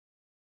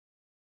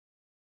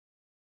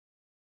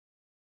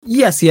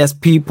Yes,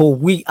 people.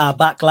 We are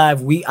back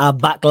live. We are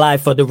back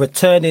live for the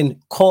returning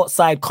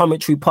Courtside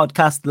Commentary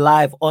Podcast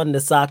live on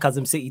the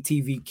Sarcasm City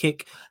TV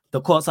Kick.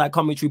 The Courtside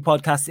Commentary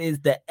Podcast is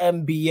the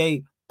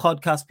NBA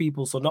podcast,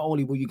 people. So not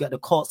only will you get the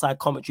Courtside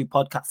Commentary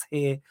Podcast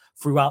here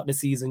throughout the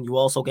season, you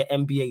also get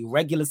NBA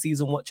regular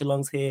season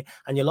watch-alongs here,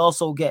 and you'll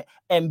also get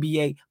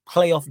NBA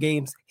playoff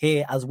games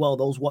here as well.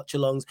 Those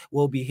watch-alongs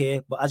will be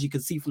here. But as you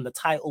can see from the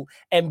title,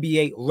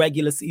 NBA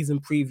regular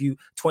season preview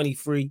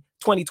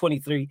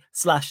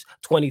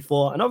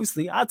 2023/24. And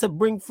obviously, I had to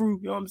bring through,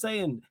 you know what I'm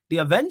saying, the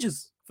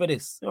Avengers for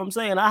this. You know what I'm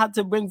saying? I had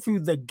to bring through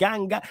the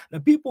the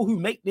people who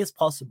make this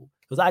possible,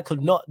 because I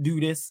could not do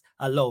this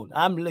alone.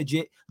 I'm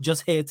legit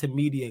just here to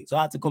mediate. So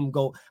I had to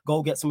go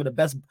get some of the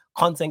best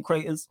content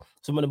creators,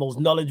 some of the most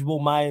knowledgeable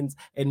minds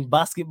in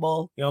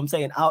basketball, you know what I'm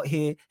saying, out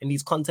here in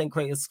these content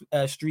creators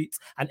streets,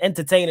 and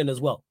entertaining as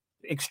well.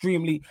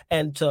 Extremely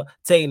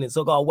entertaining.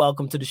 So God,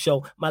 welcome to the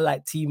show. My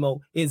like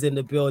Timo is in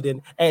the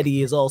building.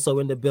 Eddie is also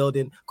in the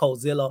building.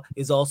 Coldzilla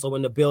is also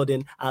in the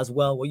building as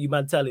well. What you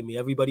man telling me?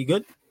 Everybody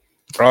good?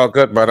 Oh,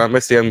 good, man. I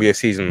missed the NBA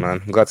season,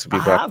 man. I'm glad to be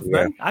back. Have,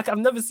 man. I've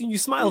never seen you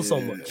smile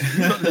so much.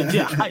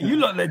 You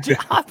look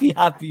legit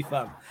happy,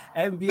 fam.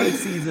 NBA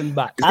season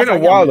back. It's been a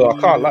while, though.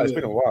 I can't lie. It's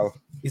been a while.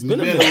 It's been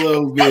a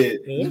little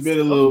bit. It's been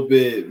a little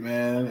bit,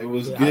 man. It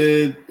was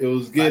good. It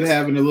was good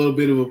having a little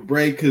bit of a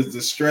break because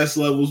the stress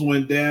levels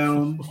went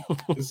down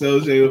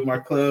associated with my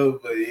club.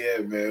 But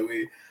yeah, man,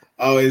 we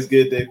always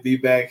good to be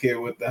back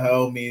here with the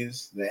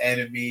homies, the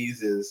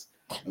enemies, as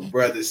a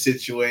brother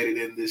situated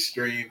in this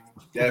stream.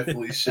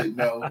 Definitely should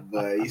know,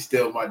 but he's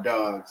still my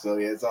dog. So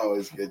yeah, it's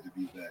always good to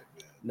be back,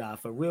 man. Nah,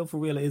 for real,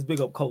 it's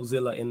big up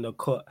Coldzilla in the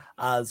cut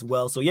as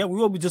well. So yeah, we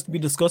will just be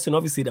discussing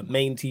obviously the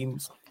main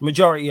teams,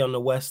 majority on the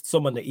West,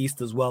 some on the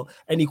East as well.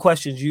 Any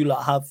questions you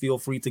lot have, feel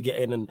free to get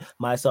in, and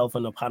myself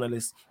and the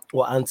panelists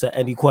will answer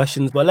any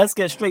questions. But let's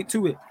get straight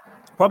to it.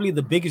 Probably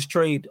the biggest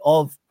trade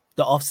of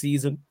the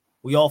offseason.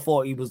 We all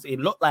thought it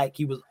looked like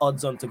he was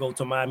odds on to go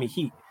to Miami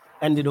Heat.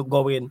 Ended up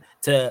going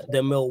to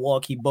the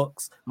Milwaukee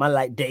Bucks. Man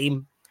like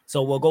Dame.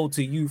 So we'll go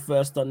to you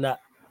first on that.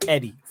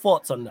 Eddie,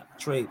 thoughts on that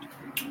trade?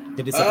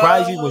 Did it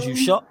surprise you? Was you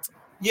shocked?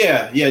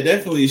 Yeah,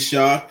 definitely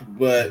shocked,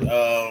 but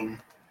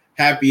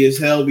happy as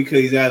hell because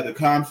he's out of the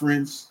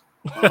conference.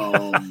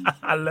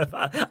 I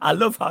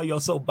love how you're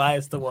so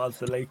biased towards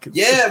the Lakers.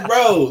 Yeah,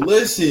 bro.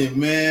 Listen,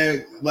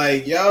 man.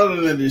 Like, y'all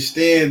don't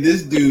understand.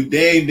 This dude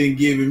Dame been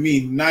giving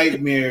me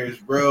nightmares,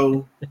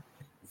 bro.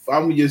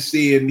 I'm just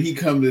seeing he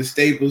come to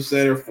Staples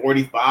Center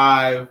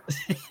 45.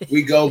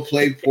 We go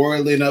play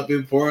Portland up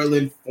in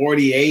Portland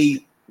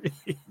 48.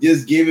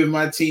 Just giving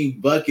my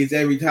team buckets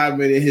every time.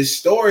 And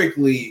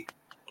historically,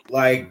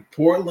 like,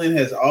 Portland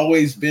has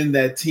always been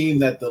that team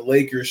that the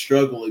Lakers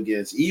struggle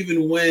against.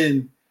 Even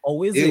when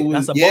it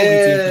was, that's a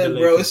bogey team,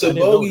 bro. It's a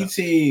bogey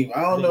team.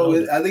 I don't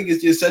know. I think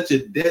it's just such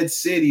a dead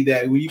city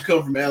that when you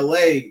come from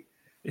LA,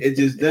 it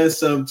just does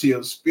something to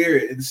your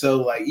spirit. And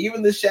so, like,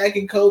 even the Shaq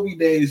and Kobe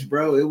days,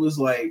 bro, it was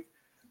like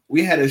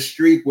we had a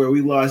streak where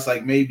we lost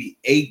like maybe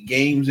 8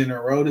 games in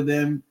a row to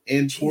them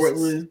in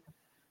Portland.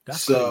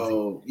 That's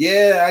so crazy.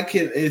 Yeah, I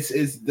can.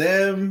 It's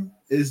them,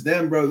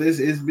 bro.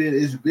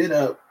 It's been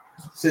up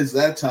since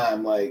that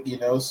time, like, you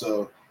know.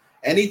 So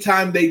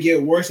anytime they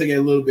get worse, they get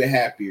a little bit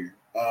happier.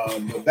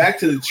 But back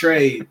to the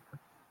trade.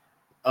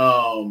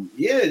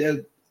 Yeah,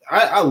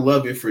 I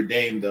love it for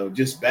Dame though.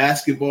 Just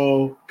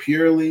basketball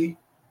purely.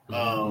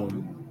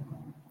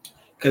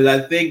 Because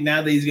I think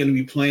now that he's going to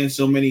be playing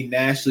so many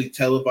nationally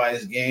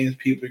televised games,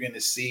 people are going to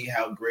see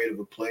how great of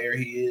a player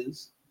he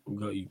is.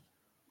 Got you.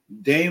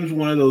 Dame's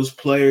one of those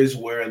players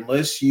where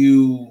unless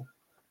you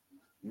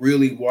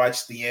really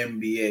watch the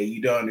NBA,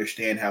 you don't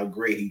understand how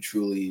great he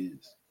truly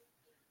is.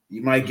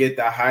 You might get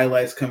the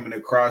highlights coming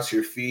across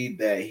your feed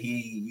that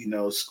he, you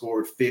know,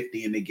 scored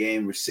 50 in the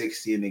game or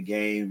 60 in the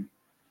game.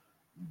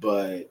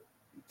 But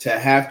to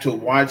have to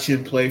watch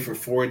him play for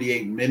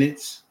 48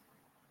 minutes,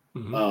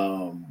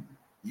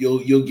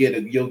 you'll get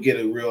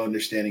a real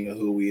understanding of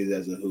who he is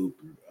as a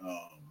hooper.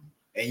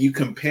 And you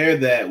compare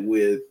that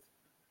with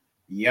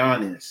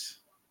Giannis.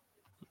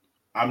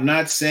 I'm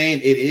not saying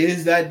it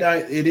is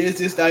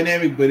this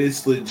dynamic, but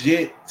it's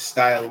legit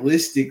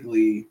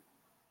stylistically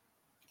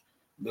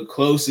the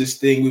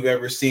closest thing we've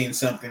ever seen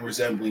something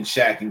resembling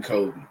Shaq and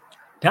Kobe.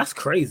 That's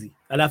crazy.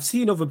 And I've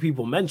seen other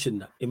people mention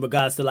that in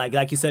regards to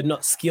like you said,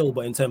 not skill,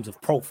 but in terms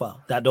of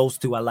profile, that those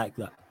two are like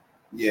that.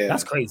 Yeah.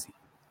 That's crazy.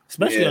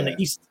 Especially on the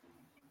East.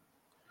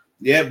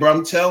 Yeah, bro,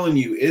 I'm telling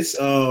you, it's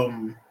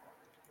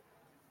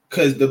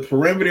because the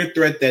perimeter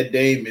threat that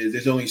Dame is,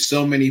 there's only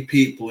so many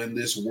people in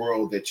this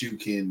world that you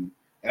can,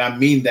 and I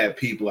mean that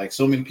people, like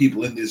so many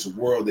people in this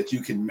world that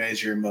you can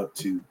measure him up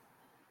to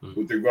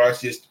with regards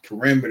to just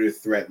perimeter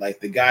threat, like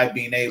the guy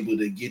being able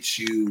to get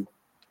you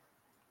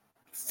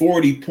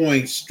 40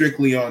 points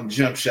strictly on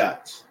jump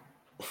shots,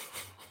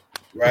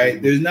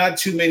 right? There's not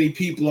too many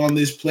people on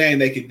this planet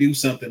that can do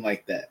something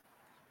like that.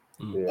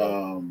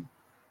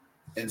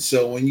 And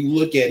so when you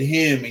look at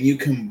him and you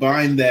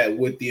combine that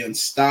with the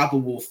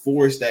unstoppable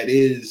force that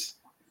is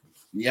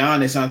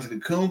Giannis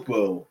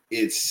Antetokounmpo,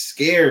 it's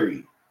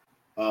scary.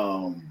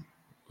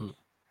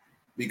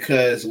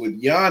 Because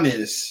with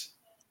Giannis,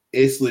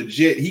 it's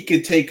legit. He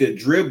could take a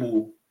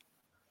dribble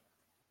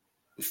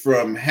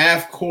from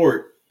half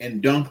court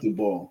and dunk the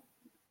ball.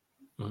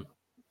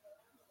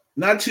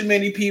 Not too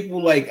many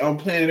people like on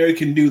planet Earth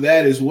can do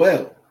that as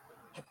well.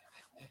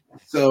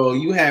 So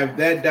you have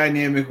that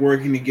dynamic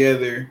working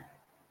together,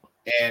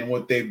 and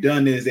what they've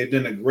done is they've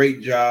done a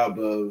great job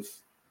of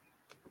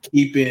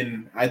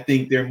keeping, I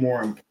think, their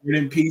more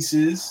important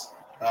pieces,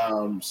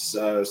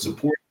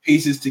 support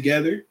pieces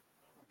together.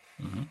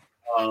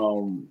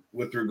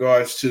 With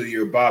regards to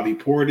your Bobby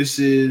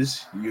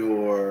Portises,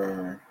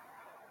 your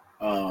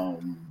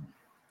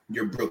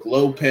Brook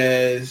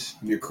Lopez,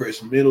 your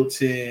Chris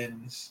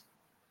Middletons,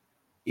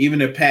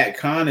 even a Pat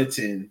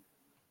Connaughton,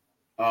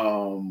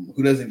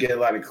 who doesn't get a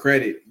lot of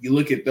credit. You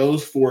look at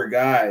those four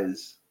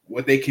guys,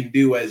 what they can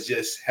do as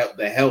just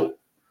help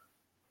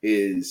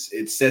is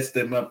it sets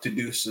them up to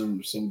do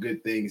some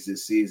good things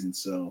this season.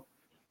 So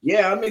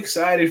yeah, I'm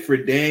excited for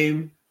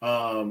Dame.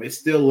 It's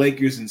still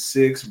Lakers in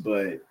 6,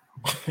 but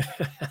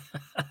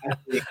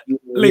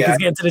Lakers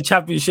getting to the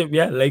championship,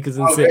 yeah. Lakers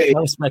in 6.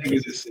 Lakers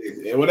in 6.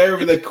 And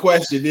whatever the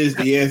question is,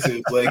 the answer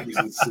is Lakers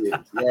in 6. You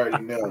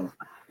already know.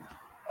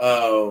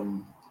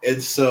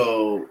 And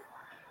so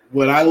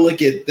when I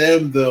look at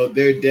them, though,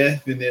 they're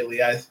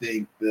definitely, I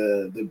think,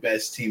 the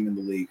best team in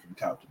the league from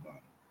top to bottom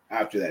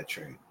after that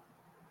trade.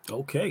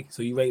 Okay,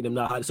 so you rate them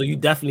that high. So you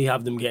definitely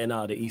have them getting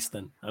out of the East,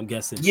 then, I'm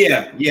guessing.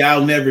 Yeah,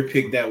 I'll never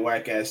pick that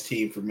whack-ass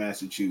team from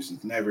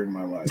Massachusetts. Never in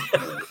my life.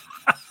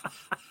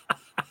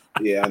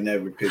 Yeah, I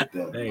never picked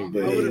that. I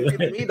wouldn't pick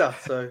them either.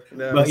 So,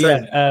 but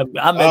yeah,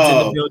 Ahmed's in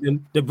the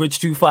building. The Bridge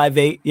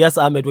 258. Yes,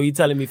 Ahmed, what are you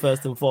telling me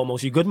first and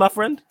foremost? You good, my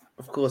friend?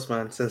 Of course,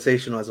 man.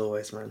 Sensational as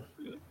always, man.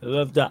 I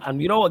love that.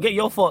 And you know what? Get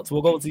your thoughts.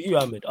 We'll go to you,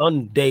 Ahmed,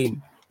 on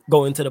Dame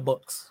going to the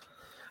Bucks.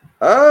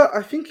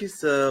 I think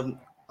it's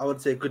I would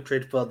say a good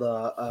trade for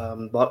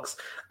the Bucks.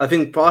 I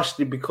think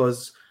partially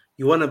because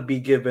you want to be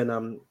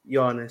given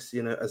Giannis,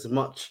 as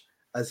much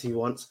as he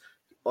wants.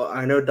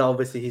 I know that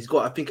obviously he's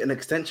got, I think, an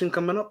extension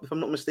coming up, if I'm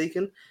not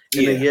mistaken,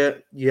 in a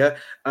year. Yeah.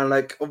 And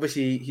like,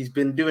 obviously he's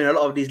been doing a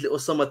lot of these little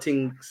summer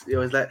things.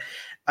 It's like,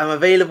 I'm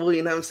available,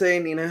 you know what I'm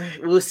saying?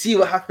 We'll see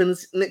what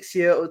happens next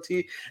year or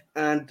two.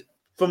 And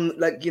from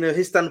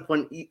his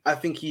standpoint, I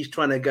think he's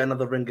trying to get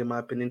another ring, in my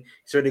opinion.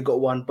 He's already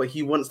got one, but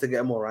he wants to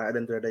get more, right? At the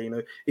end of the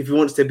day, if he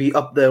wants to be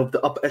up there with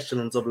the upper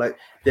echelons of like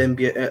the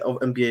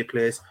NBA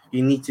players,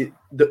 you need to.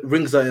 The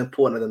rings are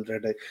important at the end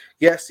of the day.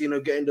 Yes,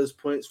 getting those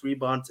points,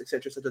 rebounds,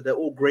 etc., they're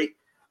all great.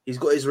 He's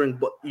got his ring,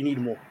 but you need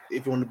more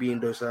if you want to be in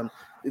those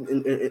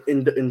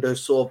in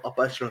those sort of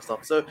upper echelon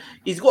stuff. So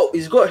he's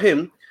got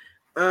him.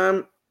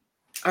 I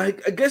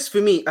guess for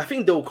me, I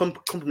think they will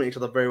complement each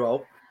other very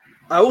well.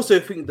 I also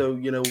think, though,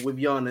 with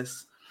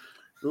Giannis,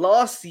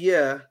 last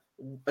year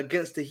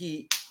against the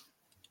Heat,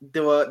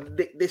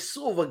 they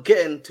sort of were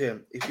getting to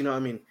him, if you know what I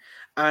mean.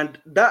 And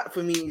that,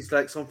 for me, is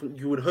like something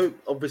you would hope,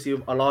 obviously,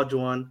 with a larger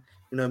one,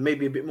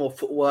 maybe a bit more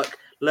footwork,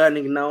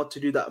 learning now to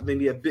do that,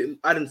 maybe a bit,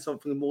 adding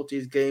something more to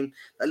his game,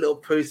 that little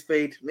post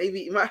fade,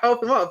 maybe it might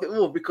help him out a bit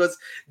more because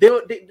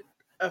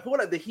I feel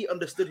like the Heat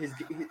understood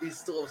his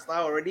sort of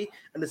style already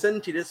and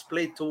essentially just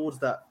played towards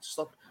that,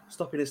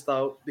 stopping his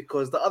style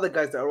because the other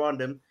guys that are around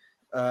him,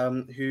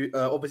 who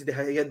obviously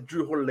he had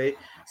Drew Holiday.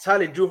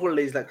 Sadly, Drew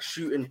Holiday's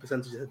shooting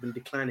percentage has been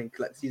declining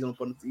season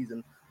upon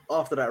season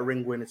after that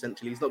ring win.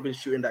 Essentially, he's not been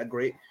shooting that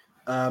great.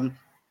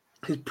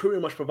 He's pretty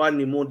much providing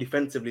me more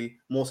defensively,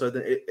 more so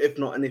than if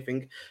not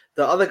anything.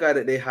 The other guy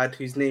that they had,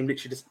 whose name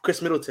literally just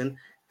Chris Middleton,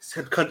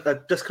 had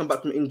just come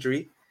back from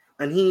injury,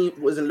 and he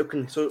wasn't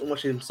looking so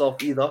much at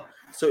himself either.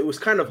 So it was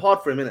kind of hard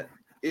for him,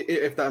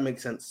 if that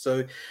makes sense.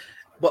 So,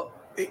 but.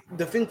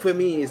 The thing for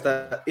me is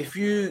that if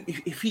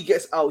he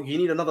gets out, you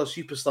need another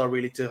superstar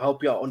really to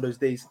help you out on those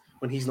days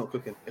when he's not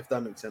cooking, if that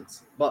makes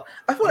sense. But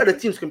I feel like the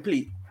team's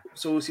complete,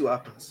 so we'll see what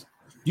happens.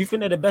 Do you think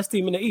they're the best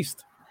team in the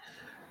East?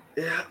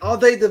 Yeah, are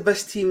they the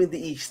best team in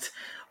the East?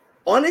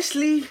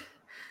 Honestly,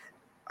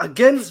 I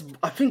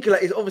think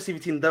it's obviously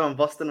between them and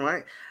Boston,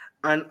 right?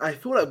 And I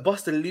feel like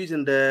Boston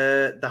losing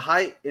the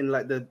height in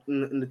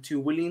in the two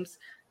Williams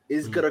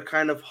is gonna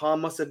kind of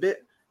harm us a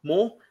bit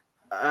more.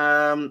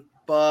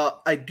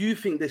 But I do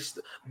think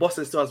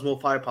Boston still has more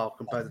firepower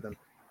compared to them.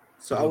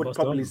 So I would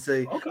probably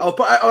say, okay.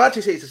 I'll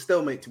actually say it's a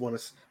stalemate, to be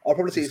honest. I'll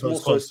probably say it's more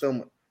so a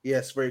stalemate.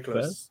 Yes, very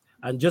close. Fair.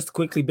 And just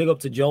quickly, big up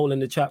to Joel in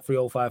the chat,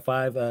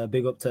 3055.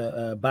 Big up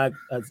to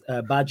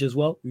Badge as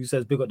well, who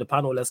says, big up the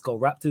panel, let's go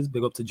Raptors.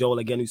 Big up to Joel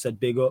again, who said,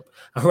 big up.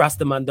 And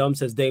Rastaman Dum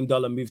says, Dame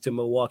Dollar moved to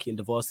Milwaukee and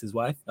divorced his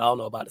wife. I don't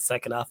know about the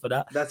second half of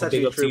that. That's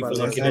actually true.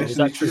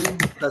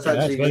 That's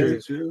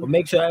actually true. But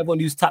make sure everyone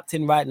who's tapped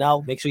in right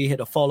now, make sure you hit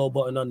the follow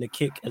button on the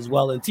kick as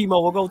well. And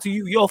Timo, we'll go to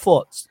you. Your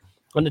thoughts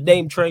on the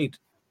Dame trade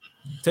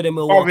to the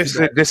Milwaukee.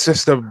 Obviously, this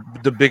is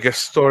the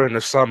biggest story in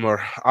the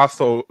summer. I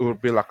thought it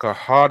would be like a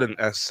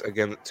Harden-esque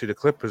again to the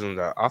Clippers, and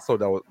that I thought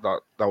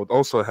that would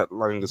also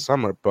headline the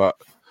summer. But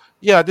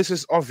yeah, this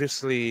is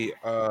obviously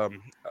a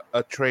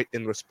trade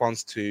in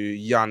response to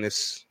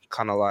Giannis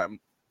kind of like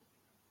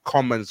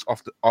comments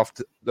of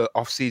the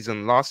off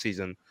season last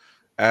season,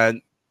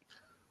 And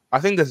I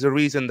think there's a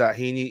reason that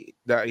he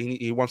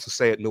wants to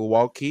stay at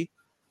Milwaukee,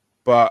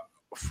 but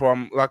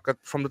from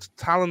the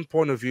talent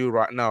point of view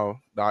right now,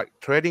 like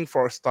trading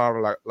for a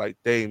star like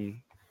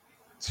Dame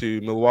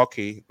to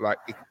Milwaukee, that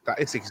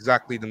is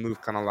exactly the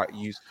move. Kind of like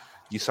you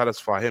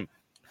satisfy him,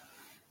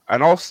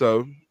 and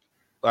also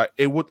like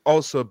it would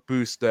also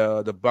boost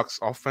the Bucks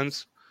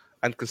offense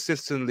and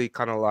consistently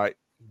kind of like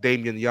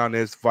Damian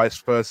Giannis, vice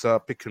versa,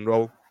 pick and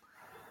roll.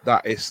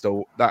 That is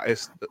the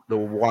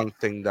one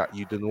thing that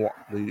you do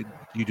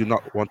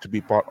not want to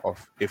be part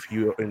of if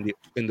you're in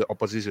the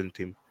opposition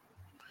team,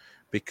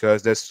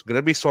 because there's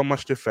gonna be so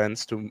much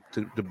defense to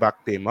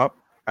back them up.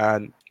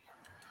 And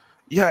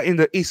yeah, in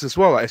the East as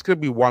well, like, it's gonna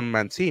be one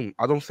man team.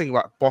 I don't think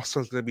like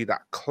Boston's gonna be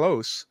that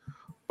close,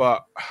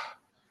 but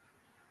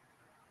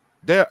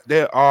there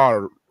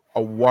are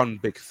a one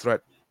big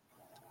threat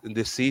in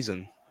this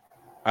season,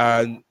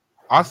 and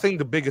I think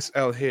the biggest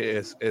L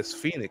here is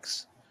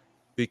Phoenix,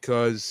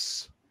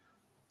 because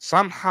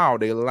somehow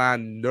they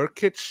land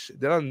Nurkic.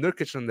 They land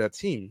Nurkic on their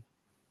team,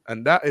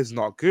 and that is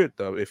not good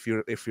though. If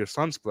you're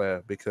Suns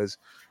player, because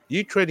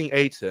you trading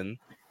Ayton,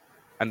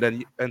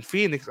 and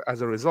Phoenix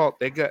as a result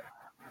they get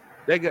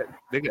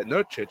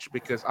Nurkic,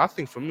 because I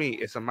think for me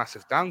it's a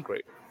massive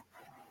downgrade.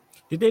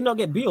 Did they not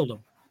get Beal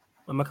though?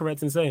 Am I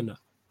correct in saying that?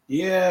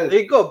 Yeah,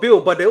 they got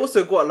Bill, but they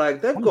also got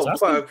they've got Fantastic.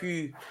 quite a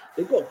few.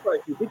 They got quite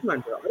a few big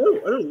men. I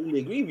don't really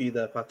agree with you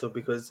there, Pato,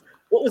 because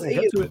what was We'll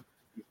get to Ayton? it.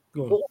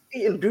 Go on. What was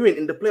Ayton doing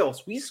in the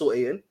playoffs? We saw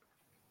Ayton.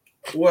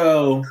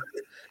 well,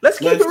 Let's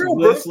keep it real,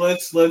 bro.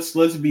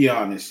 let's be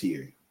honest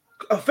here.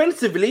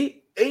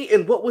 Offensively,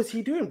 Ayton, what was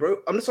he doing, bro?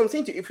 I'm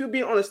saying to you, if you're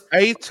being honest,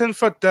 Ayton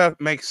for depth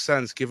makes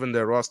sense given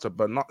their roster,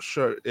 but not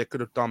sure it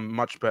could have done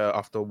much better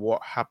after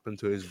what happened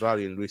to his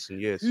value in recent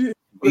years.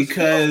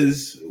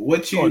 Because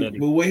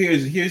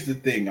here's the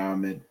thing,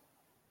 Ahmed.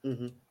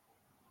 Mm-hmm.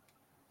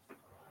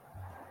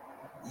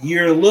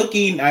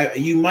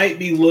 You might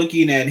be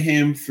looking at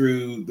him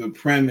through the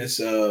premise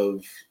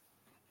of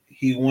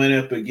he went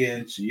up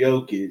against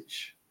Jokic.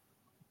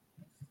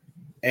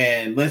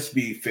 And let's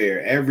be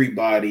fair,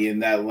 everybody in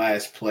that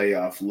last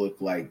playoff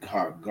looked like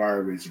hot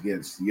garbage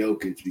against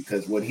Jokic,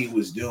 because what he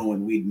was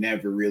doing, we'd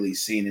never really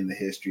seen in the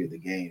history of the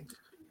game.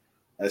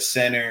 A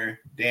center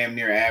damn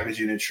near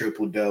averaging a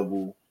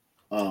triple-double.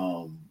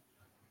 And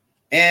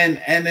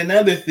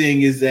another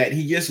thing is that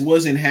he just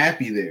wasn't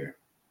happy there.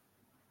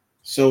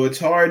 So it's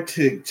hard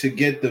to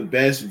get the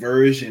best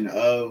version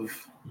of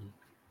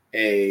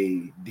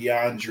a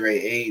DeAndre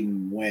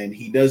Ayton when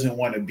he doesn't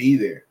want to be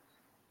there.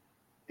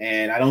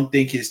 And I don't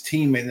think his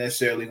teammates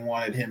necessarily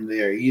wanted him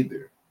there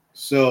either.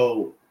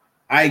 So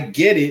I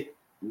get it,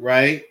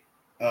 right?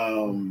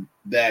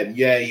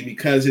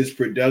 Because his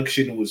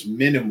production was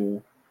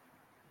minimal,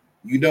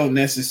 you're not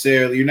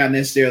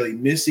necessarily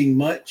missing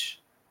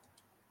much.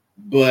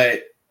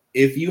 But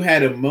if you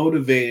had a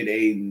motivated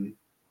Ayton,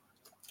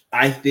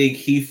 I think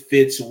he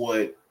fits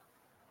what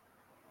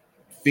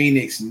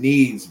Phoenix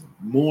needs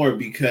more,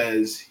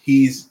 because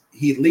he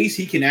at least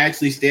he can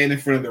actually stand in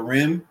front of the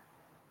rim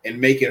and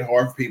make it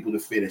hard for people to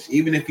finish,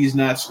 even if he's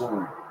not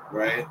scoring,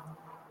 right?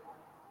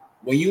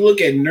 When you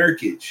look at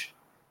Nurkic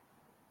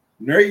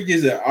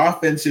is an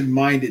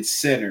offensive-minded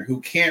center who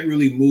can't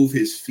really move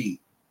his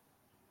feet.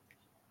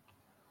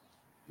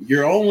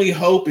 Your only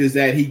hope is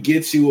that he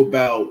gets you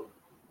about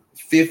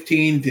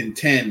 15 to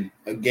 10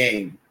 a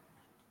game.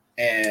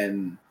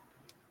 And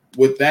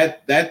with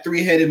that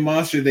three-headed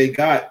monster they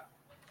got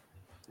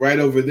right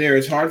over there,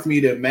 it's hard for me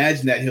to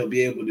imagine that he'll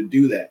be able to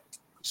do that.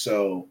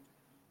 So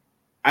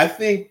I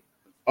think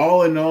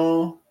all in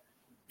all,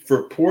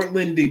 for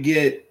Portland to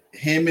get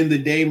him in the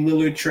Dame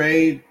Lillard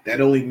trade,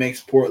 that only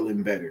makes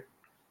Portland better.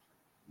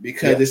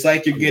 Because it's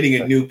like you're getting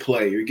a new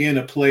player. You're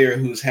getting a player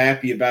who's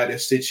happy about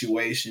his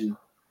situation,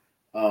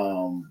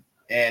 and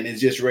is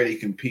just ready to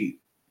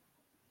compete.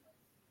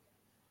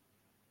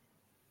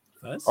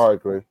 Fez? I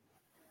agree.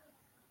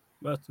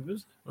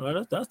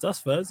 That's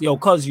Fez. Yo,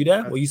 cuz, you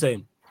there? What are you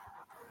saying?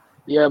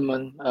 Yeah,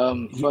 man.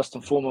 First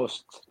and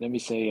foremost, let me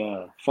say,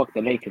 fuck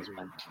the Lakers,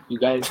 man. You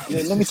guys,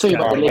 let me tell you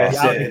about the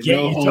Lakers.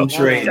 No home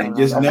trading.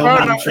 Just no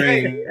home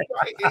trading.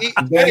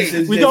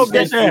 We don't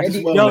get there.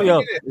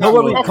 Yo. No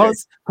worry,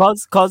 cuz,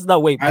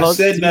 no, wait. I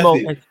said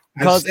nothing.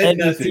 Cuz,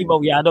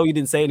 Timo, yeah, I know you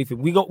didn't say anything.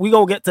 We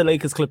gonna get to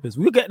Lakers Clippers.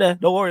 We'll get there.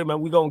 Don't worry,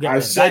 man. We gonna get there. I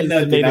said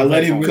nothing. I'll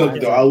let him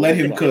cook, though. I'll let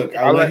him cook.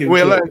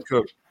 We'll let him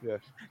cook. Yeah.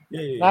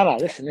 Nah,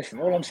 listen.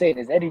 All I'm saying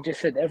is Eddie just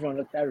said everyone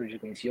looked average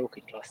against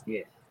Jokic last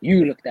year.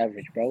 You looked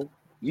average, bro.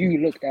 You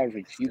looked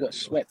average. You got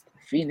swept.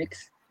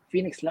 Phoenix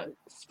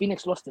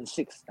lost in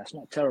 6. That's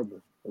not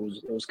terrible.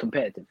 It was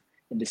competitive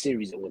in the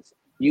series. It was.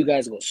 You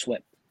guys got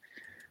swept.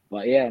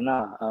 But yeah,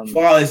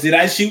 Wallace, did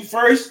I shoot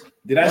first?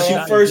 Did I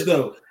shoot first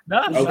though?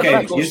 Nah,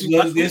 okay,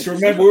 just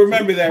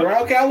remember that,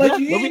 right? Okay, I'll let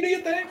you do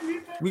your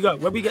thing.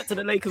 When we get to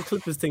the Lakers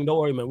Clippers thing, don't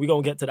worry, man. We're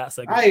gonna get to that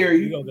segment. I hear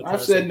you.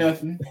 I've said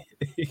nothing.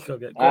 With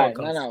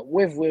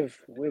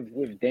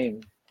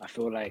Dame, I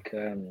feel like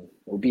it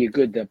will be a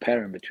good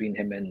pairing between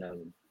him and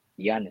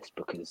Giannis,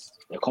 because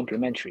they're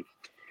complementary,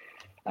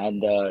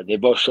 and they're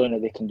both showing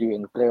that they can do it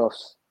in the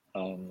playoffs.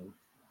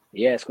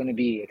 Yeah, it's going to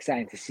be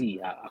exciting to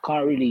see. I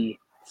can't really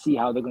see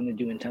how they're going to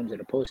do in terms of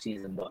the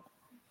postseason, but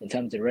in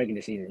terms of the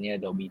regular season, yeah,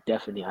 they'll be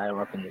definitely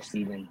higher up in the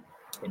season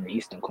in the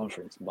Eastern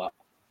Conference. But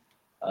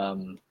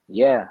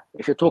yeah,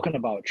 if you're talking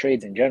about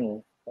trades in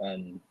general,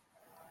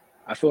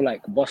 I feel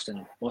like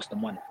Boston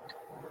won.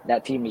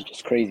 That team is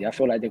just crazy. I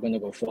feel like they're going to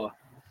go far.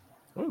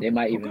 They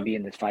might even be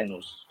in the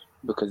finals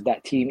because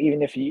that team,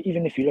 even if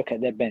you look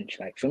at their bench,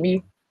 like for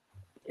me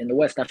in the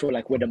West, I feel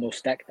like we're the most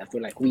stacked. I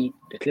feel like the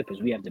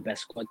Clippers, we have the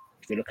best squad.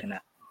 If you're looking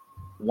at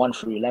 1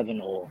 through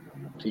 11, or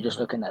if you're just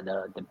looking at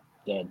the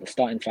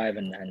starting five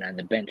and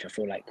the bench, I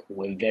feel like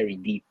we're very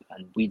deep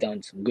and we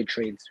done some good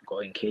trades. We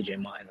got in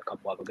KJ Martin, a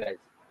couple other guys.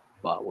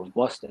 But with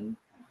Boston,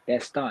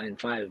 their starting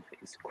five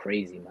is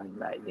crazy, man.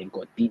 Like they've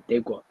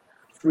got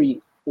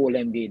 3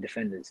 All-NBA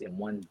defenders in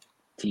one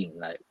team.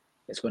 Like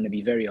it's going to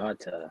be very hard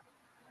to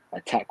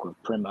attack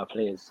with perimeter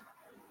players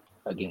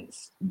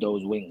against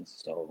those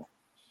wings. So,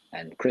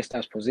 and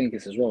Kristaps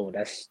Porzingis as well.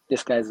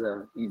 This guy's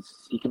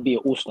he can be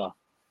an all-star.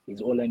 He's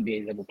an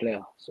All-NBA level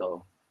player.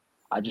 So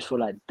I just feel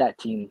like that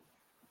team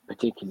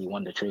particularly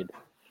won the trade.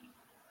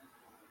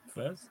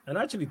 First, and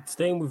actually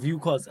staying with you,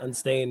 Cos, and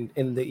staying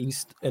in the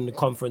East in the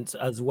conference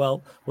as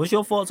well. What's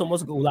your thoughts on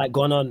what's like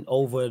gone on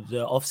over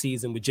the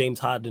offseason with James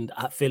Harden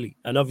at Philly,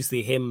 and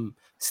obviously him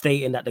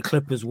stating that the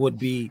Clippers would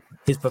be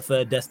his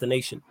preferred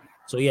destination?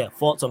 So yeah,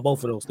 thoughts on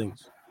both of those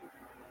things.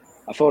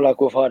 I feel like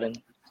with Harden,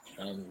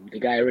 the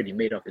guy already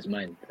made up his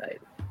mind.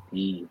 Like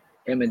him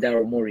and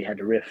Daryl Morey had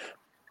a riff,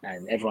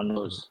 and everyone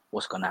knows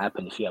what's gonna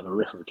happen if you have a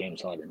riff with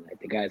James Harden. Like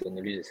the guy's gonna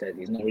lose his head.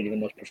 He's not really the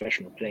most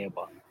professional player,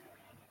 but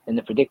in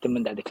the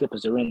predicament that the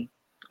Clippers are in,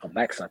 our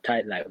backs are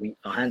tied. Like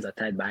our hands are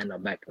tied behind our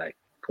back. Like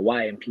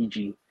Kawhi and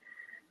PG,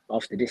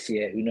 after this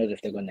year, who knows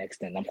if they're gonna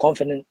extend? I'm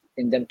confident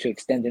in them to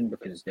extend in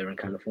because they're in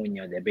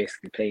California. They're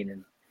basically playing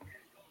in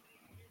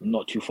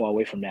not too far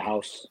away from their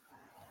house.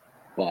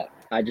 But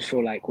I just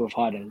feel like with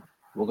Harden,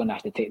 we're gonna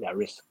have to take that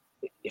risk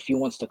if he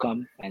wants to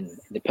come, and it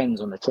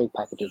depends on the trade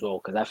package as well.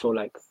 Because I feel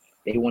like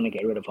they want to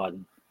get rid of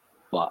Harden,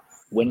 but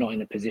we're not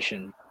in a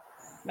position.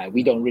 Like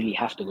we don't really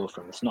have to go for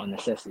him. It's not a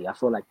necessity. I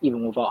feel like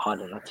even without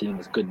Harden, our team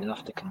is good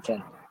enough to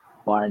contend,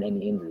 barring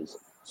any injuries.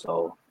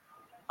 So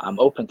I'm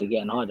open to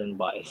getting Harden,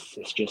 but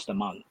it's just the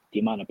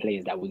amount of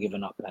players that we're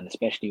giving up, and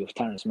especially with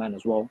Terrence Mann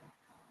as well.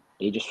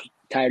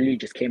 Ty Lue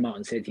just came out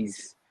and said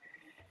he's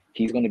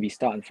going to be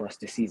starting for us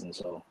this season.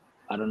 So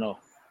I don't know,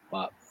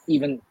 but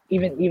even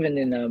in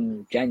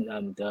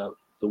the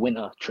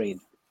winter trade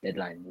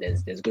deadline,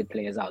 there's good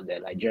players out there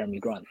like Jeremy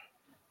Grant.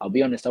 I'll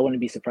be honest, I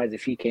wouldn't be surprised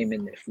if he came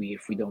in if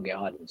we don't get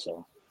Harden.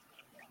 So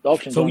the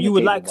options. So you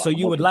would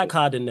like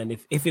Harden then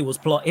if if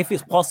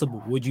it's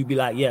possible, would you be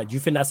like, yeah, do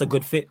you think that's a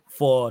good fit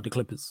for the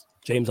Clippers,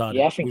 James Harden?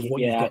 Yeah,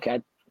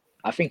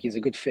 I think he's a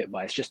good fit,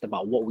 but it's just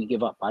about what we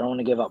give up. I don't want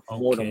to give up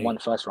more than 1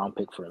 first-round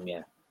pick for him.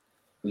 Yeah,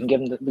 we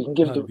can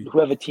give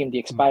whoever team the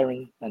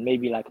expiring and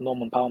maybe like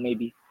Norman Powell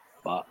maybe,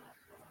 but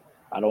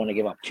I don't want to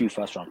give up 2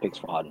 first-round picks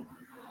for Harden.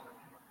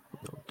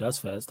 That's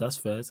fair.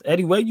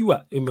 Eddie, where you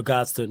at in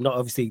regards to not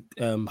obviously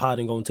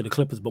Harden going to the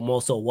Clippers, but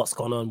more so what's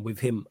going on with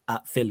him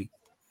at Philly?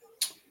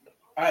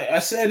 I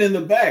said in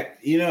the back,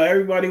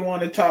 everybody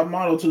wanted top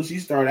model till she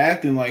started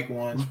acting like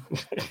one.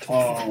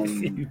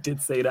 You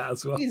did say that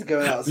as well. He's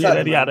going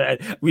outside.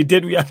 We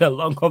had a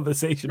long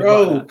conversation,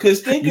 bro.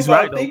 Because think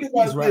about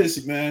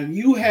this, man.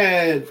 You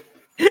had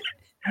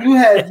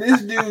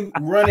this dude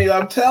running.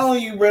 I'm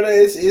telling you, brother,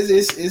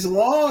 it's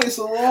long. It's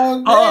a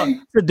long day.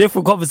 It's a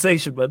different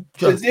conversation, man.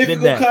 It's a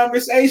difficult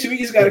conversation. We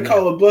just got to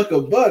call a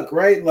buck,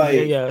 right?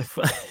 Like, yeah.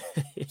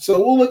 So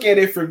we'll look at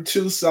it from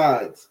 2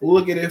 sides. We'll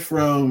look at it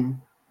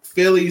from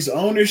Philly's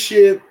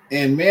ownership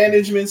and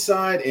management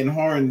side and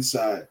Harden's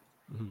side.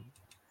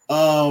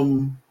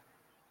 Mm-hmm.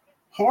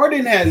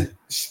 Harden has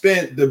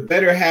spent the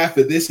better half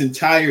of this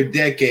entire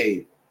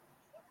decade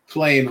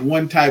playing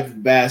one type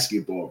of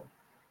basketball.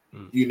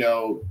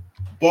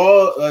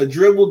 Ball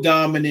dribble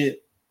dominant,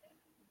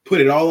 put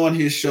it all on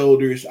his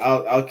shoulders.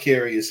 I'll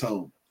carry us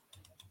home.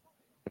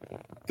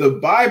 The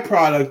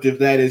byproduct of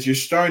that is you're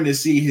starting to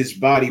see his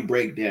body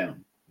break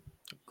down.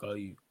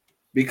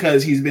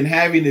 Because he's been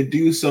having to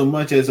do so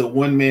much as a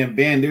one-man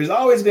band. There's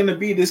always going to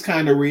be this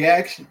kind of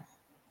reaction.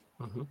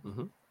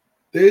 Mm-hmm.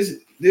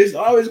 There's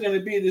always going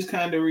to be this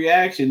kind of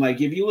reaction.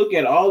 Like if you look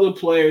at all the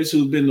players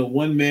who've been the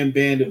one-man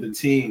band of the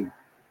team,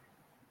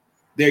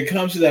 there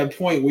comes to that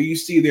point where you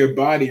see their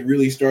body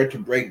really start to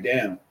break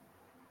down.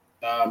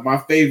 My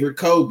favorite,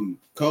 Kobe.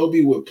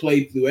 Kobe would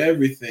play through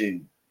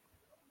everything.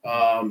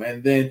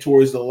 And then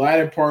towards the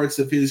latter parts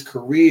of his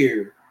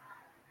career,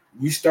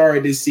 you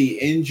started to see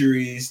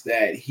injuries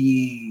that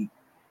he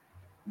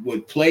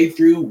would play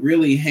through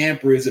really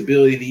hamper his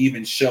ability to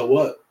even show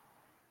up.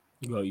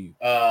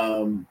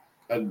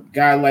 A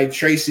guy like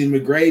Tracy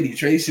McGrady.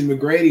 Tracy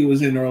McGrady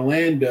was in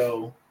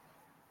Orlando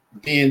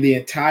being the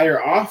entire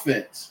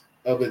offense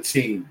of a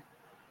team.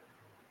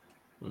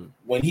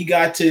 When he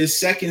got to his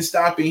second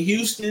stop in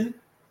Houston,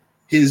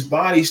 his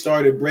body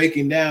started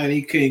breaking down and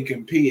he couldn't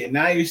compete. And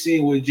now you're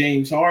seeing with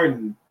James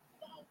Harden,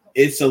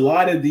 it's a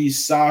lot of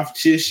these soft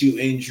tissue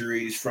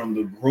injuries from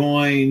the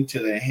groin to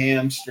the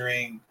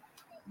hamstring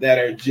that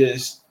are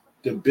just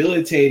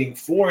debilitating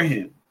for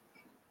him.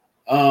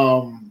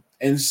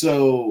 And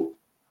so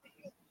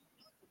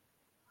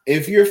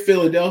if you're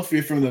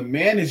Philadelphia from the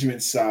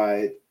management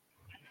side,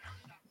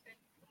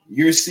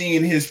 you're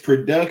seeing his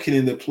production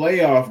in the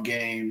playoff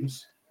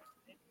games.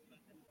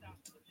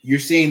 You're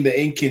seeing the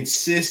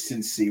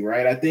inconsistency,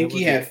 right? I think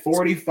he had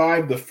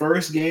 45 the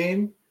first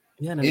game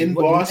in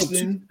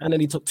Boston. And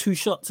then he took 2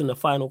 shots in the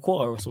final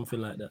quarter or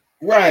something like that.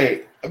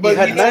 Right. But he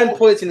had 9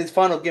 points in his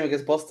final game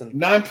against Boston.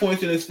 9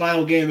 points in his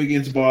final game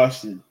against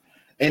Boston.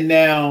 And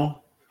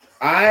now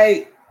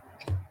I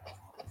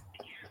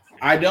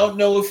don't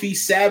know if he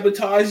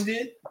sabotaged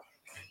it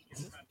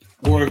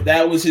or if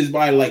that was his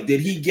body. Like, did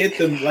he get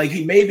them? Like,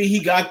 he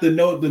got the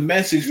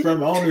message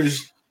from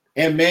owners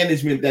and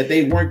management that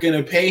they weren't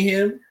going to pay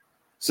him.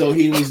 So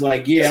he was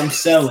like, yeah, I'm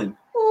selling.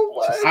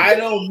 I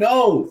don't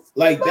know.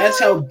 Like, that's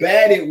how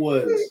bad it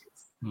was.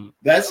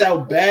 That's how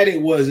bad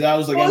it was. I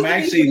was like, I'm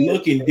actually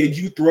looking. Did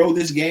you throw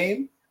this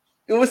game?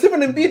 It was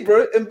him and Embiid,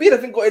 bro. Embiid, I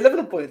think, got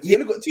 11 points. Yeah,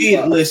 got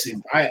 2.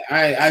 Listen,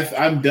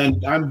 I'm done.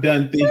 I'm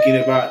done thinking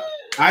about.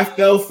 I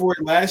fell for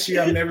it last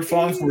year. I'm never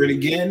falling for it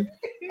again.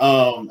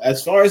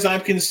 As far as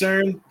I'm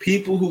concerned,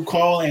 people who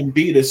call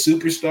Embiid a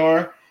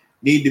superstar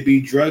need to be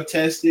drug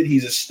tested.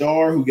 He's a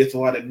star who gets a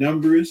lot of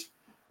numbers,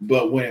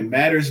 but when it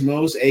matters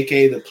most,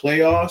 aka the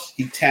playoffs,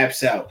 he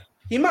taps out.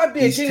 He might be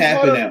a James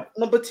Harden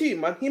number 2,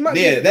 man. He might.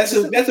 Yeah, that's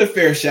a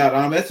fair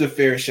shout. That's a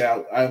fair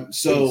shout.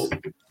 So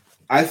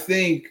I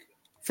think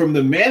from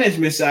the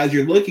management side,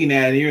 you're looking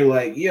at it and you're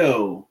like,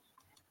 yo,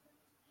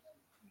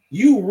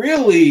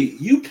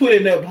 you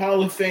putting up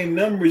Hall of Fame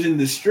numbers in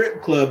the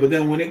strip club, but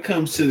then when it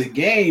comes to the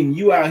game,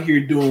 you out here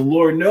doing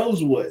Lord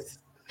knows what.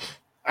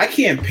 I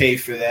can't pay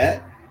for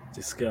that.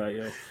 This guy,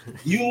 yo.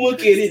 You look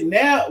at it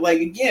now, like,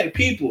 again,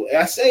 people,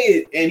 I say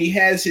it, and he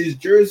has his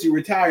jersey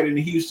retired in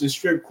the Houston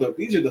strip club.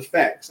 These are the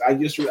facts. I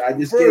just Bro,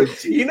 gave it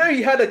to you. You know,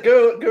 he had a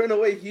going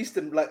away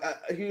Houston, like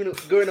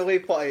going away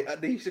party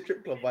at the Houston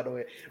strip club, by the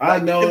way.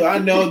 Like, I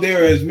know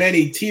there are as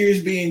many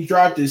tears being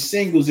dropped as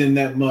singles in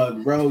that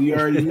mug, bro. You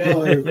already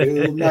know it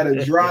was not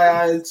a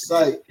dry-eyed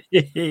sight.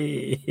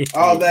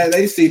 All that,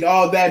 they seen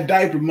all that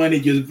diaper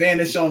money just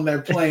vanish on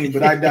that plane,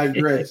 but I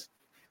digress.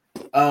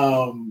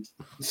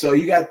 So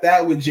you got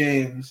that with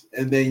James,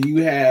 and then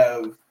you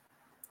have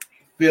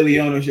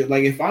Philly ownership.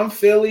 Like, if I'm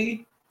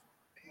Philly,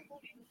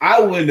 I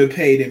wouldn't have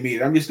paid him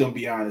either. I'm just gonna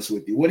be honest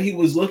with you. What he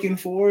was looking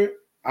for,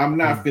 I'm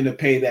not gonna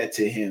pay that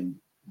to him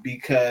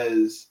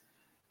because,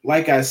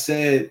 like I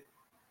said,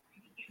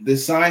 the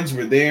signs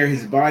were there.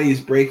 His body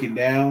is breaking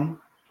down,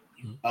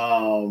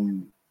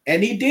 and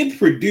he did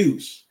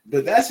produce,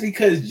 but that's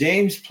because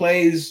James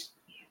plays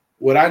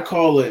what I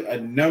call a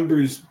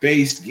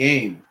numbers-based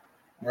game.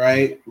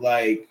 Right?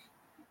 Like,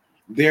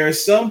 there are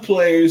some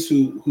players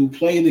who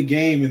play the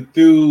game and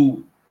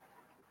through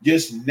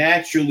just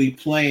naturally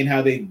playing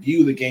how they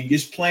view the game,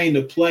 just playing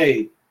the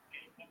play,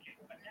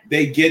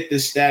 they get the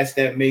stats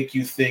that make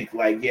you think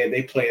like, yeah,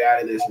 they played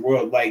out of this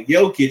world. Like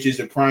Jokic is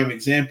a prime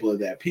example of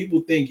that. People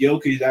think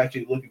Jokic is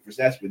actually looking for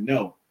stats, but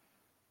no,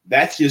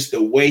 that's just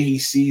the way he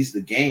sees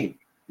the game.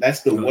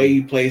 That's the way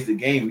he plays the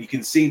game. You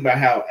can see by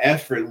how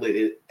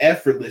effortless,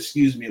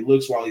 it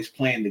looks while he's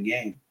playing the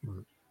game.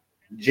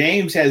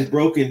 James has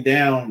broken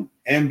down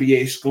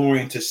NBA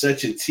scoring to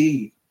such a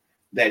T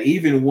that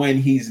even when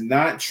he's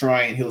not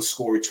trying, he'll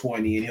score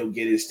 20 and he'll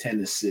get his 10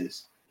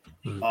 assists.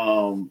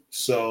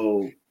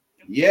 So,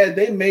 yeah,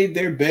 they made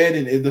their bed.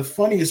 And the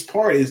funniest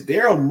part is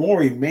Daryl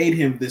Morey made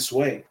him this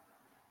way.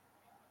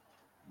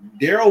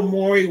 Daryl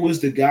Morey was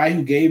the guy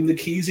who gave him the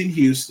keys in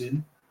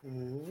Houston,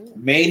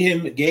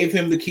 gave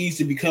him the keys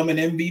to become an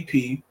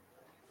MVP,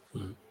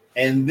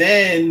 and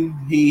then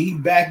he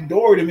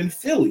backdoored him in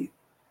Philly.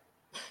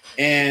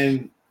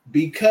 And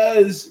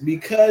because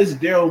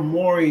Daryl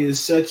Morey is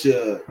such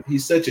a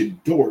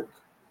dork,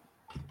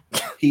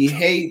 he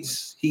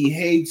hates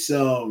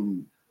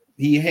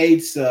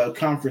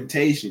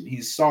confrontation.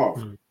 He's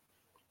soft.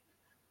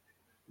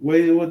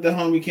 What the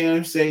homie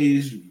Cam say?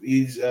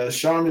 He's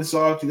Charmin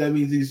soft. That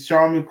means he's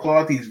Charmin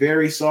cloth. He's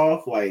very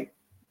soft. Like,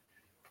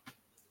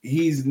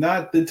 he's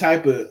not the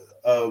type of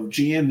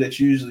GM that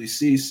you usually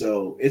see.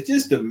 So it's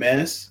just a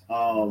mess.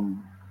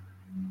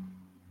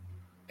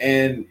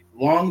 And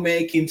long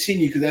may it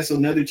continue because that's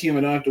another team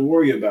I don't have to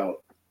worry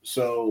about.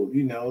 So,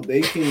 you know,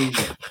 they can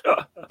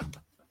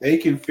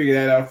figure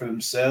that out for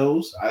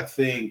themselves. I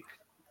think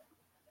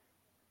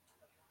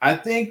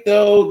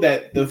though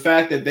that the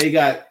fact that they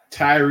got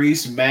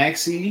Tyrese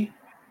Maxey,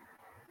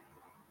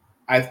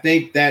 I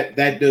think that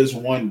does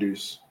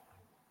wonders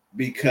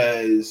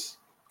because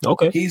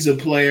he's a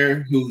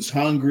player who's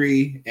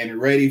hungry and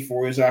ready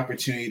for his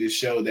opportunity to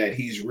show that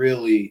he's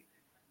really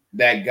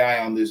that guy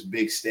on this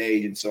big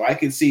stage. And so I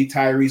can see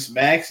Tyrese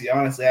Maxey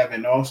honestly having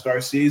an all-star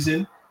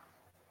season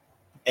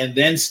and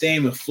then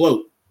staying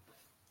afloat.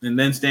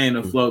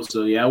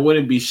 So, yeah, I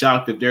wouldn't be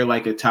shocked if they're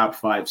like a top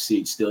 5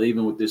 seed still,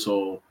 even with this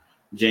whole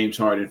James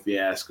Harden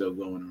fiasco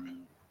going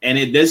around.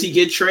 And does he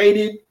get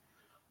traded?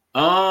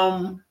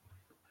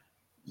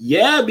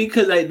 Yeah,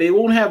 because they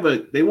won't have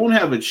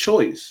a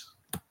choice.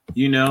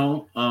 You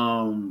know.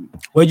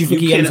 Where do you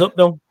think he ends up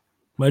though?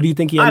 Where do you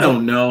think he ends up?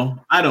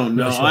 I don't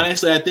know. Sure.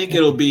 Honestly, I think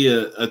it'll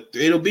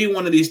be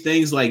one of these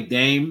things like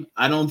Dame.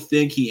 I don't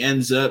think he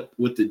ends up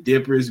with the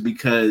Dippers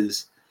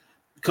because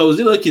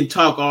Kozilla can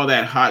talk all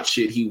that hot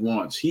shit he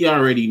wants. He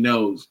already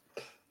knows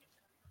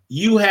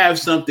you have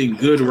something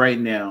good right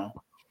now.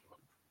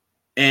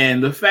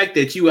 And the fact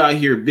that you out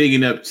here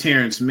bigging up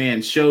Terrence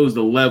Mann shows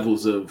the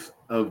levels of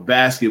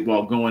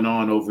basketball going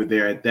on over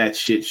there at that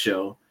shit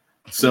show.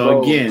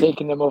 So again,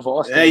 taking them over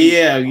Austin.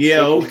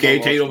 Okay,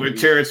 take over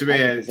Terrence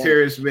Mann,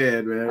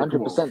 man.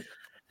 100%.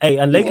 Hey,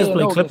 and Lakers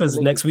play Clippers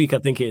next week, I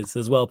think it is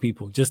as well.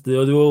 People, just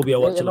there will be a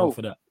watch along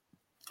for that.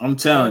 I'm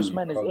telling you, Terrence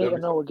Mann is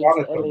 8-0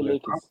 against the LA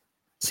Lakers.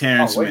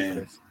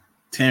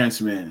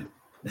 Terrence Mann.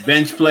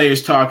 Bench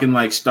players talking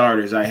like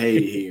starters. I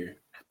hate it here.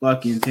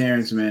 Fucking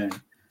Terrence Mann.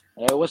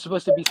 Yeah, we're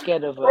supposed to be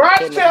scared of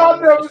right? We're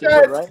talking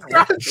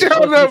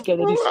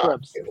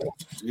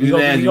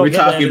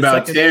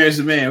about Terrence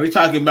Mann. We're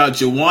talking about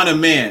Juwanna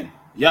Mann.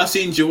 Y'all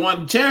seen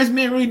Juwanna? Terrence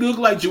Mann really look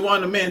like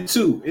Juwanna Mann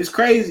too. It's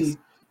crazy.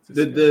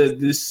 The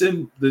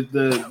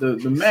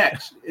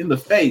match in the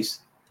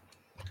face.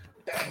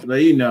 But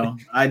you know,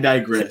 I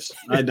digress.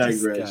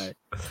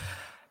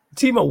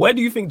 Timo, where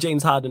do you think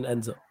James Harden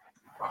ends up?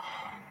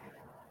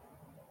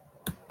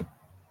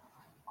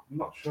 I'm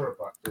not sure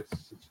about this.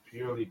 It's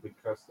purely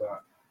because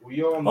that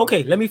we all know.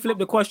 Okay, let me flip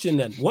the question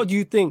then. What do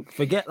you think?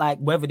 Forget like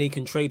whether they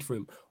can trade for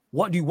him.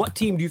 What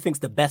team do you think's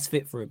the best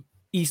fit for him?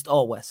 East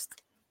or West?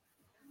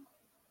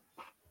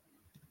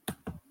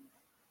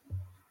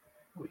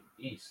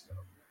 East.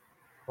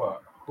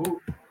 But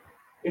who?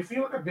 If you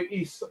look at the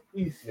East,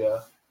 yeah.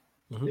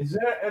 Mm-hmm. Is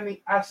there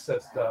any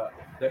assets that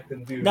they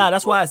can do? Nah,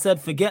 that's why I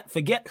said forget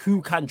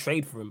who can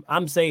trade for him.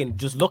 I'm saying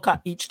just look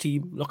at each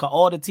team, look at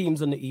all the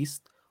teams in the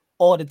East,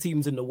 all the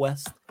teams in the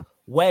West.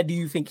 Where do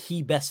you think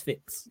he best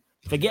fits?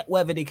 Forget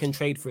whether they can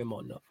trade for him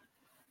or not.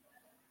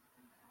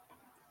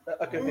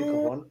 I can think of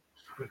one.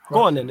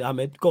 Go on then,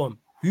 Ahmed. Go on.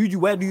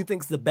 Where do you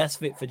think's the best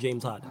fit for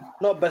James Harden?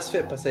 Not best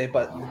fit per se,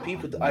 but the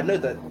people I know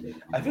that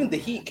I think the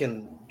Heat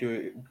can do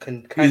it.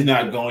 He's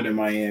not going to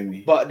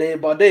Miami. But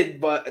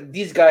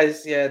these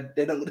guys, yeah,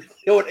 they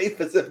want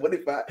 8%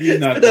 25. He's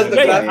not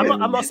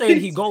I'm not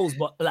saying he goes,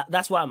 but like,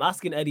 that's why I'm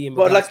asking Eddie.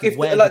 But like if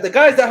the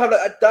guys that have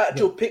like the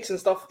actual picks and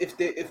stuff,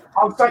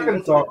 on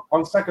second thought,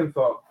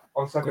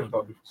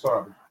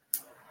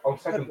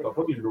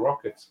 probably the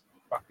Rockets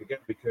back again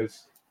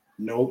because.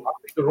 Nope. I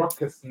think the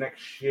Rockets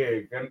next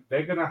year,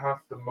 they're going to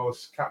have the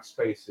most cap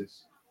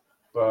spaces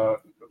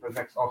for the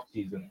next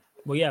offseason.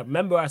 Well, yeah,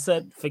 remember I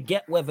said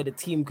forget whether the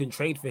team can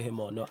trade for him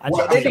or not.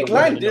 They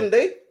declined, didn't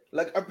they?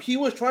 Like he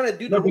was trying to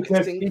do the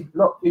Rockets thing.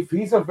 If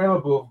he's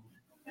available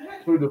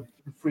through the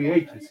free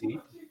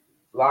agency,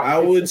 like I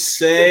would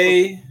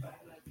say,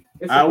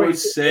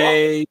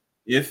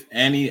 if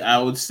any, I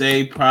would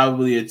say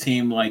probably a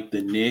team like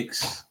the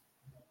Knicks.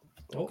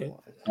 Okay.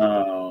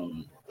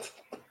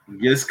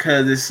 Just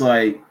because it's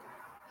like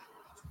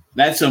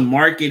that's a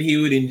market he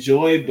would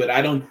enjoy, but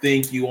I don't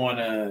think you want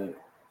to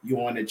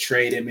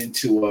trade him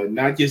into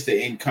not just an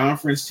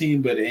in-conference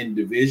team, but an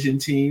in-division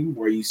team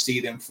where you see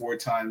them 4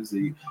 times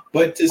a year.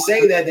 But to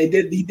say that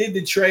he did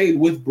the trade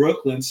with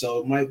Brooklyn, so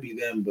it might be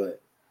them.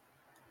 But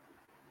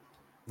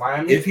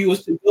Miami, if he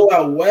was to go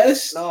out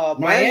west,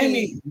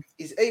 Miami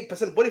is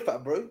 8% body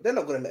fat, bro. They're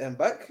not going to let him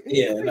back.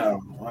 Yeah,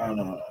 no, I don't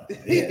know.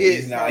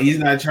 Yeah, he's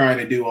not trying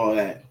to do all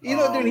that. He's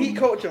not doing heat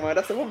culture, man.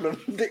 That's the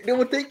problem. They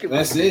would take him.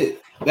 That's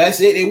it.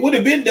 It would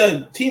have been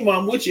done. Team,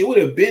 I'm with you. It would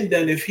have been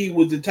done if he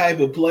was the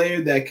type of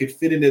player that could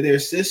fit into their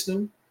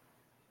system.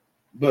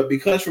 But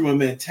because from a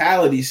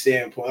mentality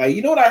standpoint, like,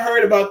 you know what I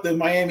heard about the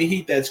Miami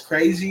Heat that's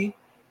crazy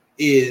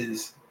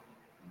is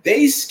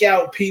they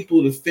scout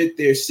people to fit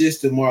their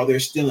system while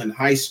they're still in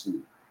high school.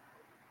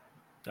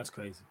 That's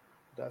crazy.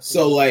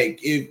 So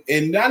like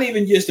and not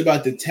even just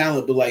about the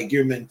talent, but like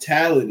your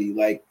mentality,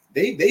 like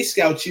they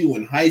scout you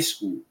in high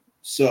school.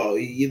 So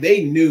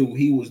they knew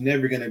he was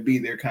never going to be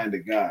their kind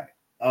of guy.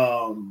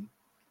 I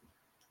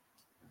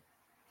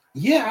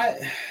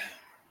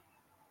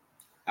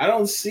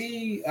don't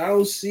see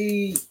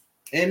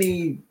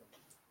any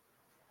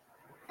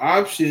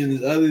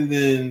options other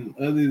than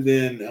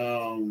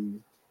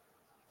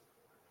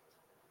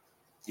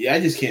I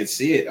just can't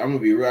see it. I'm gonna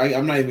be real.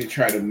 I'm not even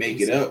trying to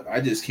make it up.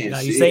 I just can't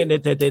see it. You're saying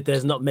that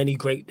there's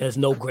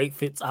no great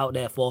fits out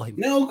there for him.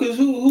 No, because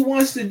who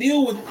wants to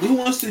deal with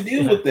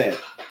that?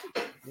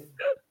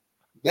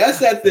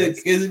 That's not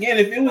because again,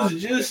 if it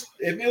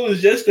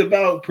was just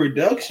about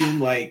production,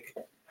 like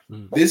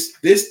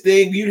this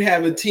thing, you'd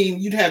have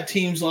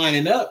teams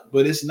lining up,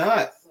 but it's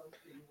not.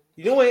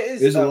 You know what it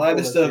is? There's a lot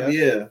of stuff,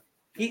 yeah.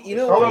 You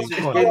know what it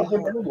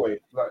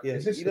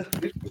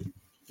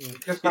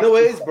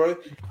is, bro?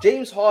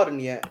 James Harden,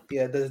 yeah.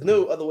 There's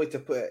no other way to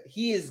put it.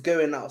 He is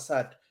going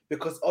outside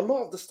because a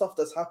lot of the stuff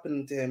that's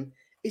happening to him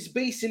is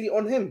basically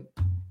on him.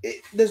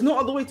 There's no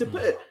other way to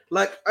put it.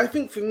 Like, I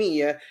think for me,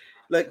 yeah,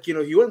 like, you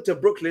know, he went to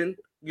Brooklyn.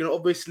 You know,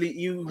 obviously,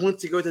 you want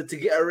to go to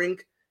get a ring.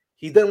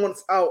 He then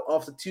wants out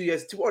after 2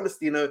 years. To be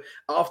honest,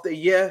 after a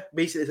year,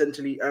 basically,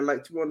 essentially, and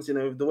like to be honest,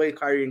 the way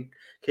Kyrie and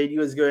KD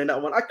was going,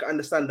 that one, I can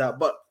understand that.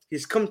 But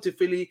he's come to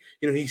Philly,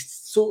 he's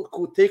so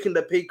cool, taking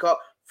the pay cut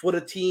for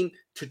the team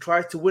to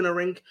try to win a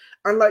ring,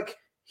 and like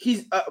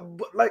he's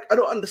like I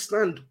don't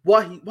understand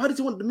why does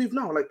he want to move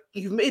now? Like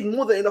you've made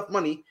more than enough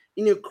money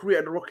in your career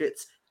at the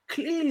Rockets.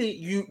 Clearly,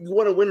 you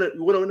want to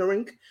win a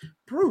ring,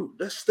 bro.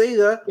 Let's stay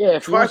there. Yeah,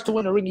 if he wants to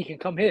win a ring, he can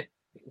come here.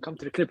 He can come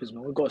to the Clippers,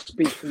 man. We got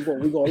space. We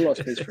got a lot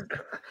of space for him.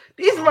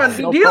 These man,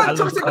 do you like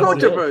toxic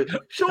culture, bro?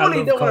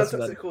 Surely they want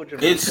toxic culture.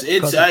 Bro. It's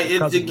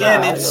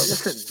again.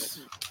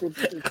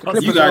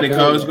 You got it,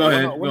 coach. Go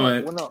ahead.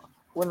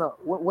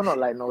 We're not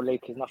like no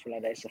Lakers, nothing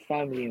like that. It's a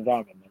family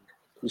environment, man.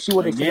 You see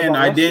what they say again?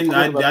 I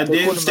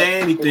didn't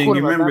say anything. You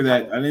remember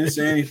that? I didn't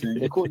say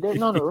anything.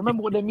 No.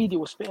 Remember what the media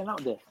was spitting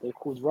out there? They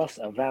called Russ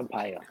a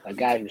vampire, a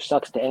guy who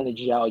sucks the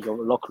energy out of your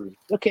locker room.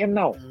 Look at him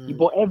now. He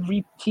bought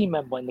every team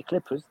member in the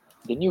Clippers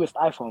the newest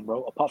iPhone,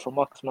 bro, apart from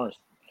Marcus Morris.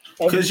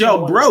 Because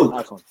y'all broke.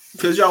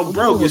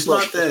 It's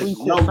not that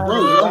y'all broke.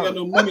 Y'all got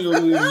no money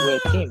over here. We're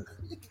a team.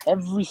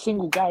 Every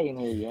single guy in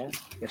here,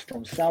 is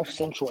from South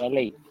Central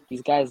LA.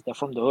 These guys, they're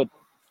from the hood.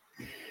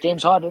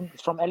 James Harden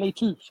is from LA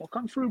too. So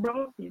come through,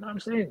 bro. You know what I'm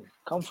saying?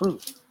 Come through.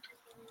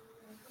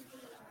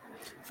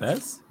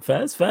 Fairs.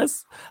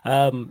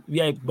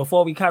 Yeah,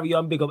 before we carry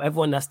on, big up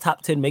everyone that's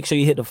tapped in. Make sure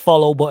you hit the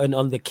follow button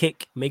on the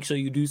Kick. Make sure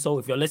you do so.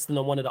 If you're listening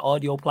on one of the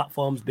audio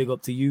platforms, big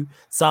up to you.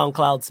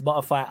 SoundCloud,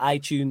 Spotify,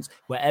 iTunes,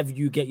 wherever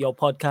you get your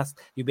podcast,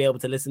 you'll be able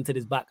to listen to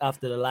this back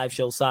after the live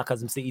show,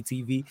 Sarcasm City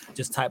TV.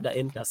 Just type that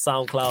in. That's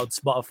SoundCloud,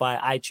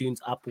 Spotify, iTunes,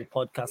 Apple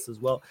Podcasts as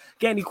well.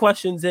 Get any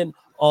questions in,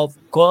 of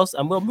course,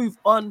 and we'll move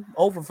on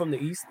over from the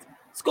East.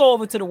 Let's go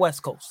over to the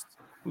West Coast.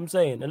 I'm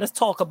saying, and let's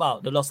talk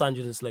about the Los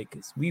Angeles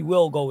Lakers. We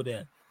will go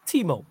there.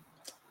 Timo,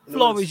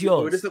 floor is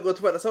yours. We're just not going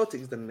to talk about the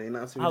Celtics then.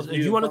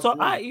 If you want to talk,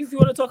 if you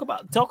want to talk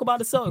about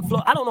the Celtics,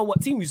 floor. I don't know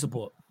what team you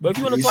support, but if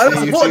you want to talk,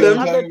 I support them.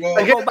 I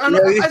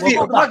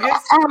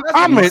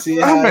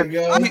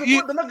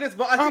support the Nuggets,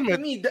 but I think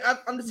me,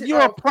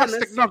 you're a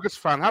plastic Nuggets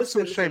fan. Have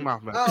some shame,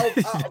 Ahmed.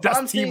 That's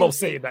Timo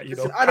saying that.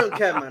 Listen, I don't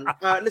care, man.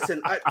 Listen,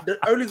 the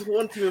only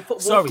one team in football.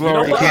 Sorry,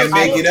 you can't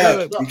make it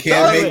up. You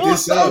can't make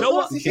this up.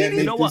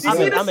 You know what?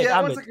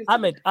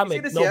 Ahmed.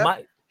 No,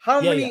 how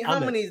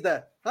many is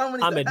there?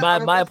 Ahmed,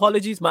 my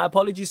apologies.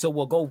 So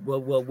we'll go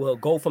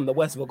from the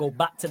West. We'll go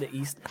back to the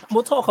East.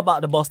 We'll talk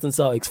about the Boston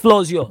Celtics.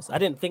 Floor's yours. I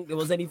didn't think there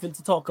was anything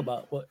to talk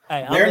about, but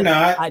hey, they're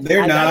not.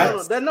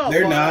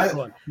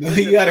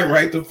 You got it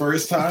right the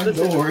first time.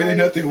 Don't worry, there's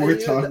nothing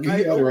worth talking.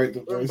 You got it right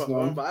the first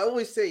time. But I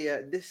always say,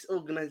 this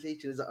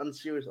organization is an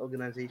unserious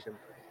organization.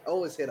 I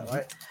always say that,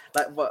 right?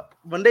 Like, but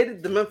when they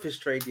did the Memphis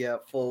trade,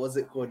 for what's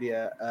it called,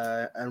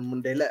 and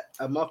when they let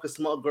Marcus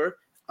Smart go,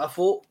 I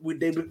thought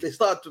they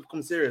started to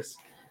become serious.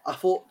 I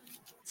thought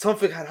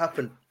something had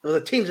happened. There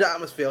was a change in the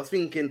atmosphere. I was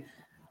thinking,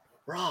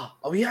 are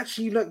we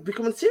actually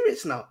becoming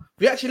serious now?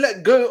 We actually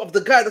let go of the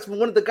guy that's been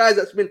one of the guys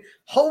that's been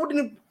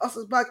holding us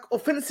back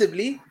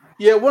offensively.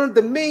 Yeah, one of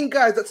the main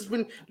guys that's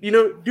been,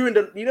 doing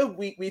the,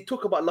 we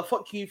talk about La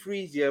fuck you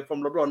threes,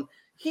 from LeBron.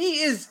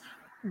 He is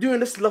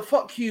doing this la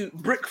fuck you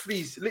brick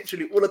threes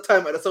literally all the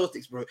time at the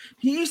Celtics, bro.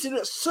 He used to do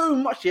it so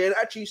much, and it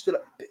actually used to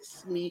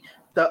piss me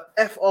the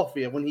F off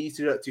when he used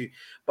to do that too.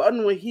 But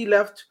anyway, he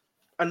left.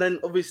 And then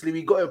obviously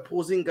we got a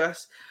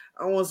Porzingis.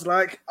 I'll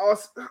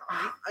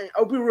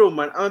be real,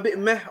 man. I'm a bit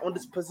meh on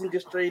this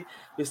Porzingis trade.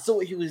 We saw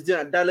what he was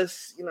doing at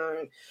Dallas,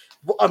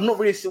 But I've not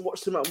really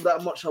watched him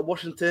that much at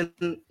Washington.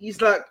 He's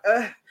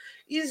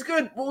he's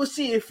good, but we'll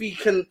see if he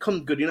can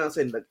come good. You know what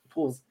I'm saying?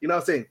 Pause. You know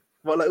what I'm saying?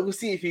 But we'll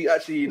see if he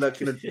actually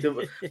that's what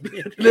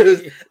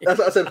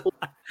I said.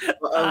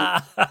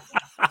 But,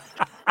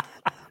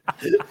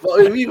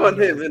 but we want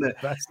him, innit?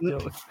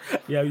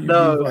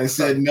 I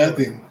said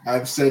nothing.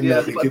 I've said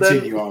nothing.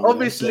 Continue on.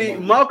 Obviously,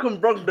 Malcolm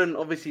Brogdon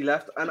obviously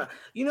left, and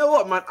you know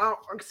what, man?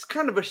 It's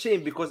kind of a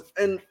shame because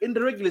in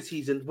the regular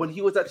season, when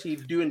he was actually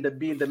being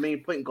the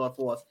main point guard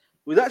for us,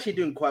 he was actually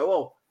doing quite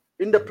well.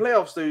 In the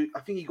playoffs, though,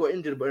 I think he got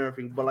injured but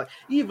everything. But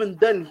even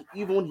then,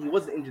 even when he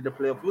wasn't injured in the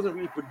playoffs, he wasn't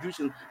really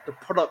producing the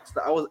products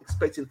that I was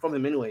expecting from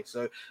him anyway.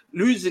 So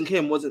losing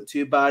him wasn't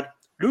too bad.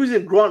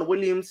 Losing Grant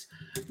Williams,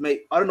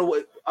 mate, I don't know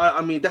what.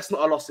 I mean, that's not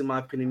a loss in my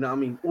opinion. You know what I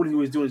mean? All he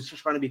was doing is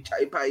just trying to be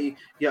chatty-patty.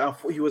 Yeah, I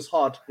thought he was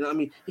hard. You know what I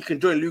mean? He can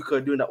join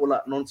Luka doing all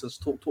that nonsense,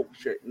 talk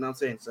shit. You know what I'm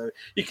saying? So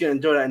he can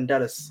enjoy that in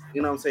Dallas.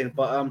 You know what I'm saying?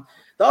 But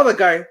the other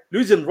guy,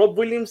 losing Rob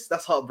Williams,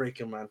 that's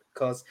heartbreaking, man.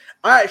 Because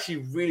I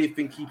actually really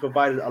think he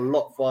provided a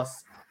lot for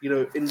us,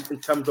 in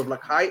terms of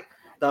height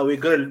that we're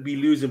going to be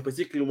losing,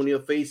 particularly when you're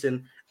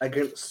facing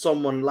against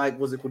someone like,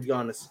 what's it called,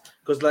 Giannis.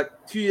 Because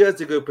 2 years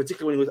ago,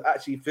 particularly when he was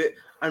actually fit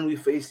and we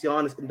faced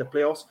Giannis in the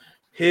playoffs,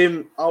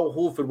 him, Al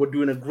Horford were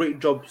doing a great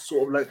job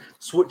sort of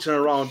switching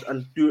around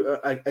and do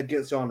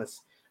against Giannis.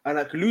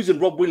 And losing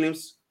Rob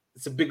Williams,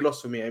 it's a big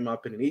loss for me, in my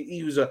opinion.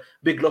 He was a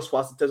big loss for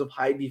us in terms of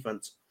high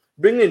defense.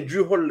 Bringing in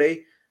Drew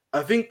Holiday,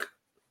 I think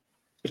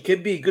it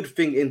can be a good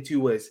thing in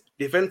two ways.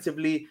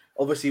 Defensively,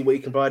 obviously, what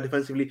he can provide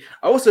defensively.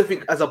 I also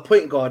think as a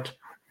point guard,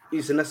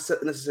 it's a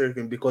necessary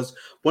thing because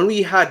when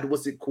we had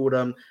what's it called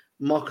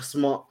Marcus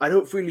Smart, I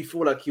don't really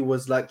feel like he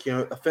was like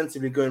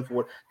offensively going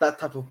forward. That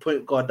type of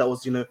point guard that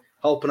was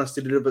helping us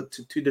to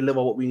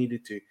deliver what we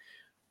needed to.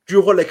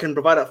 Drew Holiday can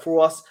provide that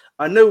for us.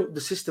 I know the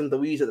system that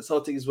we use at the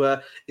Celtics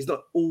where it's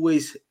not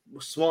always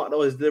Smart,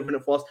 always delivering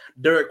it for us.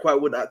 Derek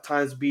White would at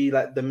times be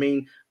like the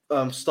main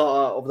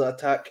starter of the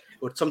attack.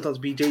 It would sometimes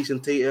be Jason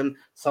Tatum,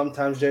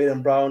 sometimes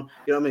Jaylen Brown.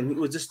 You know what I mean? It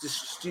was just this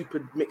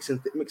stupid mix and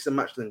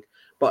match thing.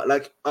 But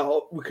like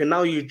we can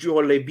now use Drew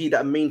Holiday be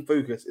that main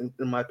focus in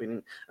my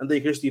opinion, and then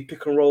you can just do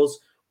pick and rolls,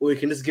 or you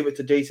can just give it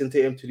to Jason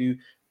Tatum to do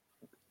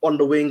on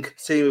the wing.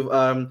 Same with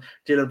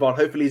Jaylen Brown.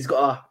 Hopefully he's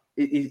got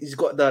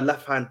the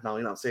left hand now.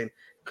 You know what I'm saying?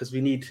 Because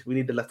we need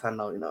the left hand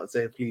now. You know what I'm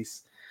saying?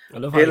 Please. I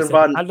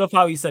love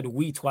how he said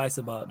we twice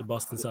about the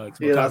Boston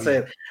Celtics. You know what I'm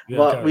saying?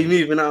 But we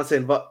move, you know what I'm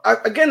saying? But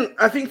again,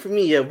 I think for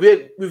me,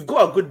 we've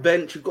got a good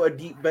bench. We've got a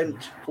deep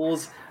bench.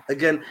 Pause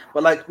again.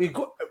 But like we've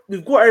got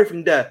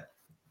everything there.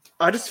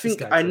 I just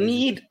think I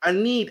need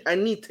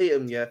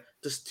Tatum,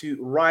 just to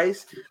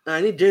rise. And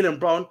I need Jaylen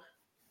Brown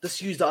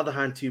just use the other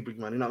hand too, big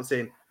man. You know what I'm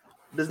saying?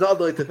 There's no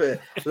other way to put it.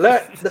 You know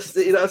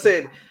what I'm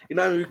saying? You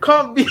know what I mean? We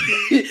can't be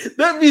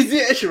don't be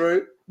Ziyech,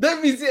 bro.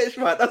 Don't be Ziyech,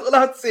 man. That's all I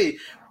have to say.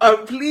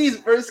 Please,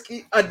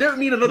 Broski, I don't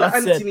need another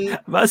Anthony.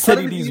 I said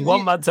he needs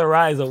one man to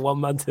rise and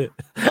one man to.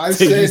 I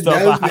said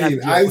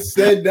that. I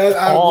said that.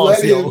 I'll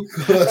let him.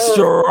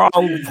 Strong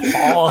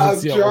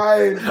pause, I'm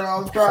trying, bro.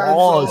 I'm trying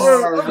so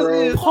hard,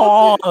 bro.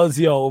 Pause,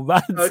 yo.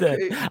 Man said,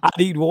 I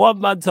need one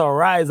man to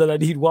rise and I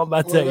need one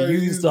man to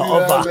use the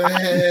other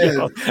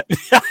hand.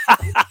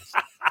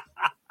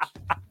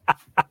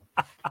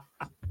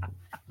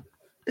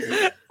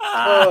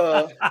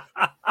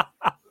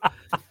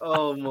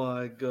 Oh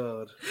my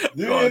god! I'm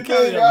just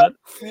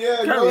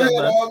saying,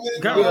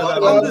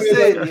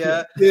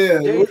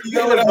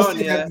 What else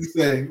do you have to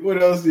say?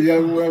 What else do you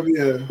have? No.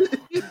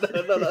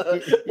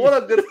 What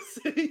I'm gonna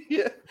say,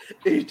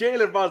 is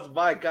Jaylen Brown's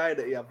my guy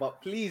that,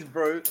 but please,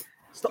 bro,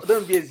 stop.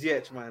 Don't be a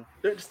Ziyech, man.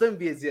 Don't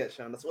be a Ziyech,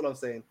 man. That's what I'm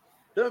saying.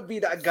 Don't be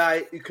that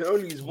guy who can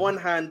only use one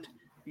hand,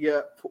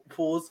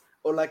 pause,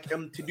 or like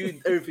to do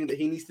everything that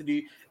he needs to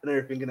do and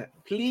everything in it.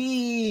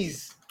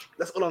 Please,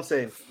 that's all I'm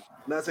saying.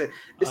 That's it.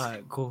 All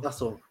right, cool.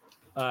 That's all.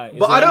 All right,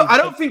 but I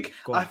don't think.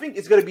 I think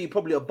it's gonna be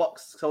probably a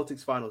Bucks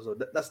Celtics finals. So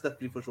that's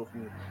definitely for sure for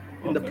me.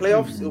 In the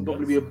playoffs, it'll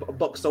probably be a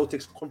Bucks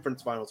Celtics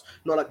conference finals,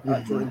 not like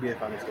actual NBA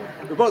finals.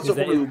 Though. The Bucks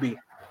probably will be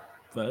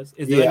first.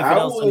 Is there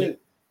anything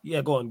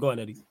else? Go on,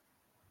 Eddie.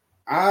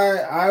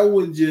 I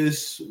would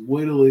just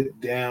whittle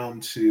it down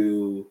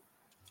to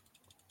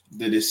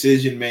the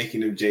decision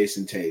making of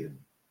Jason Tatum.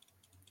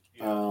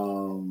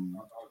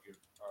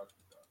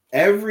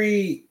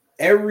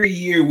 Every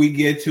year we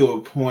get to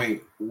a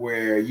point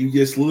where you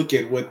just look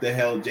at what the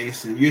hell you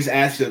just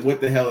ask yourself,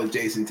 what the hell is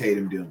Jason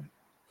Tatum doing?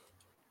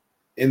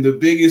 In the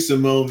biggest of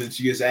moments,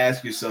 you just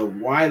ask yourself,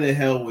 why the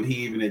hell would he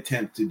even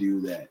attempt to do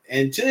that?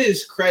 And to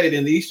his credit,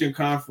 in the Eastern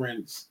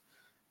Conference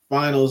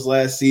Finals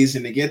last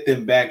season, to get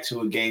them back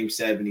to a Game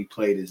 7, he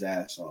played his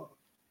ass off.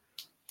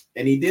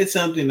 And he did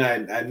something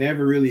I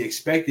never really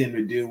expected him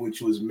to do,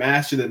 which was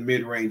master the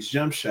mid-range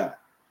jump shot.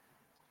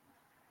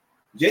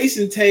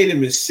 Jason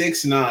Tatum is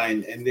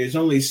 6'9", and there's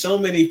only so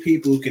many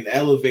people who can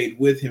elevate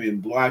with him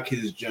and block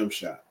his jump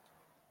shot.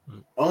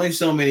 Only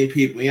so many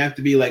people. You have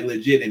to be like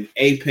legit an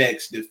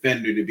apex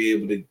defender to be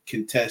able to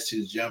contest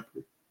his jumper.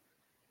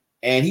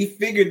 And he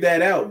figured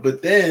that out.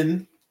 But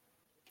then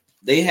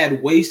they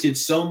had wasted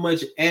so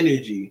much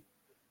energy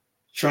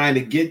trying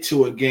to get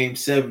to a Game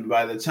 7.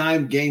 By the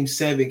time Game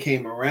 7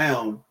 came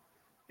around,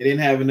 they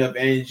didn't have enough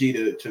energy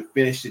to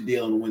finish the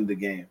deal and win the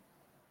game.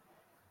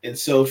 And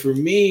so for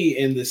me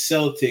in the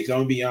Celtics, I'm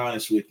going to be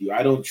honest with you.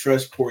 I don't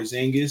trust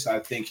Porzingis. I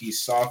think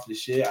he's soft as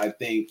shit. I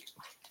think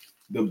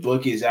the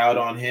book is out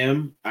on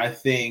him. I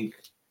think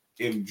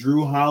if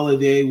Drew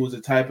Holiday was the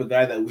type of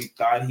guy that we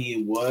thought he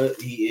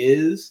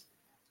is,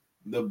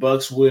 the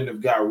Bucks wouldn't have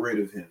got rid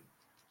of him.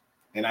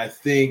 And I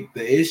think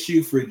the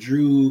issue for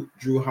Drew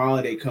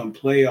Holiday come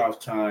playoff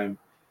time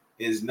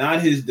is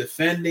not his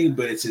defending,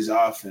 but it's his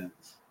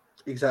offense.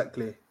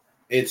 Exactly.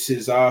 It's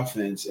his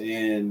offense.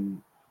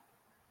 And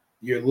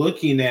you're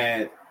looking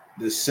at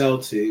the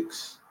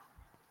Celtics.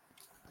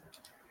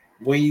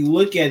 When you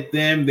look at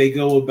them,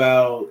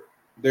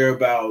 they're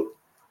about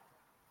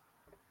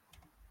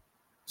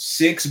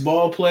 6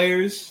 ball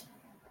players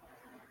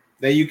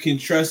that you can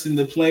trust in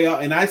the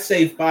playoff. And I'd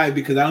say 5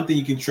 because I don't think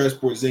you can trust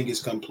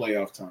Porzingis come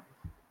playoff time.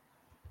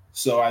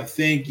 So I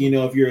think,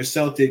 if you're a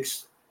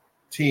Celtics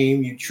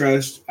team, you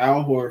trust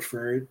Al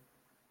Horford,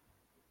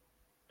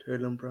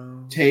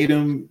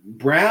 Tatum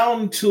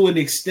Brown to an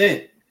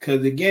extent.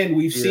 Because, again,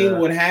 we've seen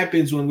what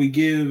happens when we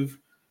give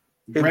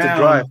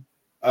Brown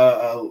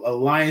a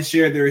lion's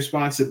share of the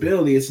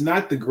responsibility. It's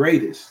not the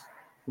greatest,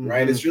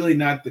 right? It's really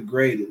not the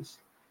greatest.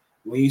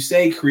 When you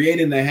say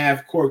creating the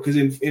half court, because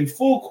in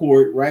full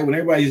court, right, when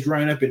everybody's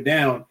running up and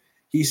down,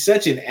 he's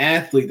such an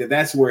athlete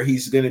that's where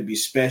he's going to be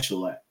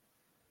special at.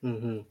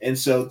 And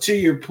so to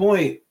your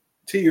point,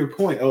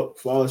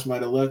 Flawless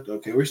might have left.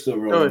 Okay, we're still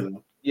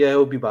rolling. Yeah,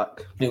 he'll be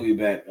back. He'll be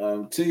back.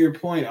 To your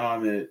point,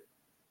 Ahmed,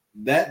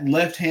 that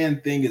left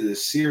hand thing is a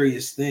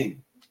serious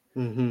thing.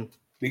 Mm-hmm.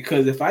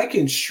 Because if I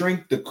can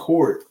shrink the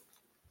court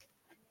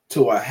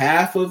to a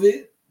half of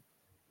it,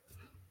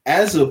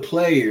 as a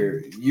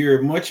player,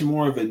 you're much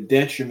more of a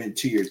detriment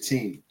to your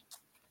team.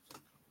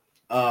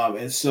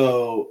 And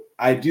so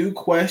I do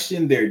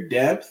question their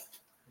depth,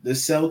 the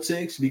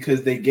Celtics,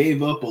 because they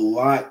gave up a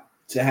lot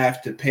to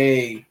have to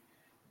pay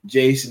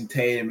Jason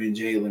Tatum and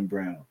Jaylen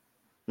Brown.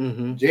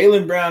 Mm-hmm.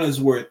 Jaylen Brown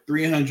is worth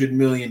 $300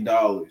 million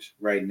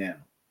right now.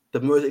 The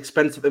most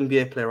expensive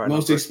NBA player right now.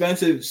 Most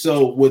expensive.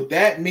 So what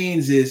that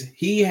means is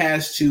he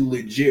has to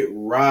legit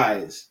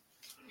rise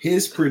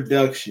his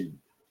production.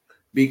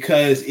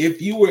 Because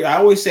I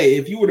always say,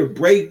 if you were to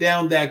break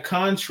down that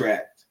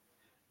contract,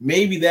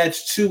 maybe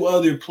that's two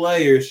other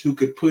players who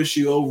could push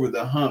you over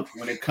the hump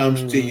when it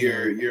comes to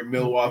your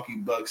Milwaukee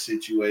Bucks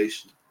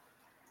situation.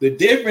 The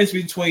difference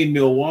between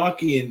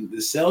Milwaukee and the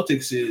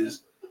Celtics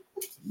is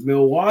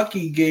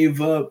Milwaukee gave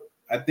up,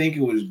 I think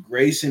it was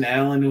Grayson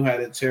Allen who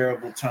had a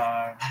terrible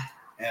time,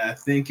 and I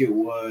think it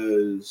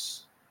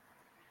was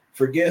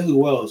forget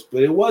who else,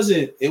 but it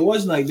wasn't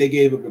like they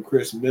gave up a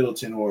Chris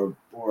Middleton or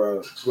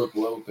a Brook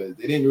Lopez.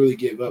 They didn't really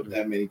give up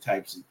that many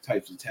types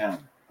of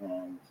talent.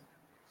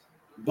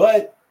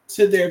 But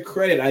to their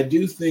credit, I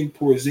do think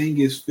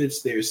Porzingis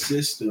fits their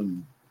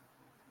system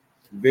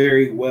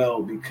very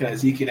well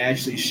because he can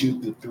actually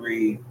shoot the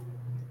three.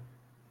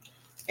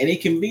 And he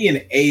can be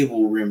an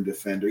able rim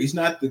defender. He's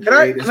not the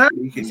greatest, but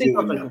he can do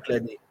it.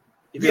 Clearly.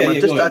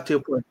 Just to add to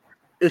your point,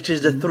 which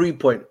is the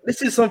 3-point.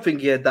 This is something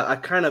here that I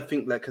kind of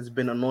think like has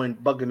been annoying,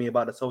 bugging me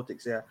about the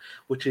Celtics here,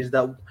 which is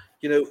that,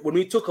 when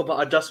we talk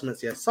about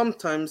adjustments here,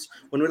 sometimes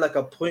when we're like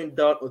a point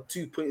down or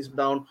 2 points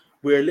down,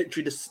 we're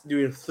literally just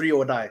doing 3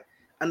 or die.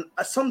 And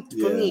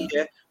for me,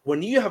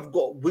 when you have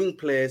got wing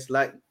players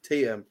like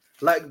Tatum,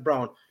 like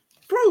Brown,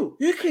 bro,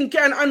 you can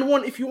get an and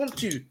one if you want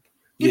to.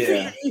 We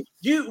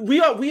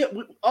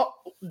are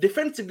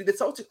defensively, the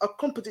Celtics are a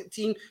competent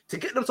team to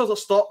get themselves a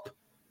stop,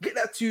 get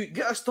that 2,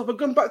 get a stop, and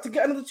come back to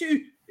get another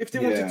 2 if they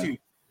wanted to.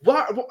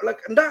 Why?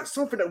 And that's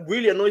something that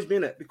really annoys me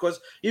in it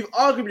because you've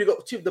arguably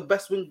got 2 of the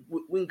best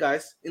wing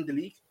guys in the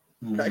league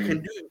that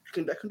can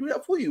do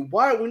that for you.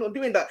 Why are we not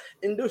doing that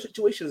in those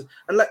situations?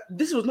 And like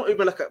this was not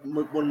even like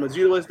when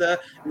Mazzulla was there.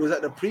 It was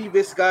like the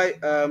previous guy.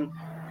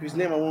 Whose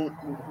name I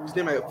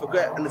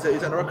forget, and he's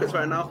at the Rockets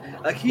right now.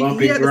 Like he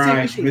had the same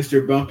issue.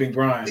 Mr. Bumping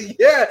Grind.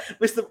 Yeah,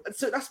 Mr.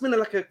 So that's been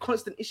like a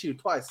constant issue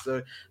twice.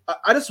 So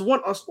I just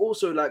want us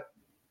also like,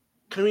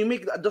 can we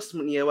make that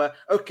adjustment here where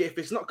okay, if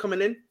it's not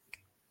coming in,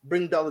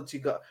 bring the other 2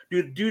 guys.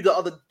 Do get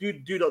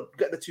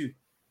the 2,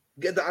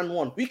 get the and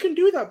 1. We can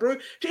do that, bro.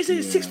 Jason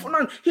is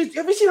 6'9".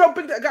 Have you seen how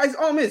big that guy's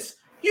arm is?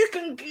 You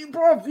can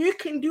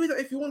do that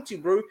if you want to,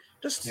 bro.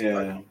 That's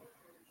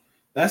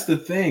the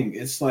thing.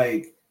 It's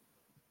like.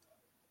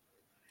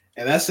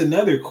 And that's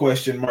another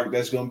question mark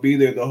that's going to be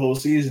there the whole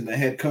season, the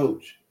head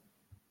coach.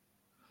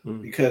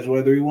 Because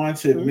whether we want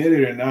to admit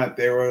it or not,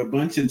 there were a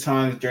bunch of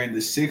times during the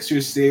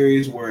Sixers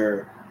series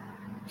where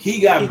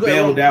he got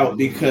bailed out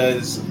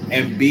because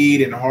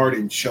Embiid and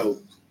Harden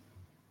choked.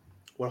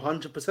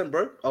 100%,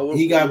 bro.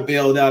 He got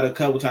bailed out a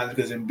couple times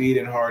because Embiid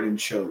and Harden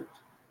choked.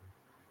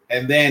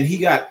 And then he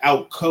got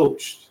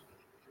out-coached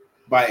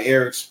by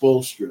Eric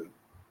Spoelstra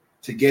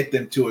to get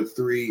them to a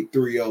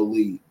 3-0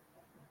 lead.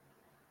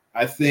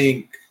 I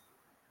think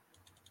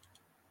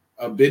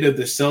a bit of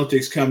the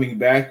Celtics coming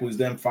back was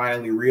them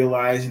finally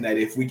realizing that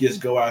if we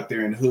just go out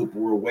there and hoop,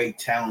 we're a way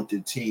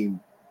talented team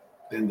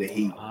than the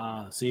Heat.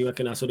 So you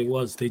reckon that's what it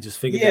was? They just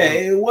figured it out?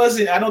 It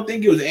wasn't. I don't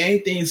think it was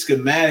anything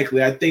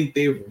schematically. I think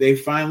they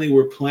finally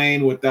were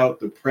playing without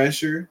the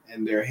pressure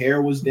and their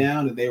hair was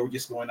down and they were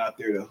just going out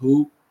there to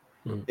hoop.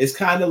 It's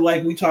kind of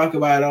like we talk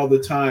about it all the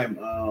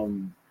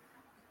time.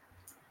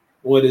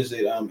 What is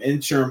it?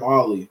 Interim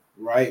Ollie,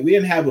 right? We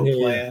didn't have a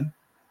plan.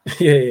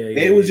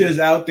 They was just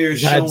out there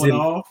showing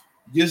off.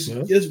 Just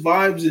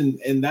vibes,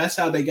 and that's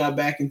how they got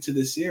back into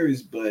the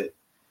series. But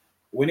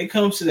when it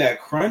comes to that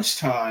crunch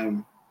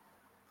time,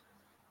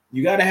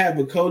 you got to have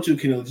a coach who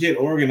can legit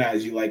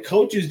organize you. Like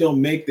coaches don't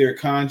make their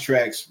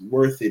contracts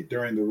worth it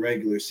during the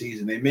regular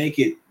season. They make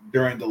it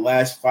during the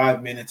last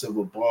 5 minutes of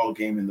a ball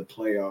game in the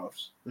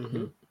playoffs.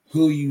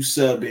 Who you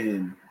sub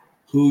in,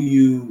 who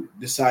you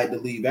decide to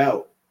leave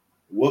out,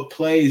 what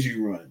plays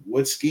you run,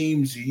 what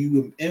schemes do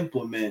you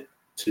implement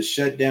to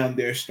shut down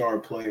their star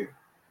player.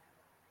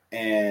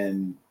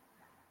 And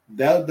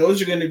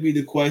those are going to be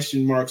the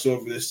question marks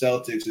over the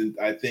Celtics, and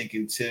I think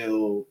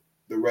until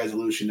the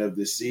resolution of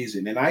this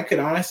season. And I could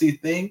honestly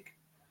think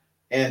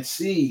and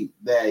see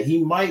that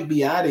he might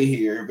be out of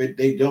here if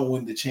they don't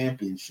win the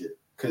championship,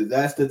 because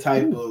that's the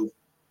type of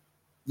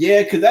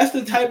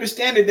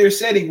standard they're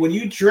setting. When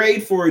you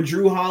trade for a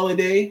Drew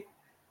Holiday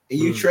and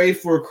you trade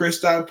for a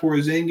Kristaps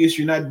Porzingis,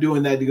 you're not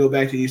doing that to go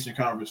back to the Eastern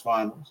Conference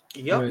Finals.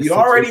 Yep. You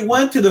already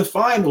went to the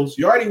finals.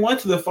 You already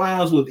went to the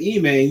finals with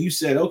Ime, and you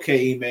said,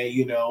 okay,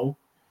 Ime,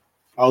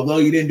 although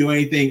you didn't do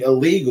anything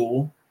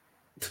illegal,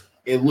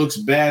 it looks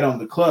bad on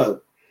the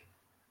club.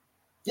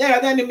 Yeah,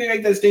 that didn't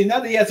make that stage. Now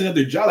that he has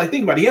another job, like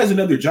think about it, he has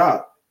another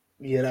job.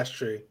 Yeah, that's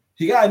true.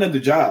 He got another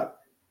job.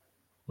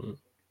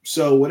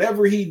 So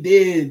whatever he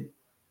did,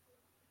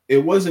 it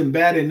wasn't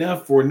bad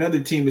enough for another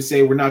team to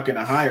say we're not going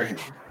to hire him.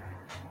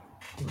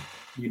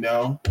 You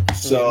know,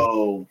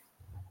 so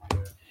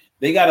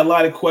they got a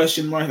lot of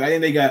question marks. I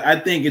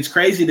think it's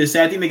crazy to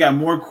say. I think they got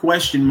more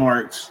question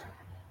marks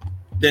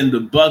than the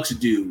Bucks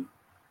do.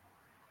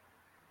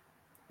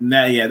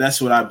 Yeah,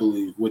 that's what I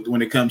believe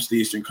when it comes to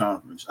the Eastern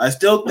Conference. I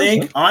still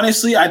think,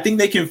 honestly, I think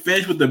they can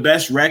finish with the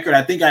best record.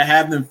 I think I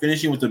have them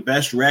finishing with the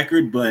best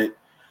record, but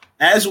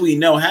as we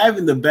know,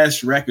 having the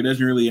best record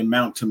doesn't really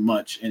amount to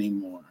much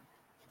anymore.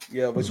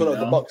 Yeah, we saw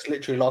the Bucks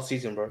literally last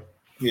season, bro.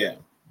 Yeah.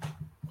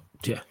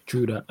 Yeah,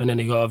 true that. And then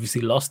he got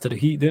obviously lost to the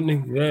Heat, didn't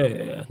he?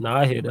 Yeah. No,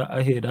 I hear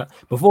that.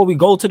 Before we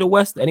go to the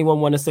West, anyone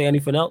want to say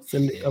anything else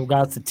in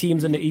regards to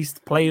teams in the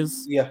East,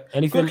 players? Yeah.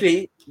 Anything?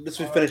 Quickly, let's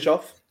finish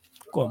off.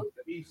 Go on.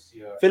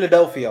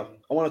 Philadelphia.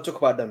 I want to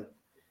talk about them.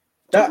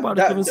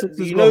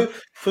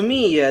 For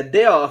me, yeah,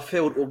 they are a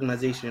failed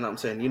organization. You know what I'm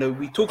saying? You know,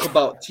 we talk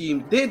about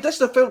team. That's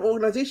a failed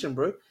organization,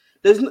 bro.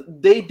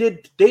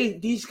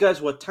 These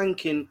guys were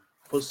tanking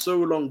for so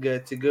long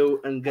to go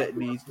and get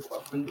these.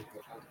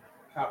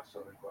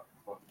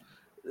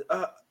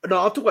 No,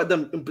 I'll talk about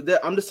them.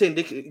 I'm just saying.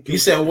 You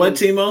said what,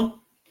 Timo?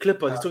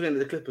 Clippers. He's talking about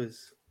the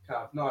Clippers.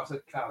 No, I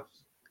said Cavs.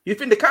 You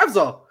think the Cavs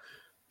are?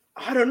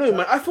 I don't know,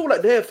 man. I feel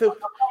like they're Cavs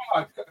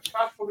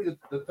probably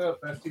the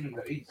third best team in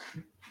the East.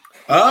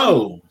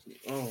 Oh,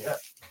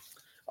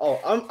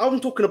 I'm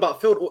talking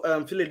about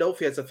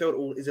Philadelphia as a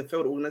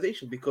failed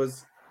organization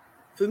because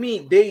for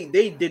me they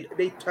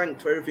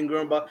tanked for everything.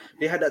 Remember,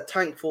 they had that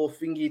tank for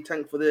thingy,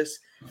 tank for this.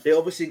 They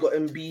obviously got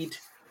Embiid,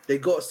 they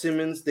got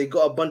Simmons, they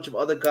got a bunch of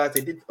other guys.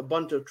 They did a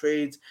bunch of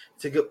trades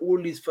to get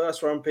all these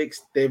first round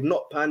picks. They've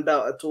not panned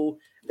out at all.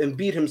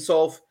 Embiid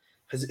himself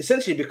has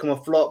essentially become a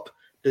flop.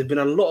 There's been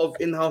a lot of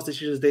in-house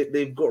decisions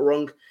they've got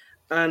wrong,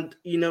 and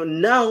you know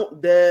now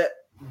they're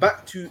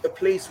back to a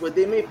place where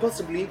they may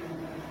possibly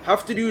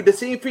have to do the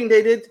same thing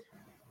they did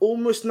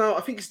almost now.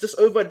 I think it's just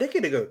over a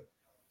decade ago.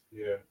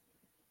 Yeah.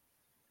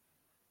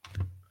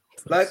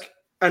 Like,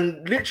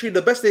 and literally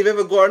the best they've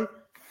ever gone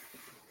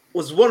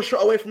was one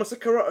shot away from a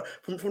second round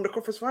from the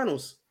conference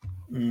finals.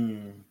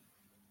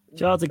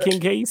 Shout out to King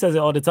K. He says it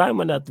all the time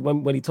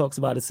when he talks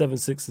about the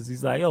 76ers.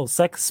 He's like, "Yo,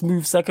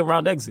 smooth second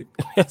round exit."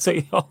 That's what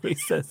he always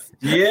says.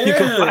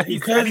 Yeah,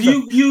 because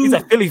he's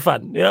a Philly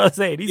fan. You know what I'm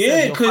saying?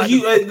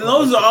 Because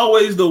those are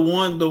always the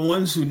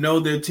ones who know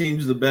their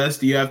teams the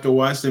best. You have to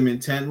watch them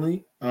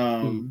intently,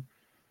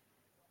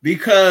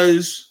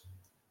 because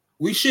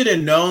we should have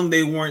known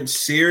they weren't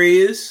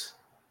serious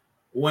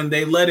when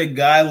they let a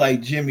guy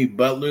like Jimmy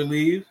Butler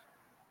leave.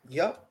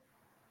 Yep.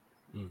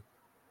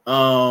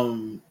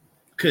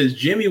 Because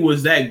Jimmy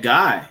was that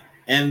guy.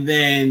 And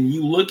then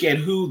you look at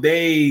who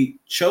they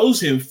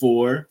chose him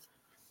for.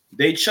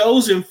 They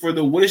chose him for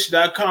the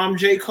Wish.com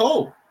J.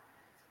 Cole.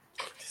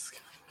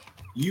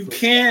 You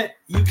can't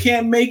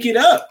make it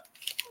up.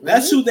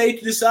 That's who they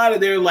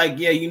decided. They're like,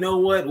 yeah, you know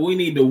what? We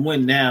need to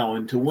win now.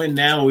 And to win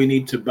now, we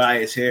need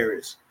Tobias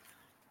Harris.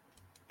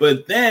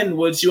 But then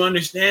what you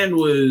understand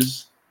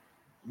was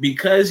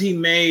because he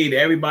made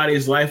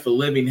everybody's life a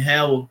living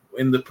hell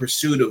in the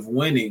pursuit of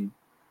winning,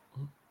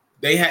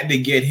 they had to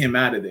get him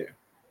out of there.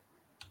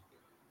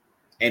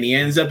 And he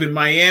ends up in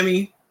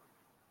Miami.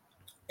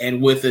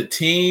 And with a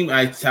team,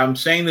 I'm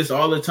saying this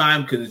all the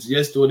time because it's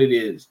just what it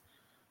is.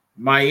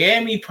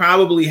 Miami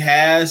probably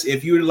has,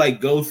 if you were to like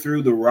go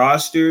through the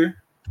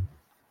roster,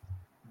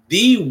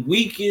 the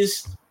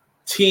weakest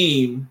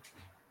team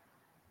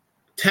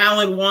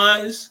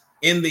talent-wise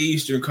in the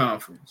Eastern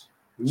Conference.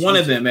 One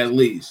of them at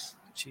least.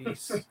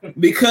 Jeez.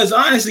 Because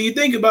honestly, you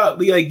think about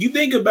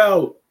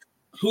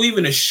who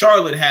even a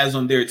Charlotte has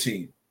on their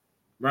team,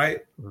 right?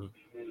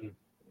 Mm-hmm.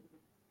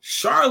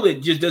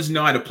 Charlotte just doesn't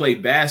know how to play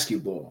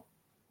basketball.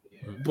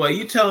 Yeah. But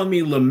you telling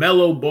me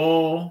LaMelo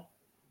Ball,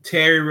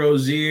 Terry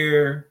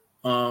Rozier,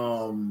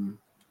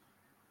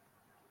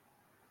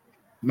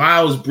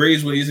 Miles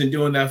Bridges when he isn't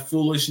doing that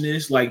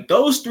foolishness, like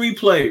those three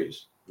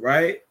players,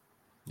 right?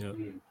 Yeah.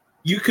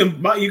 You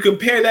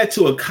compare that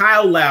to a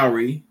Kyle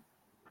Lowry,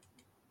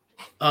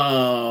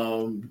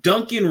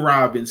 Duncan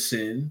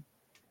Robinson.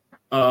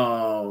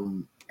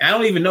 I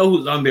don't even know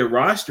who's on their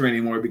roster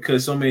anymore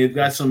because they've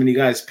got so many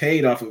guys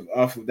paid off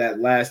of that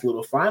last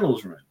little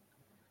finals run.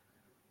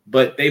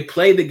 But they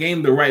play the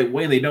game the right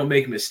way. They don't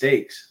make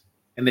mistakes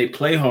and they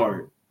play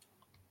hard.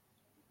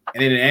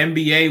 And in an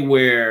NBA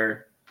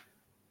where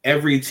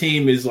every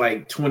team is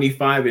like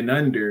 25 and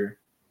under,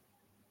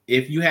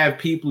 if you have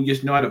people who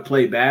just know how to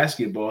play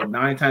basketball,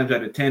 9 times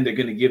out of 10, they're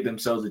going to give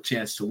themselves a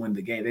chance to win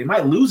the game. They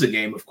might lose a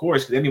game, of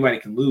course, because anybody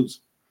can lose.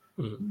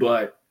 Mm-hmm.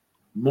 But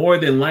more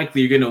than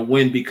likely, you're going to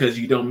win because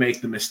you don't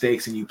make the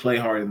mistakes and you play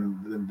harder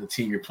than the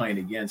team you're playing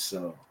against.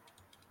 So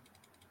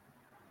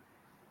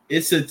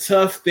it's a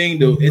tough thing,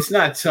 though. It's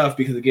not tough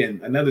because,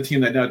 again, another team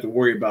that I don't have to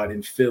worry about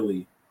in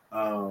Philly,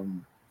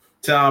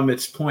 to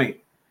Ahmed's point,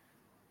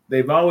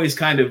 they've always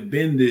kind of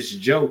been this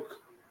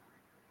joke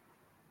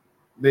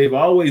They've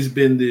always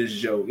been this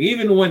joke.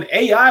 Even when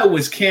AI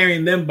was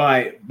carrying them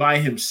by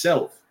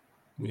himself.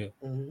 Yeah.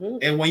 Mm-hmm.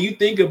 And when you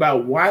think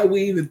about why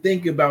we even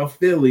think about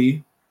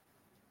Philly,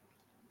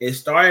 it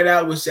started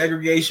out with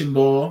segregation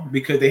ball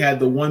because they had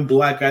the one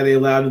black guy they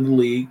allowed in the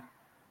league.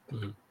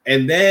 Mm-hmm.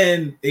 And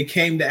then it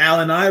came to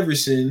Allen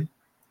Iverson.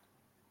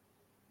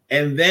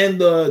 And then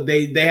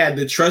they had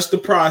to trust the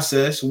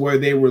process where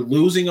they were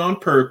losing on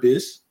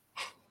purpose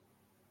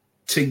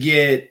to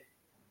get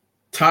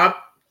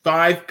top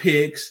 5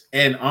 picks.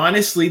 And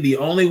honestly, the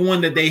only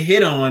one that they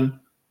hit on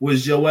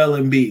was Joel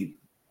Embiid.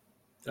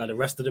 The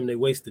rest of them they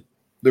wasted.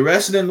 The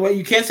rest of them, well,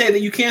 you can't say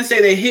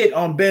they hit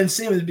on Ben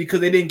Simmons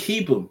because they didn't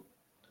keep him.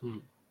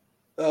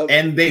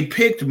 And they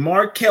picked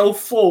Markelle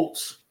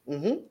Fultz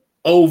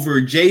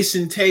over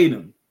Jason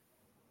Tatum.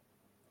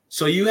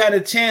 So you had a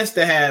chance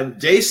to have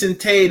Jason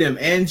Tatum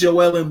and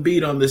Joel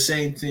Embiid on the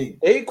same team.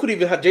 They could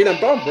even have Jaylen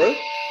Brown, bro.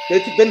 They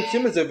took Ben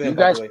Simmons over him,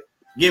 by the way.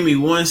 Give me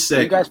 1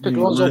 second. You guys pick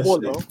Lonzo Ball,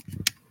 bro.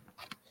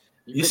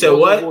 You said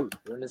what? Ball.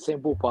 You're in the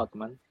same ballpark,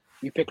 man.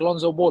 You pick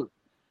Lonzo Ball.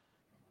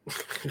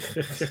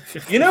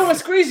 You know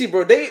what's crazy,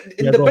 bro?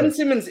 In the Ben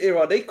Simmons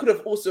era, they could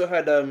have also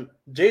had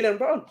Jaylen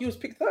Brown. He was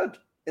picked 3rd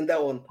in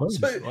that one.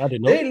 So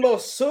they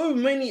lost so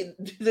many.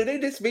 They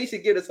just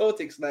basically gave the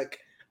Celtics like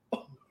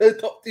the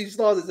top 2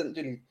 stars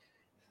essentially.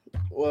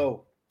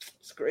 Wow,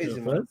 it's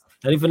crazy, man.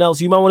 Anything else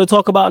you might want to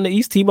talk about in the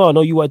East, Timo? I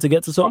know you wanted to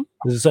get to something.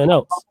 Is there something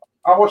else?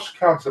 I watched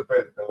Cavs a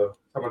bit,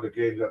 some of the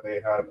games that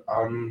they had.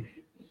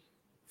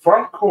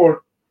 Front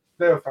court,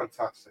 they were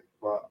fantastic,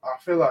 but I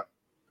feel like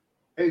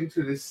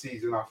into this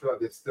season, I feel like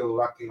they're still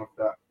lacking of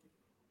that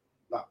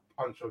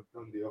punch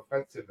on the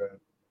offensive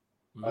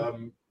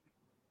end.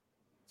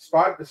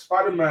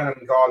 Spider-Man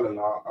and Garland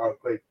are a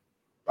great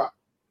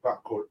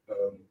backcourt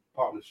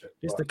partnership.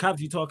 It's the Cavs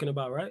you're talking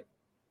about, right?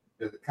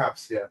 The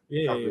Cavs, yeah.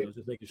 Yeah, I was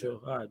just making sure.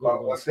 All right,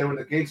 go. Let's say when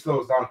the game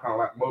slows down, kind of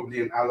like Mobley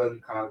and Allen,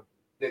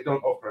 they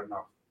don't offer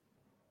enough.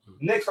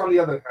 Knicks, on the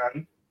other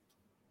hand,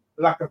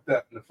 lack of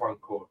depth in the front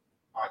court.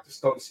 I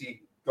just don't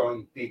see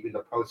going deep in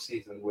the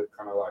postseason with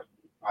kind of like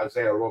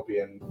Isaiah Roby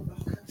and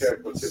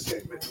Jericho.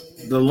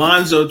 The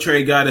Lonzo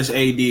trade got us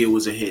AD. It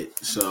was a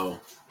hit. So,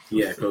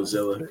 yeah,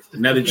 Godzilla.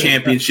 Another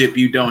championship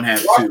you don't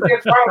have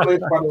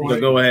to.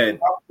 Go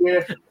ahead.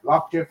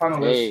 Last year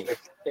finalist.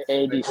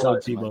 AD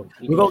sucks, Timo.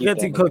 We're going to get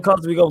to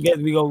because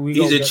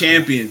He's a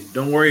champion.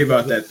 Don't worry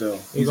about that, though.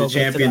 He's a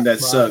champion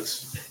that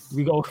sucks.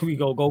 We go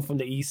from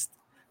the East.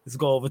 Let's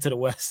go over to the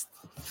West.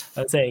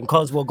 I'm saying,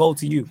 cause we'll go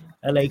to you.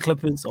 LA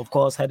Clippers, of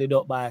course, headed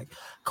up by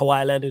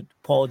Kawhi Leonard,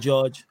 Paul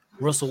George,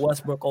 Russell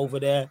Westbrook over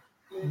there.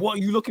 What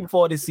are you looking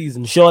for this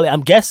season? Surely,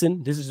 I'm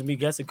guessing, this is me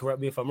guessing, correct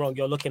me if I'm wrong,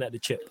 you're looking at the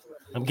chip.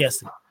 I'm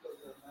guessing.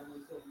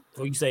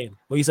 What are you saying?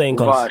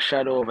 Cuz? Without a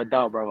shadow of a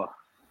doubt, brother.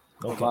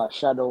 Okay. Without a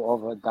shadow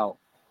of a doubt.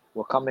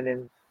 We're coming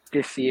in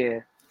this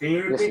year.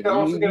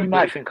 Listen, you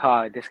might think,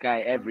 this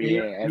guy every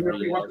year.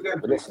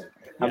 But listen,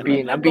 I'm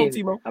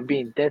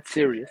being dead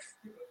serious.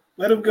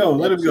 Let him go,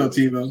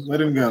 Timo.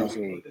 Let him go.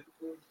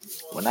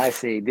 When I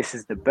say this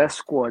is the best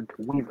squad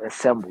we've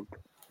assembled,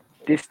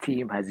 this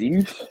team has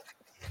youth,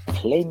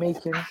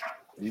 playmaking,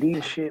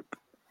 leadership,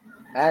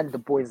 and the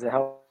boys are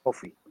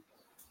healthy.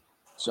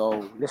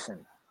 So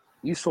listen,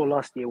 you saw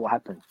last year what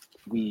happened.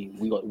 We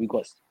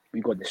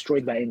got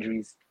destroyed by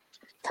injuries.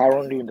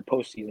 Tyronn Lue in the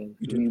postseason,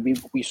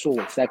 we saw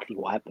exactly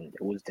what happened.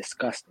 It was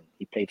disgusting.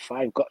 He played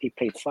 4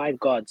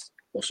 guards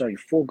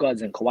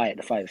and Kawhi at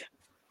the 5.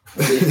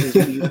 This is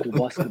what you call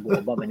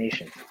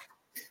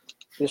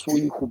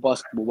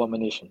basketball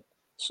abomination.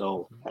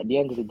 So at the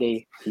end of the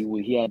day, he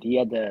had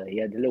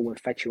a little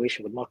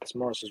infatuation with Marcus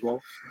Morris as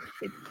well.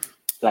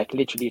 It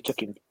literally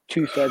took him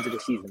 2/3 of the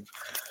season,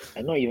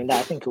 and not even that.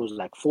 I think it was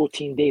like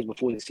 14 days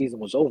before the season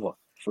was over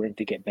for him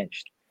to get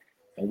benched.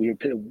 And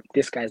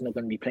this guy's not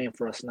going to be playing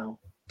for us now.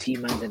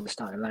 T-Man's in the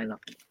starting lineup.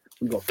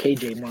 We got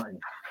KJ Martin,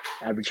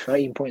 averaged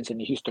 13 points in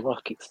the Houston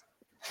Rockets.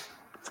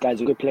 This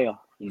guy's a good player.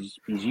 He's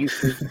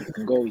youthful. He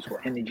can go. He's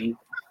got energy.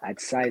 Had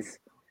size.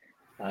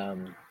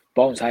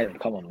 Bones Highland,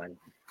 come on, man.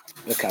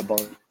 Look at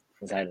Bones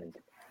Highland.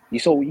 You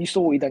saw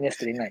what he done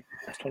yesterday night.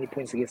 That's 20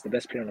 points against the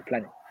best player on the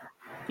planet.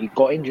 He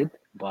got injured,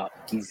 but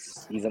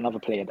he's another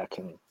player that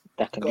can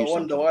do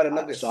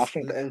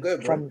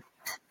something.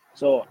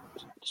 So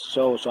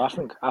I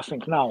think I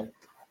think now,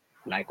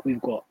 like,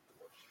 we've got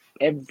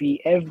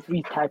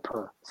every type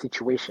of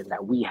situation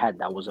that we had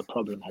that was a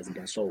problem has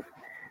been solved.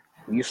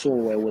 You saw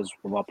where it was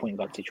with our point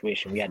guard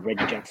situation. We had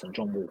Reggie Jackson,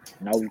 John Wall.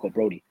 Now we've got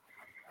Brody.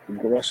 We've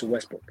got Russell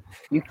Westbrook.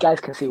 You guys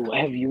can say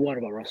whatever you want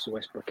about Russell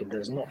Westbrook. It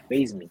does not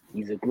faze me.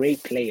 He's a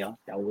great player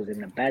that was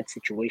in a bad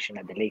situation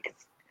at the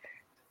Lakers.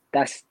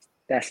 That's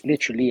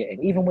literally it.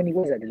 And even when he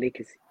was at the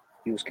Lakers,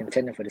 he was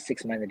contending for the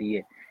 6th man of the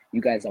year.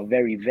 You guys are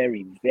very,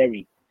 very,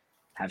 very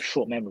have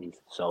short memories.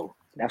 So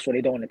that's what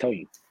they don't want to tell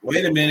you.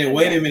 Wait a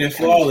minute.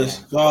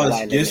 Flawless.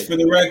 Just for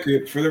the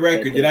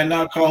record, did I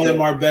not call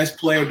him our best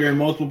player during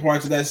multiple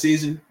parts of that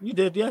season? You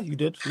did, yeah, you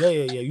did. Yeah.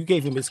 You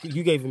gave him his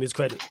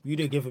credit. You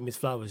didn't give him his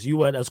flowers. You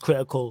weren't as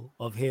critical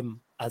of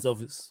him as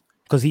others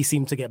because he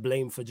seemed to get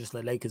blamed for just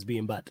the Lakers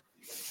being bad.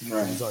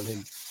 Right. It was on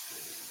him.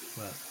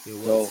 Right. It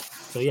was.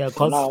 So yeah,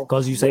 so now,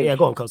 cause you say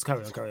go on, cause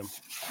carry on.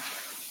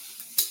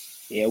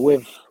 Yeah,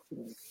 with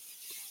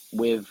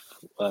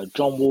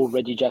John Wall,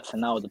 Reggie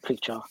Jackson now in the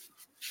picture.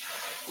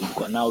 We've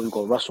got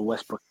Russell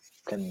Westbrook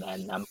and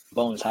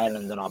Bones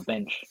Highland on our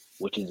bench,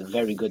 which is a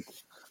very good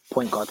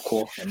point guard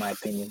core in my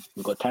opinion.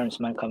 We've got Terrence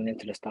Mann coming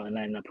into the starting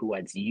lineup who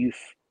adds youth.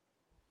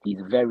 He's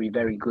a very,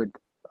 very good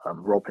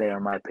role player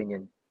in my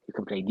opinion. He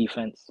can play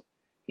defense.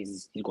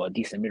 He's got a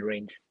decent mid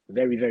range.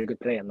 Very, very good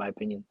player in my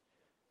opinion.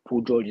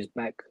 Paul George is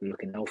back,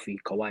 looking healthy.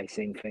 Kawhi,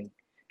 same thing.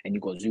 And you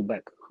got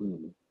Zubac,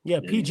 who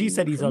PG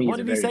said he's on. What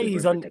did he say?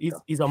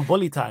 He's on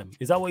bully time.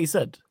 Is that what he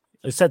said?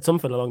 He said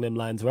something along them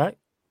lines, right?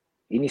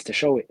 He needs to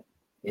show it.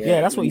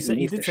 Yeah, that's what he said.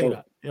 He did say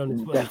that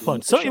on his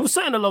pod. So it was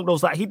saying along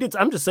those like he did.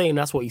 I'm just saying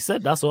that's what he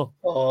said. That's all.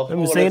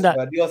 I'm saying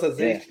that. He also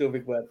said still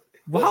big man.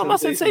 Well, how am I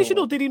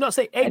sensational? Did he not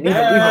say? Hey,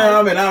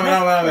 bear in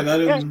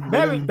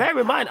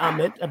mind,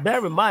 Ahmed.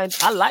 Bear in mind,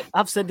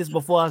 I've said this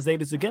before. I'll say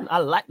this again. I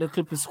like the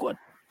Clippers squad.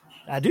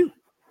 I do.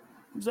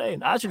 I'm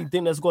saying I actually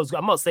think that squad's.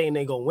 I'm not saying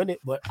they're gonna win it,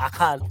 but I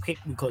can't pick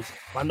because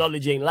my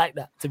knowledge ain't like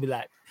that to be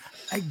like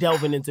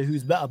delving into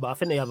who's better. But I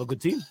think they have a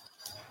good team.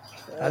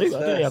 I think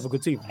they have a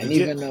good team. And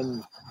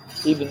even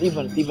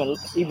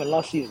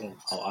last season,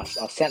 our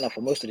center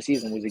for most of the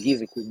season was a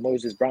geezer called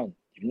Moses Brown.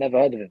 You've never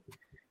heard of him.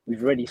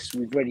 We've already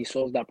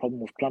solved that problem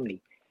with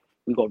Plumlee.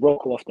 We got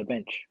Rocco off the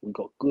bench. We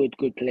got good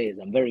players.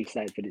 I'm very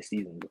excited for this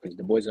season because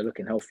the boys are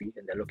looking healthy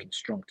and they're looking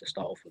strong to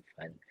start off with.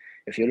 And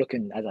if you're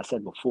looking, as I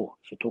said before,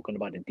 if you're talking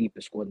about the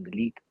deepest squad in the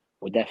league,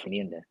 we're definitely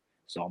in there.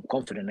 So I'm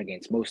confident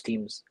against most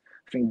teams.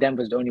 I think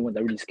Denver's the only one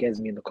that really scares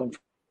me in the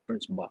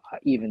conference, but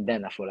even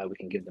then, I feel like we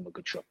can give them a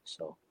good shot.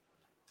 So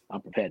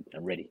I'm prepared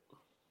and ready.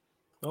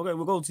 Okay,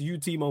 we'll go to you,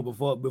 Timo,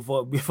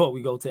 before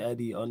we go to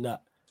Eddie on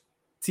that.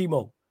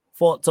 Timo,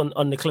 thoughts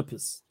on the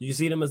Clippers? Do you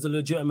see them as a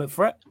legitimate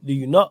threat? Do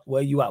you not?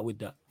 Where you at with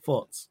that?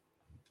 Thoughts?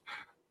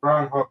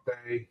 Groundhog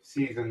Day,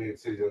 season in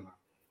season.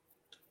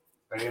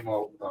 Same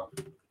old stuff.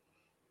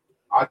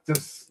 I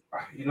just,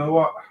 you know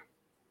what?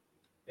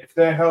 If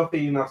they're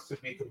healthy enough to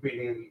be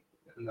competing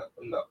in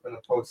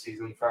the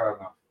postseason, fair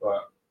enough.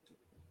 But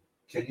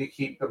can you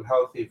keep them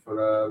healthy for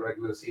the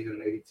regular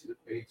season,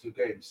 82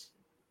 games?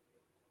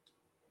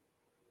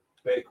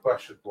 Big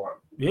question mark.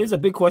 It is a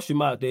big question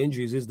mark. The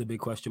injuries is the big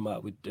question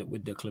mark with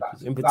the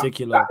Clippers, in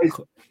particular,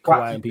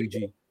 Kawhi and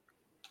PG.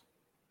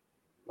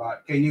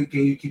 Like, can you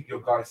keep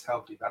your guys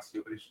healthy? That's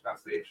your issue.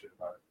 That's the issue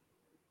about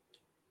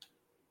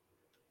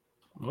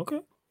it. Okay,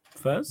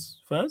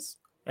 first,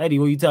 Eddie,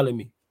 what are you telling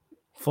me?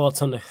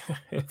 Thoughts on the.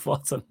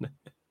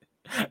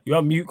 You're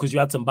on mute because you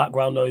had some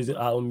background noise.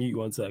 I'll mute you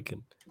 1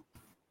 second.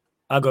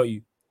 I got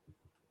you.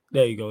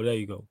 There you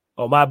go.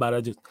 Oh, my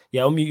bad.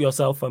 Unmute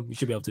yourself. You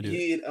should be able to do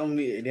it.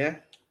 Unmuted, yeah?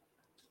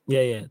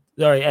 Yeah.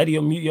 Sorry, Eddie,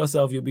 unmute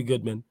yourself. You'll be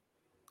good, man.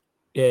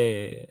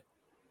 Yeah.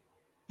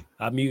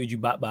 I muted you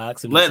back by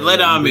accident.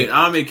 Let Ahmed.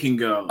 Ahmed can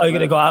go. Oh, you're going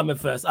to go Ahmed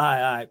first. All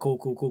right. Cool.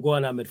 Go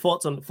on, Ahmed.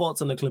 Thoughts on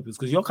the Clippers?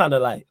 Because you're kind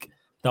of like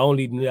the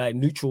only like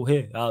neutral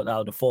here out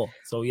of the four.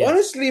 So, yeah.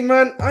 Honestly,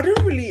 man, I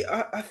don't really...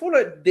 I feel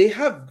like they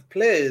have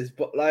players,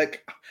 but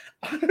like...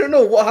 I don't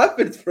know what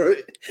happens, bro.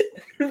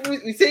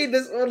 We say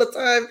this all the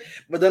time,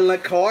 but then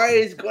like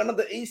Kawhi's got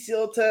another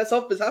ACL tear.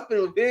 Something's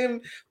happening with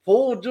him.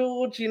 Paul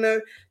George,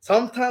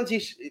 sometimes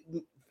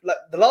like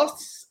the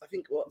last, I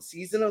think,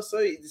 season or so,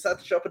 he decided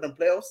to show up in the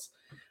playoffs.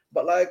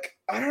 But like,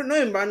 I don't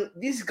know, man.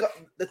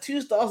 The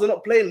two stars are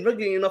not playing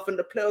regularly enough in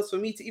the playoffs for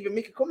me to even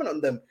make a comment on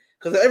them.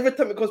 Because every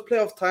time it comes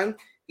playoff time,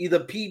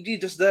 either PG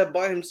just there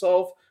by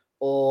himself,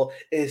 or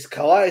is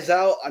Kawhi's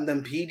out and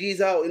then PG's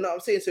out, you know what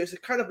I'm saying? So it's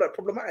kind of like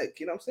problematic,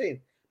 you know what I'm saying?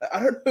 Like,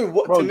 I don't know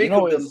what to make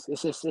of them.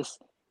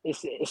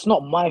 It's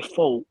not my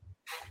fault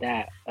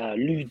that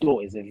Lou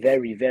Dort is a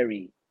very,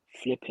 very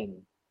flipping,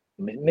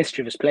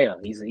 mischievous player.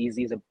 He's an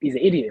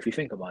idiot if you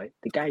think about it.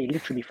 The guy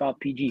literally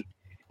fouled PG,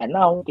 and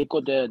now they've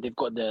got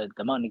the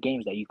amount of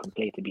games that you can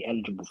play to be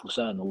eligible for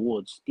certain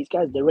awards. These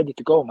guys, they're ready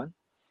to go, man.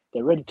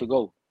 They're ready to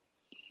go.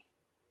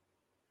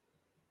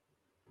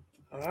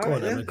 Go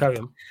on, then, carry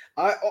on.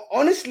 I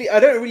honestly, I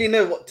don't really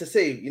know what to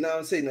say. You know what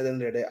I'm saying? At the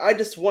end of the day, I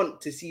just want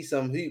to see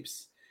some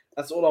hoops.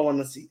 That's all I want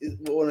to see.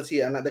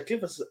 And like the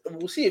Clippers,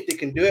 we'll see if they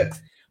can do it.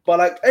 But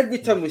like every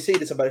time we say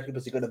this about the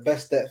Clippers, they got the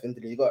best depth in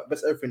the league, got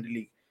best everything in the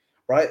league,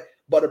 right?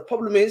 But the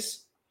problem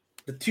is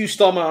the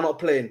 2-star man are not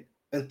playing.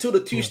 Until the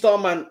 2-star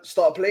man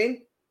start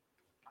playing,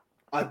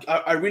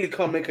 I really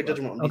can't make a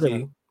judgment on these.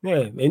 Okay,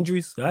 yeah,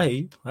 injuries.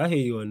 I hear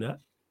you on that.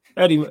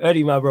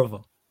 Eddie, my brother,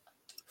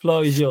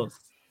 floor is yours.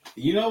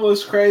 You know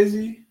what's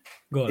crazy?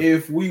 Go on.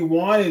 If we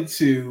wanted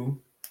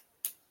to,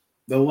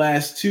 the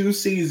last 2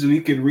 seasons, we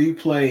could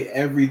replay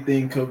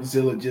everything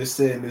Coachzilla just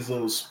said in his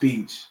little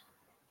speech,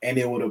 and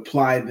it would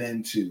apply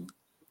then too.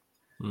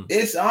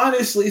 It's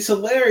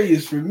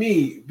hilarious for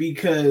me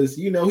because,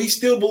 he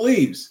still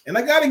believes. And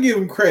I got to give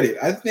him credit.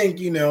 I think,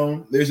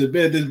 there's a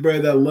bit of this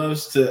brother that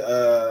loves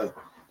to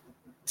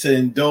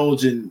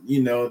indulge in,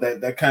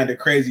 that kind of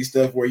crazy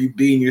stuff where you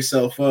beating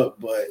yourself up.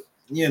 But,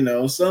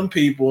 some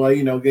people,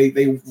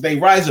 they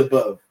rise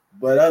above.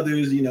 But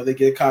others, they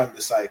get caught in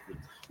the cycle.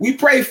 We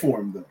pray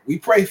for him, though. We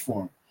pray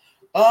for him.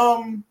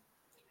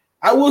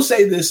 I will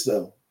say this,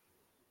 though.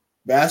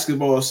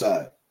 Basketball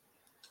aside,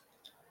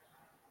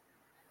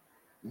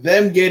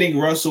 them getting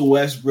Russell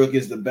Westbrook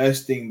is the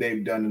best thing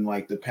they've done in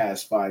like the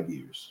past 5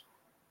 years.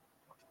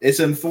 It's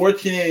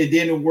unfortunate it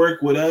didn't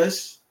work with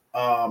us.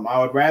 I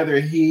would rather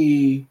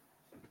he,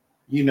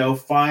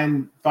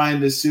 find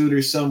a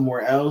suitor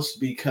somewhere else,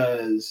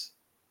 because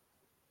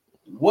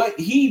what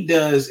he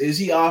does is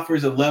he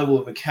offers a level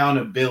of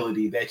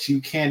accountability that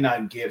you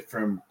cannot get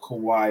from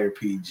Kawhi or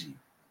PG.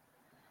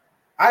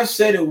 I've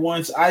said it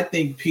once. I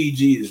think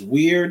PG is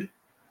weird,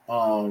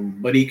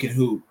 but he can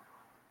hoop.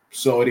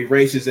 So it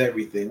erases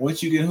everything.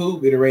 Once you can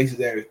hoop, it erases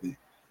everything.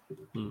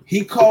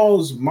 He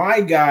calls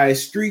my guy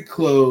street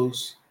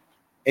clothes,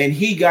 and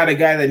he got a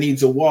guy that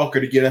needs a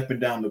walker to get up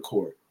and down the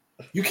court.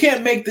 You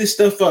can't make this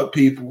stuff up,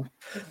 people.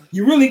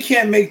 You really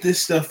can't make this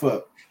stuff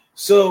up.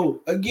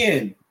 So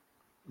again,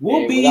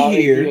 we'll be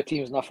here. Your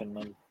team's nothing,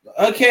 man.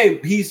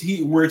 Okay,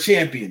 we're a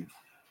champion.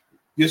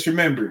 Just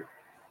remember,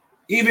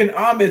 even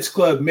Ahmed's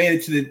club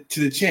made it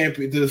to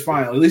the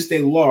final. At least they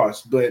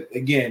lost. But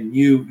again,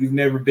 you've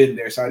never been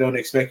there, so I don't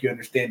expect you to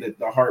understand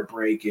the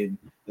heartbreak and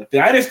the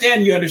thing. I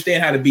understand you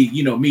understand how to be,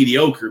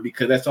 mediocre,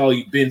 because that's all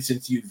you've been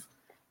since you've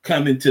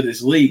come into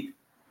this league.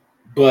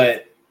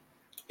 But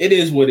it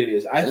is what it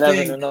is. I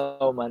think.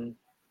 No, man.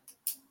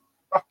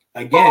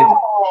 Again,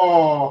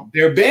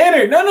 their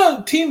banner.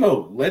 No,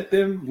 Timo. Let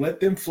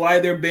them fly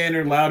their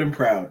banner loud and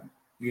proud.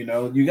 You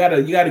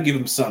gotta give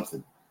them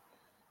something.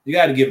 You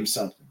gotta give them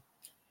something.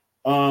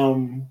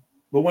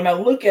 But when I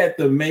look at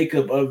the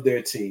makeup of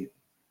their team,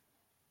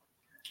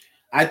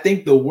 I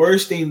think the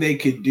worst thing they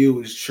could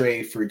do is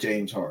trade for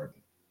James Harden,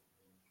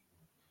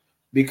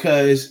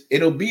 because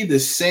it'll be the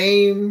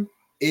same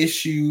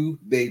issue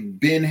they've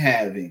been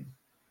having.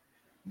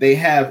 They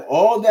have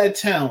all that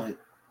talent,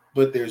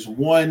 but there's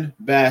one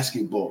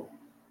basketball.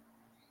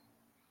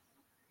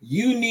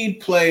 You need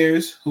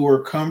players who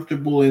are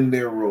comfortable in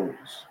their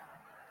roles.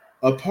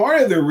 A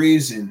part of the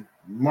reason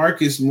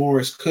Marcus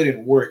Morris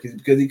couldn't work is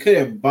because he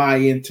couldn't buy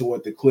into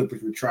what the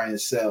Clippers were trying to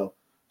sell.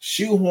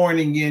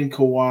 Shoehorning in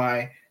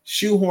Kawhi,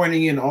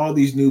 shoehorning in all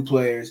these new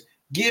players,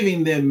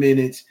 giving them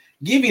minutes,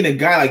 giving a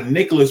guy like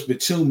Nicholas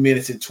Batum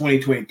minutes in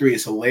 2023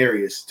 is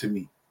hilarious to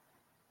me.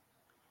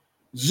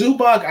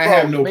 Zubac, I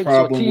have no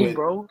problem with.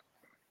 Bro.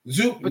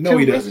 No,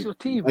 he doesn't.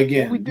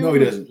 Again, no, he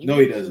doesn't. No,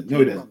 he doesn't. No,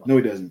 he doesn't. No,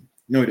 he doesn't.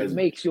 No, he doesn't.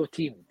 He makes your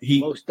team.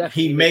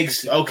 He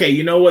makes. Okay,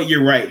 you know what?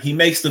 You're right. He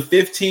makes the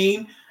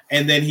 15.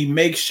 And then he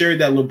makes sure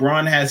that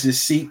LeBron has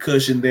his seat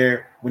cushion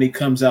there when he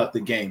comes out the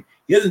game.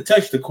 He doesn't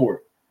touch the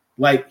court.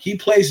 Like, he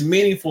plays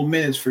meaningful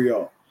minutes for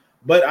y'all.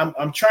 But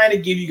I'm trying to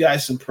give you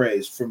guys some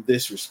praise from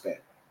this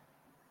respect.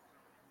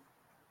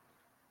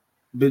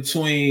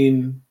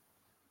 Between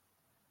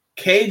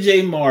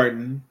KJ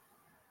Martin,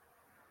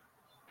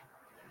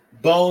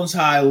 Bones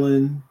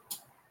Highland,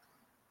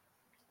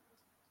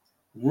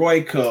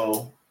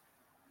 Royko,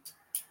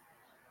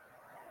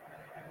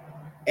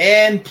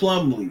 and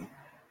Plumlee,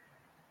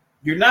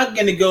 you're not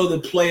going to go to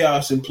the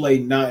playoffs and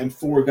play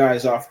 4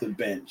 guys off the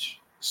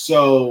bench.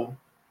 So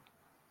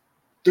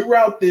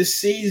throughout this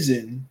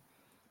season,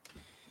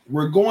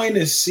 we're going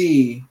to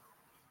see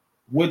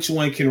which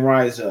one can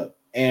rise up.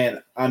 And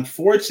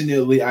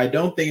unfortunately, I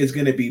don't think it's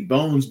going to be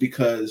Bones,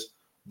 because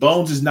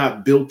Bones is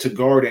not built to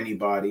guard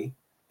anybody.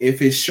 If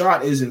his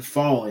shot isn't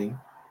falling,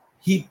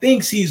 he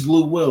thinks he's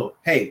Lou Will.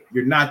 Hey,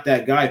 you're not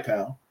that guy,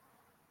 pal.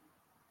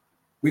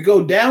 We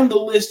go down the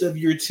list of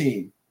your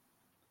team.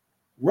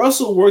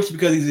 Russell works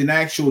because he's an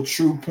actual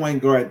true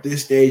point guard at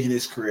this stage in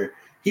his career.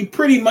 He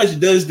pretty much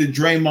does the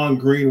Draymond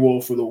Green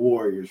role for the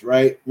Warriors,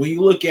 right? When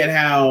you look at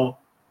how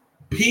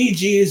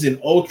PG is an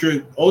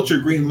ultra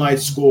green light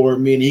scorer,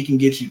 meaning he can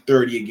get you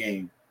 30 a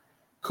game.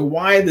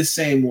 Kawhi the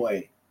same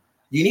way.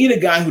 You need a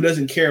guy who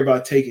doesn't care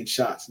about taking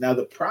shots. Now,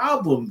 the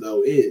problem,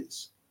 though,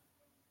 is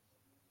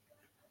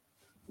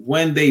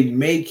when they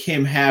make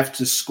him have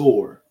to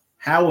score,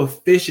 how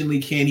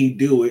efficiently can he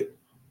do it?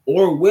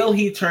 Or will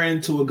he turn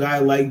into a guy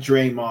like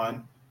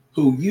Draymond,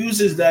 who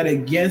uses that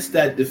against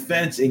that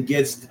defense and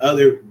gets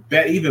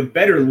even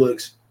better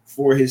looks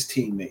for his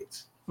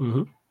teammates?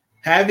 Mm-hmm.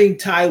 Having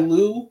Ty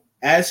Lue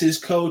as his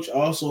coach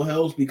also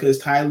helps, because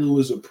Ty Lue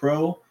is a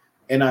pro.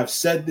 And I've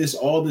said this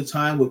all the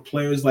time with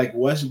players like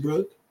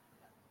Westbrook.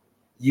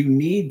 You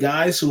need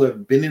guys who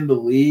have been in the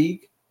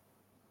league,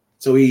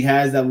 so he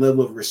has that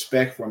level of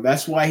respect for him.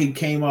 That's why he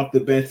came off the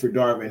bench for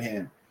Darvin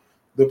Ham.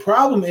 The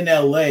problem in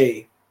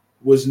LA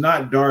was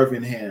not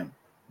Darvin Ham.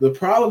 The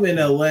problem in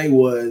LA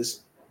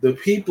was the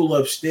people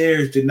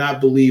upstairs did not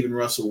believe in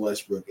Russell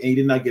Westbrook, and he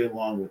did not get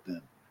along with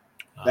them.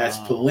 That's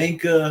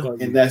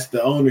Pelinka, and that's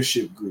the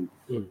ownership group.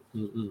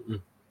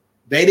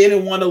 They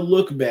didn't want to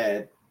look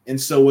bad,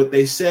 and so what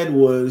they said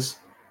was,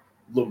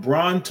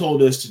 LeBron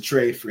told us to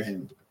trade for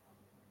him.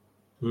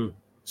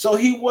 So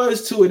he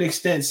was, to an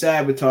extent,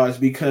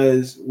 sabotaged,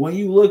 because when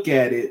you look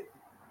at it,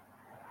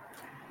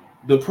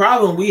 the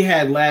problem we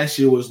had last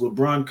year was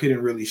LeBron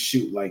couldn't really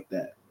shoot like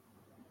that.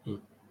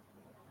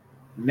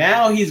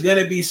 Now he's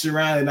going to be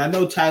surrounded. I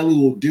know Ty Lue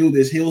will do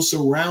this. He'll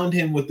surround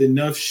him with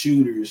enough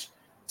shooters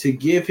to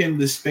give him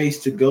the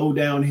space to go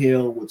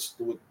downhill with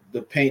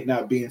the paint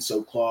not being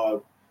so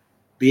clogged,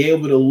 be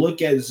able to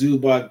look at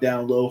Zubac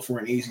down low for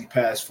an easy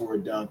pass for a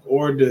dunk,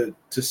 or to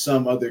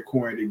some other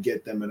corner to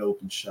get them an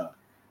open shot.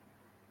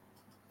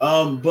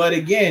 But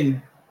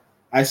again,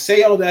 I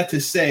say all that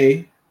to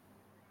say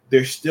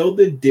they're still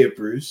the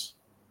Dippers,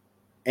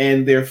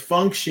 and their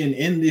function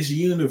in this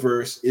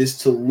universe is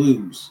to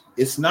lose.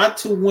 It's not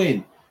to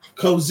win.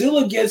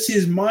 Kozilla gets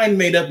his mind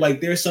made up like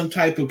they're some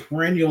type of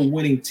perennial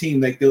winning team,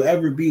 like they'll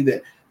ever be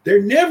that.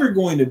 They're never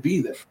going to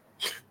be that.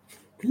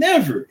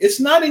 Never. It's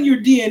not in your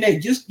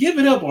DNA. Just give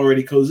it up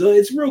already, Kozilla.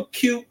 It's real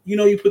cute. You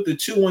know, you put the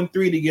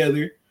 2-1-3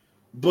 together,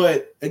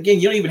 but again,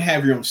 you don't even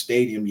have your own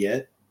stadium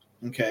yet.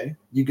 Okay,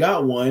 you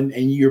got one,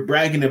 and you're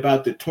bragging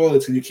about the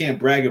toilets, and you can't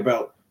brag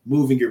about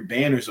moving your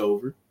banners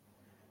over.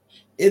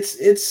 It's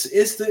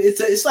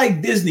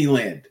like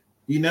Disneyland,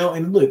 you know.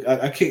 And look,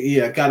 I can't.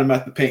 Yeah, I got him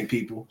out the paint,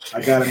 people.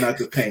 I got him out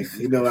the paint.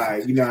 You know how I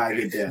get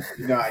down.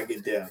 You know how I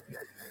get down.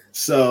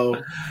 So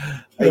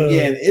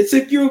again, it's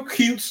a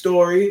cute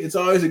story. It's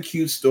always a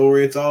cute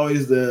story. It's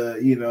always the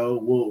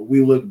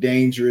we look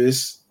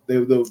dangerous.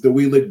 The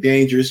we look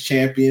dangerous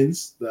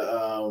champions.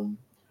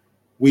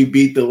 We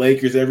beat the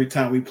Lakers every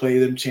time we play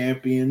them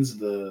champions.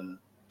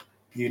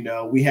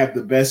 We have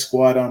the best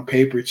squad on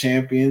paper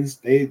champions.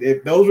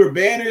 If those were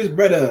banners,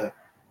 brother,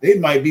 they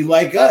might be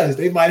like us.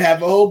 They might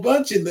have a whole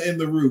bunch in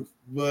the roof,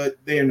 but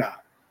they're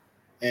not.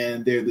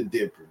 And they're the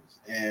Dippers.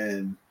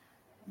 And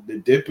the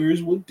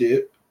Dippers will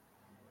dip.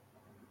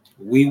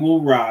 We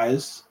will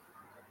rise.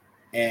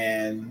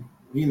 And,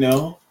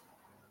 we'll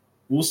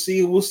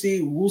see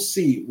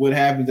what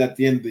happens at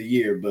the end of the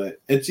year. But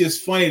it's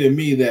just funny to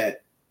me that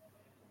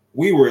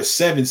we were a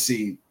 7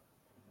 seed,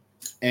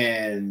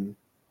 and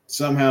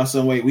somehow,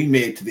 some way, we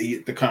made it to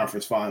the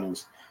conference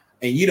finals.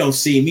 And you don't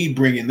see me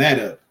bringing that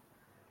up.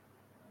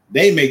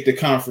 They make the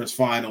conference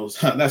finals.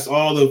 That's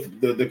all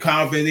the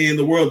confidence in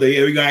the world that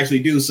we can actually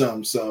do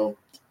something. So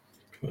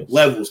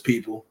levels,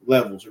 people,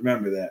 levels.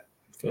 Remember that.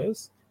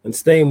 Yes. And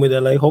staying with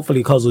LA.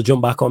 Hopefully, Cuz will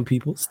jump back on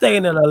people. Stay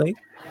in LA.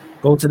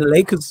 Go to the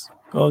Lakers.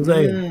 You know what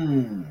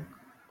I'm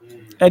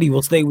saying? Eddie,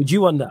 we'll stay with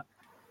you on that.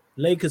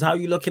 Lakers, how are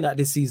you looking at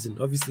this season?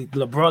 Obviously,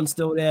 LeBron's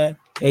still there,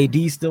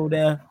 AD's still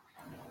there.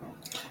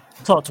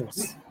 Talk to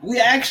us. We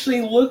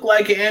actually look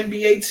like an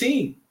NBA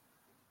team.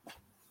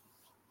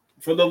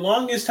 For the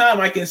longest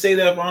time, I can say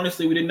that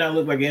honestly, we did not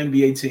look like an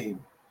NBA team.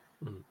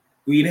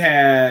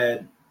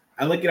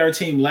 I look at our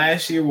team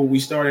last year, what we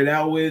started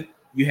out with.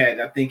 You had,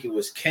 I think it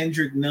was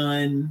Kendrick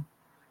Nunn.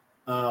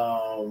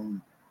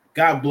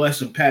 God bless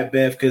him, Pat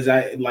Bev, because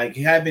I like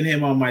having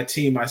him on my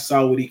team. I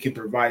saw what he could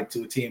provide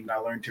to a team, and I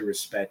learned to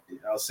respect it.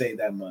 I'll say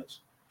that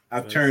much.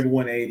 I've turned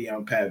 180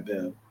 on Pat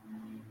Bev.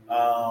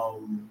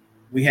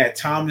 We had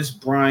Thomas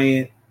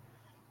Bryant.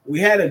 We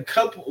had a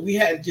couple. We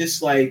had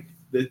just like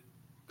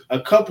a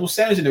couple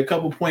centers and a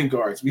couple point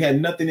guards. We had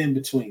nothing in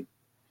between.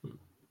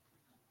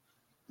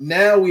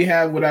 Now we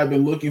have what I've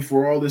been looking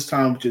for all this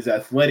time, which is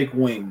athletic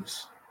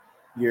wings.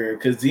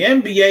 Because the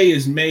NBA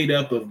is made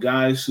up of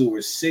guys who are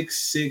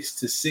 6'6"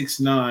 to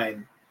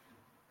 6'9",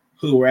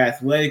 who are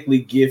athletically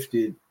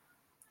gifted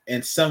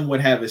and somewhat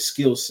have a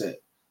skill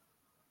set.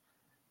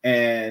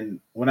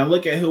 And when I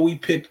look at who we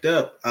picked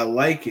up, I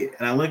like it.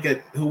 And I look at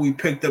who we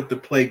picked up to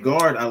play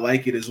guard, I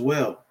like it as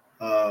well.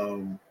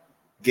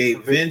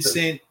 Gabe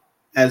Vincent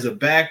as a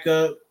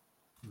backup.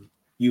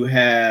 You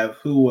have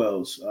who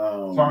else?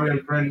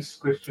 Torian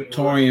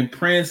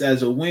Prince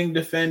as a wing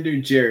defender.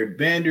 Jared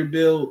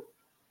Vanderbilt.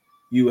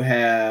 You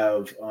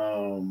have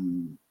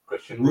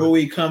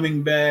Rui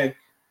coming back.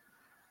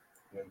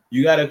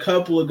 You got a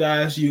couple of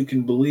guys you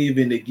can believe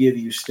in to give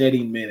you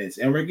steady minutes.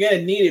 And we're going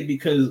to need it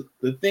because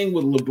the thing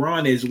with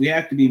LeBron is we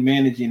have to be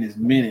managing his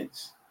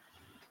minutes.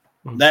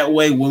 That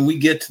way, when we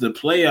get to the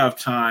playoff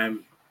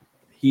time,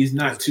 he's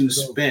not too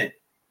spent.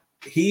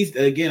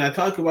 Again, I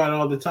talk about it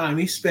all the time.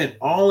 He spent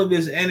all of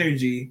his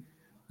energy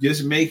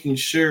just making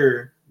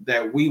sure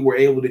that we were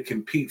able to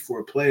compete for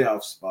a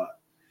playoff spot.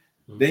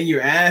 Then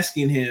you're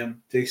asking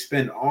him to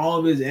expend all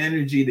of his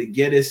energy to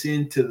get us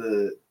into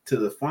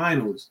the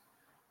finals.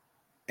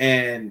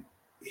 And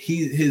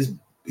he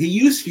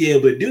used to be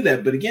able to do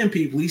that. But again,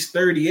 people, he's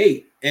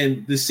 38.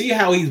 And to see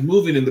how he's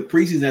moving in the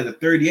preseason as a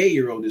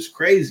 38-year-old is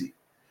crazy.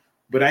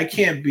 But I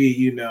can't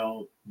be,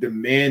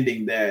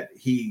 demanding that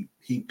he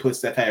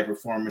puts that type of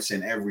performance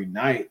in every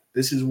night.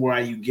 This is why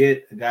you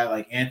get a guy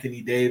like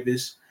Anthony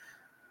Davis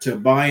to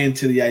buy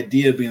into the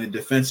idea of being the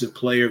defensive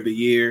player of the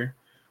year.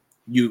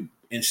 You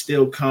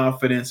instill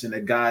confidence in a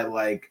guy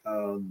like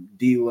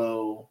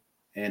D'Lo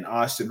and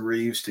Austin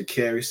Reeves to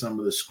carry some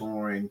of the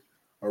scoring,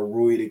 or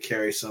Rui to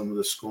carry some of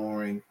the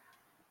scoring.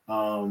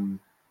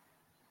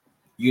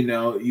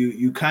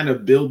 You kind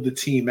of build the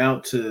team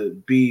out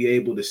to be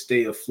able to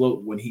stay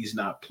afloat when he's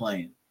not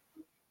playing.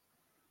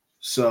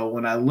 So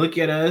when I look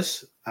at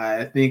us,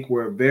 I think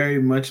we're a very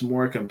much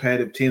more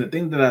competitive team. The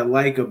thing that I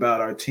like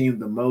about our team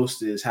the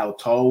most is how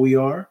tall we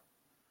are.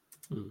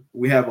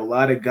 We have a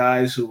lot of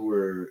guys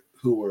who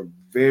who are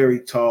very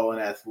tall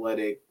and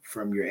athletic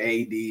from your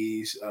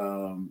ADs.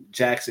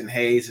 Jackson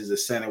Hayes is a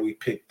center we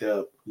picked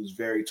up who's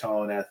very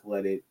tall and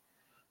athletic.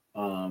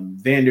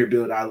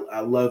 Vanderbilt, I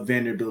love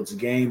Vanderbilt's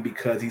game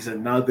because he's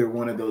another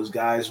one of those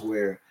guys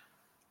where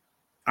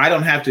I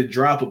don't have to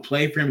drop a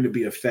play for him to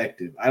be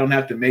effective. I don't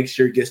have to make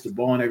sure he gets the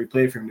ball in every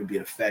play for him to be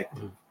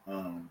effective.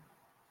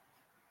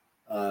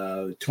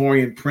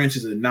 Torian Prince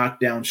is a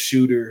knockdown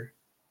shooter.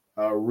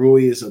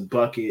 Rui is a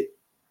bucket.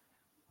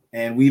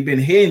 And we've been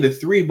hitting the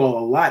 3-ball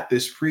a lot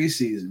this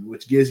preseason,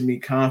 which gives me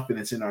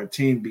confidence in our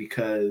team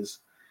because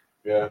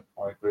I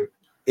agree.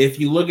 If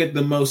you look at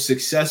the most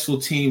successful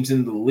teams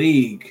in the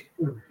league,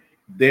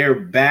 their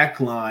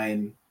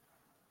backline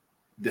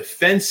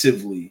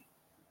defensively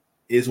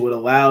is what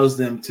allows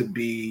them to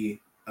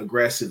be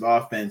aggressive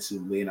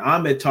offensively. And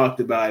Ahmed talked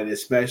about it,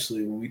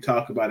 especially when we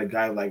talk about a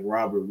guy like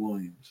Robert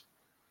Williams.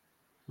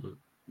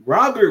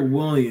 Robert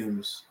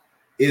Williams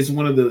is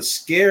one of the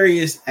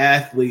scariest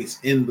athletes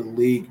in the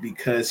league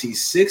because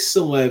he's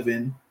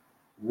 6'11",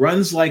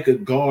 runs like a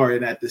guard,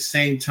 and at the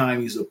same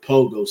time, he's a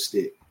pogo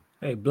stick.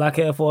 Hey, Black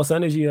Air Force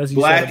energy, as you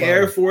Black said.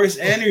 Air Force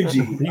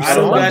energy. I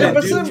don't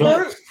gotta do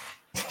much.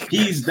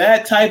 He's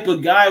that type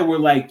of guy where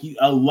like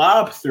a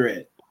lob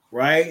threat,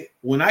 right?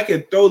 When I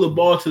can throw the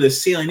ball to the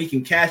ceiling, he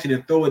can catch it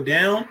and throw it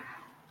down.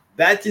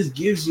 That just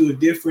gives you a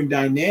different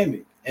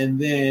dynamic. And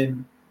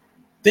then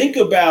think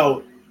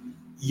about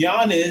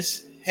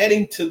Giannis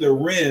heading to the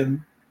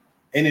rim,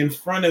 and in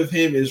front of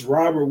him is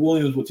Robert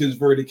Williams with his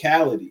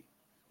verticality.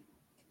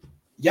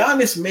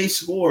 Giannis may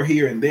score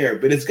here and there,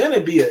 but it's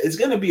gonna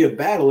be a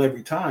battle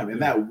every time,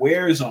 and that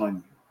wears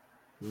on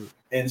you.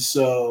 And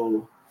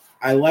so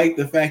I like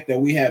the fact that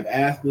we have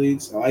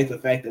athletes. I like the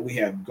fact that we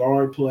have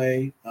guard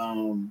play.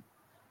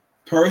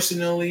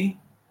 Personally,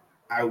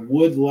 I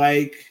would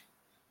like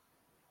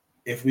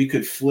if we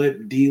could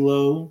flip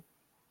D'Lo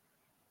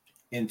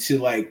into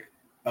like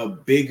a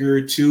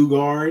bigger 2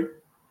 guard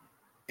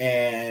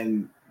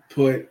and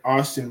put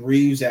Austin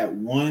Reeves at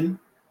 1.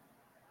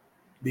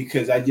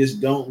 Because I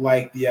just don't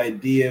like the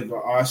idea of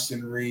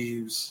Austin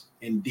Reeves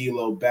and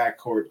D'Lo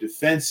backcourt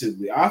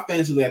defensively.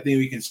 Offensively, I think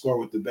we can score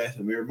with the best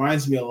of them. It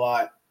reminds me a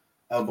lot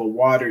of a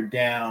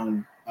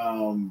watered-down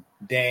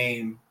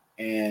Dame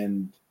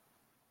and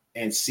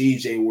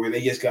CJ, where they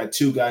just got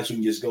 2 guys who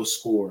can just go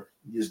score,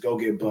 just go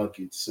get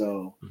buckets.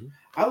 So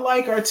I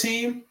like our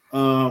team.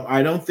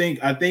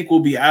 I think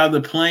we'll be out of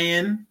the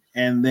play-in,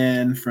 and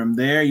then from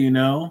there,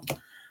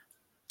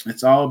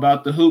 it's all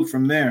about the hoop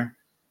from there.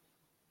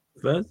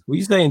 What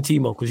you saying,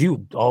 Timo? Because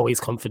you always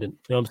confident.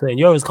 You know what I'm saying?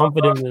 You're as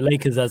confident in the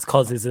Lakers as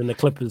Cuz is in the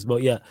Clippers.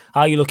 But yeah,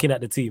 how are you looking at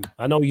the team?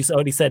 I know you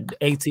already said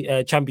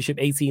 18, championship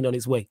 18 on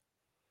its way.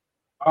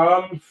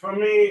 For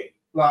me,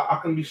 like I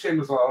can be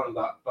shameless on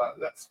that, but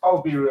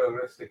I'll be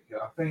realistic here.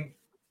 I think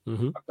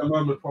at the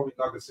moment probably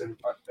Nuggets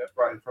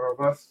right in front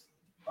of us.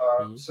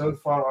 So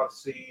far, I've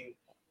seen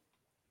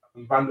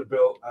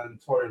Vanderbilt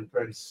and Torian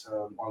Prince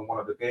on one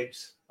of the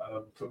games.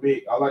 For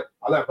me, I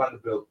like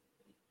Vanderbilt.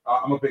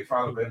 I'm a big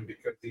fan of him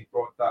because he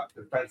brought that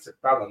defensive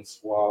balance.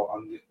 While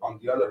on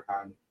the other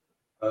hand,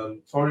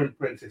 Torian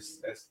Prince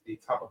is the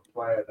type of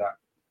player that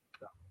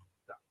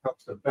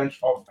helps the bench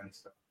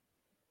offense,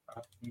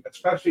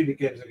 especially the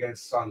games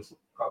against Suns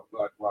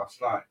like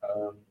last night.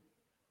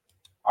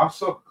 I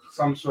saw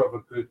some sort of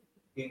a good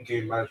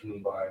in-game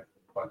management by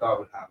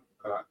Darvin Ham,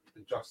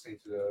 adjusting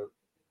to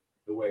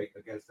the way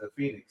against the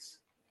Phoenix.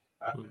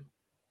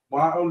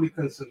 My only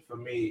concern for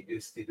me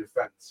is the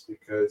defense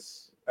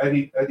because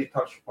Eddie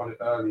touched upon it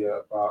earlier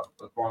about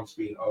LeBron's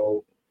being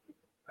old,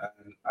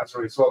 and as a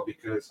result,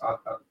 because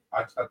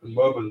at the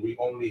moment we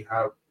only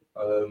have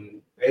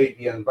AD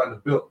and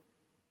Vanderbilt,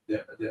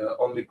 the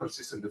only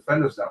consistent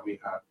defenders that we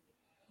have.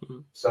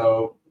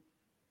 So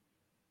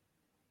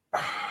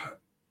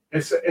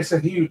it's a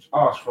huge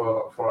ask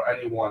for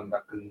anyone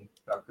that can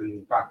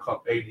back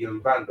up AD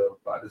and Vander,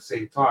 but at the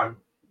same time,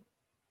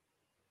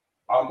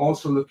 I'm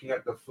also looking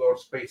at the floor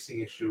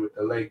spacing issue with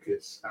the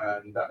Lakers,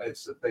 and that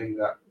is the thing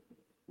that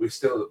we're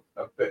still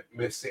a bit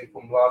missing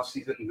from last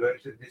season going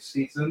to this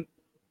season.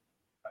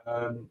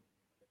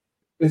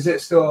 Is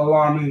it still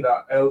alarming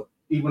that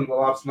even the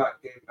last night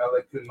game, LA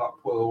could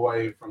not pull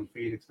away from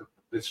Phoenix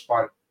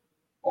despite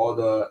all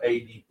the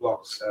AD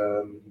blocks,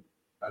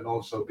 and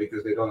also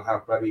because they don't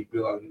have Bradley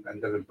Beal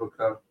and Devin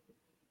Booker?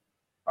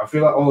 I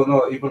feel like all in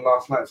all, even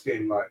last night's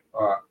game,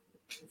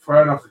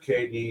 fair enough to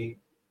KD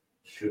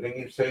shooting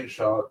insane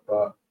shot,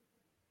 but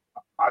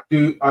I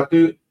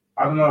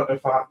don't know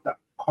if I have that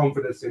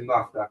confidence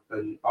enough that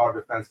our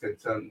defense can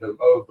turn them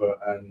over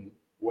and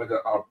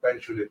whether our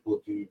bench unit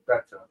will do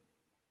better.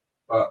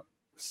 But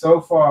so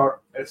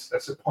far,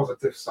 it's a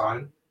positive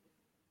sign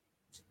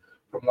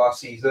from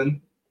last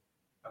season.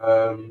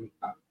 I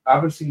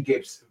haven't seen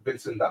Gabe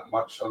Vincent that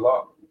much a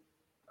lot.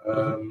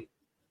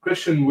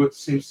 Christian Wood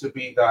seems to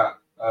be that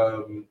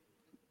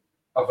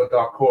of a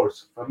dark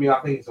horse. For me,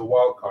 I think he's a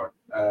wild card.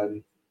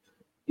 And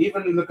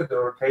even look at the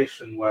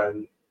rotation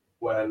when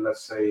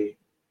let's say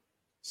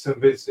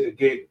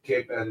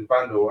Gabe and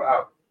Vando were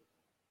out,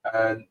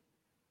 and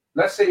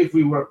let's say if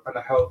we were kind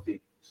of healthy,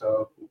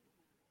 So,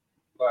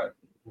 like,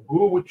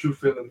 who would you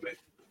filling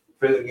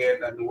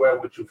in, and where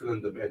would you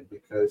fill them in?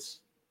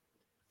 Because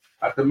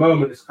at the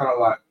moment, it's kind of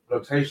like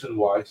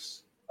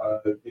rotation-wise,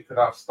 you could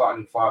have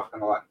starting five,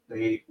 kind of like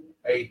the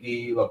AD,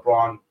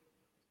 LeBron,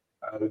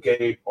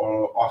 Gabe,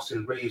 or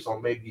Austin Reeves,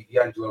 or maybe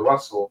D'Angelo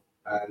Russell,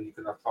 and you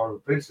could have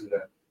Taurean Prince in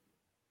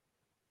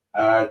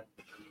there.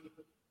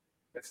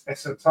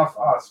 It's a tough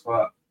ask,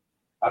 but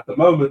at the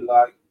moment,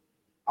 like,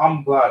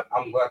 I'm glad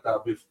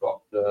that we've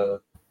got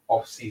the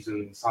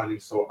off-season signing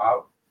sorted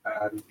out,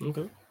 and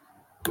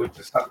we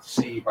just have to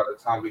see by the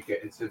time we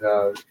get into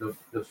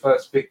the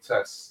first big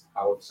test,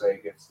 I would say,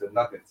 against the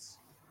Nuggets.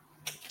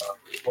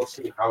 We'll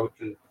see how we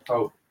can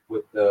cope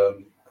with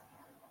them,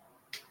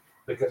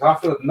 because I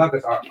feel the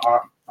Nuggets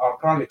are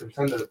currently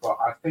contenders, but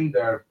I think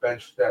their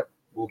bench depth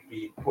will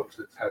be put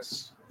to the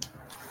test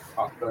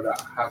after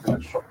that, having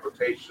a short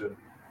rotation,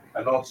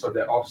 and also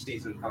their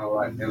off-season, kind of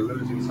like they're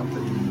losing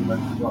something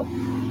as well.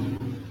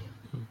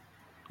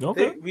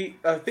 Okay.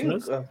 I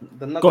think the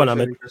Nuggets go on,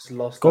 Ahmed. just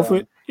lost. Go for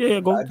it. Yeah,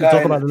 go.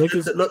 Talk about the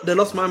Lakers. They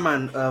lost my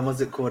man.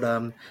 What's it called?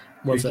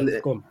 What's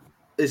that? Go on.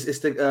 It's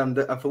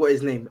the I forgot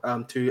his name.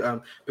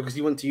 Because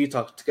he went to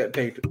Utah to get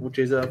paid, which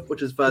is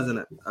Spurs, isn't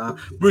it?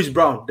 Bruce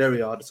Brown. There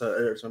we are. So I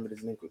remember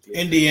his name quickly.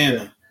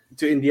 Indiana.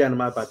 To Indiana,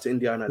 my bad. To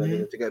Indiana,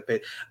 to get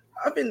paid.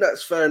 I think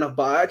that's fair enough,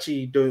 but I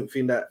actually don't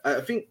think that.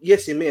 I think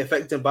yes, it may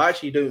affect him, but I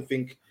actually don't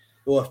think it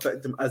will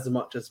affect him as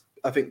much as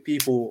I think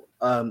people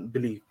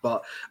believe.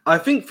 But I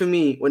think for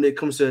me, when it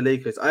comes to the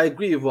Lakers, I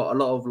agree with what a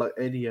lot of like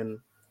Eddie and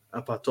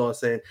Pato are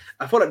saying.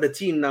 I feel like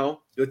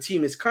your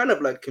team is kind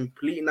of like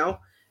complete now,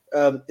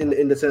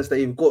 in the sense that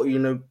you've got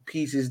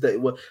pieces that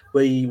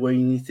where you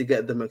need to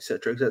get them,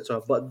 etc.,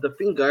 etc. But the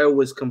thing I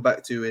always come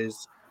back to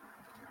is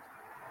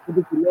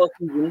last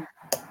season.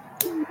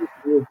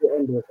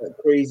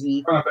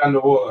 Crazy. Kind of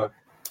underwater.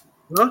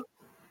 Huh?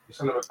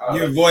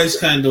 Your voice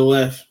kind of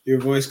left.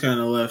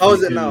 How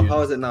is it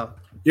now?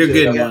 You're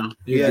good now.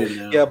 Good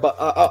now. Yeah. But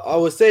I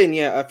was saying,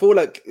 I feel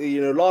like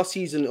last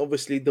season,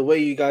 obviously, the way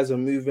you guys are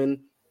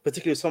moving,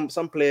 particularly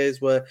some players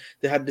where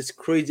they had this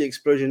crazy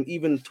explosion,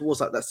 even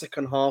towards like that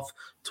second half,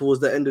 towards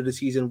the end of the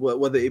season,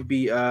 whether it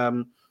be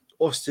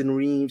Austin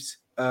Reeves,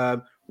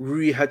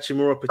 Rui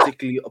Hachimura,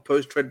 particularly a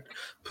post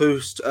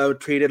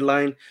trade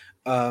deadline.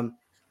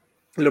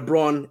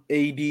 LeBron,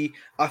 AD.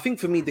 I think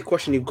for me, the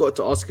question you've got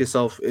to ask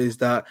yourself is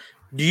that: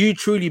 do you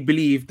truly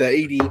believe that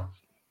AD,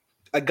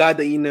 a guy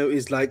that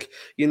is like,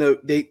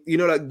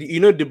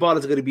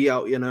 Dybala's going to be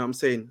out? You know what I'm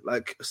saying?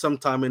 Like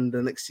sometime in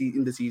the next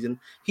in the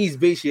season, he's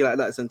basically like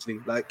that essentially.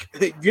 Like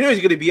he's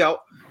going to be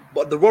out,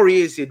 but the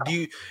worry is,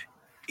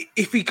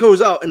 if he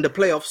goes out in the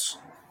playoffs,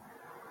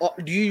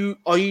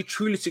 are you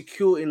truly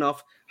secure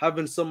enough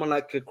having someone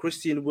like a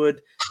Christian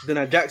Wood, then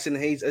a Jackson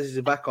Hayes as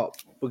his backup,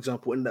 for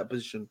example, in that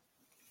position?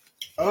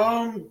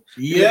 Yes.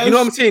 You know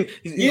what I'm saying?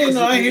 Yeah,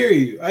 no, I hear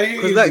you.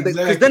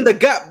 Because then the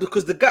gap,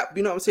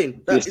 you know what I'm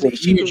saying? That's the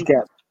huge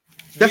gap.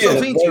 That's what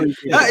I'm saying to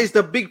you. That is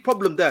the big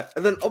problem there.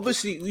 And then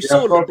obviously we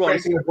saw LeBron.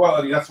 As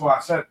well, that's what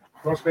I said.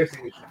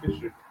 Cross-spacing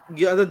issue.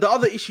 Yeah, and then the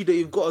other issue that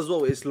you've got as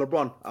well is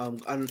LeBron.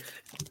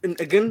 And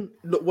again,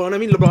 when I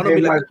mean LeBron, I don't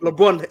mean like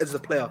LeBron as a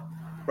player,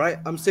 right?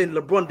 I'm saying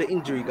LeBron, the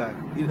injury guy,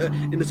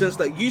 in the sense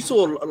that you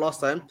saw last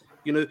time.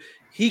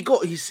 He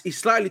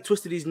slightly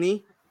twisted his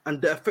knee. And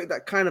the effect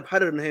that kind of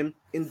had on him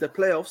in the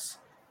playoffs,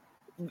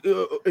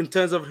 in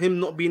terms of him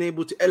not being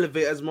able to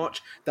elevate as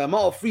much, the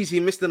amount of threes he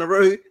missed in a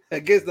row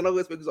against the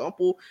Nuggets, for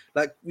example,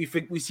 like we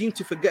seem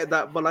to forget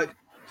that. But like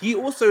he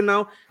also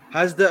now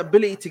has the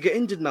ability to get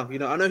injured now.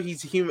 I know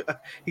he's human.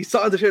 He's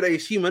starting to show that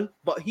he's human,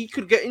 but he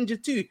could get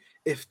injured too.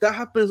 If that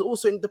happens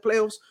also in the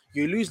playoffs,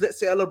 you lose, let's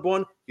say, a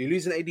LeBron, you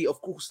lose an AD.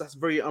 Of course, that's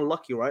very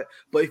unlucky, right?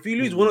 But if you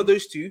lose one of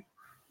those two,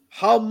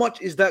 how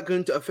much is that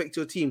going to affect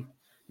your team?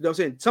 You know what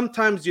I'm saying?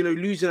 Sometimes,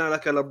 losing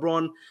like a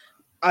LeBron,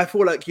 I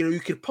feel like, you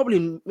could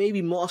probably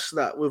maybe mask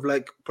that with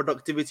like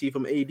productivity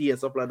from AD and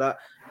stuff like that.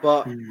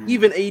 But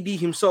even AD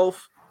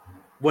himself,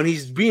 when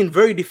he's being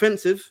very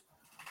defensive,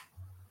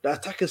 the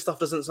attacking stuff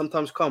doesn't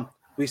sometimes come.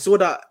 We saw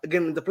that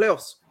again in the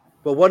playoffs.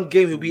 But one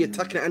game he'll be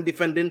attacking and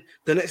defending.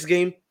 The next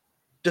game,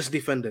 just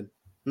defending,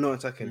 not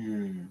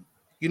attacking.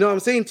 You know what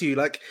I'm saying to you?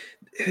 Like...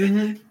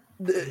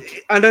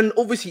 And then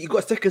obviously you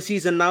got a second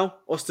season now,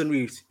 Austin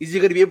Reeves. Is he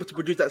going to be able to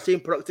produce that same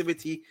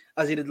productivity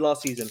as he did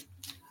last season?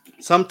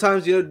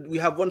 Sometimes we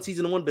have one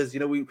season wonders. We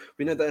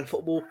know that in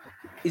football.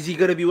 Is he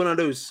going to be one of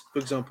those, for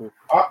example?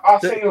 I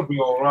think he'll be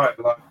all right.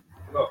 Like,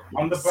 look,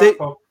 on the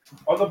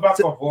back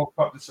of World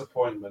Cup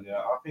disappointment,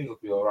 I think he'll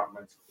be all right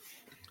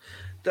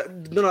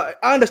mentally. No,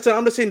 I understand.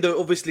 I'm just saying though.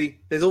 Obviously,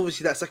 there's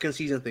that second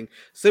season thing.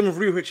 Same with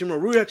Rui Hachimura.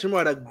 Rui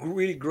Hachimura had a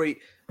really great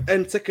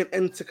second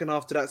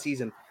half to that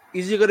season.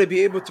 Is he going to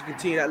be able to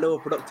continue that level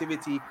of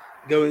productivity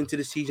going into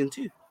the season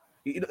too?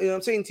 You know what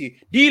I'm saying to you?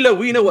 Dealer,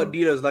 we know what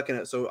Dealer is looking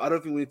at, so I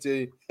don't think we need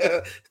to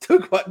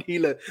talk about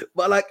Dealer.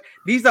 But like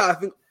these are, I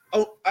think,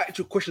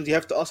 actual questions you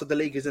have to ask of the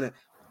Lakers, isn't it?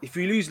 If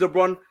you lose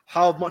LeBron,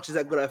 how much is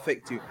that going to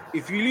affect you?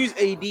 If you lose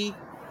AD,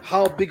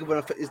 how big of an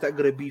effect is that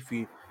going to be for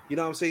you? You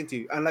know what I'm saying to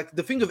you? And like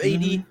the thing of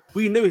AD,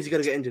 we know he's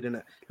gonna get injured in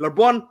it.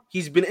 LeBron,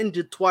 he's been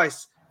injured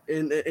twice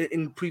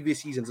in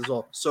previous seasons as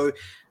well. So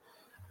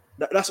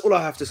that's all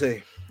I have to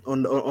say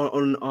on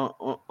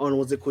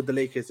what's it called, the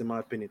Lakers, in my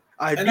opinion.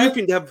 I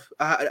think they have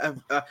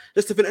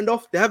just to finish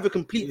off, they have a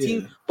complete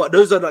team, but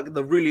those are like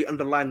the really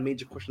underlying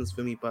major questions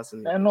for me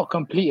personally. They're not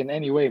complete in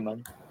any way,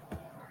 man.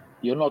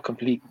 You're not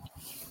complete.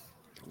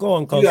 Go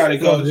on, cuz.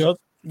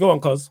 Go on,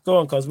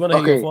 cuz. When I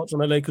hear your thoughts on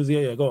the Lakers,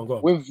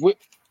 go on.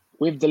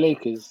 With the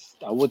Lakers,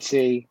 I would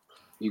say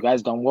you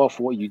guys done well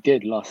for what you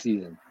did last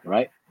season,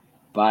 right?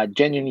 But I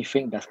genuinely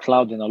think that's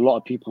clouding a lot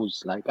of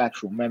people's like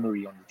actual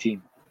memory on the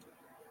team.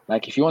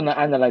 Like if you want to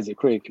analyze it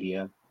critically,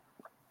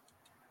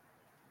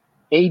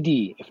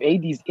 if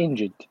AD's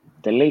injured,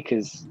 the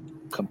Lakers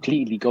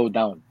completely go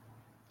down.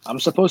 I'm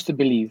supposed to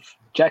believe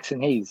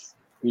Jackson Hayes,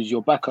 who's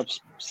your backup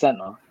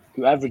center,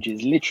 who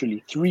averages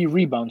literally 3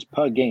 rebounds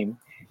per game,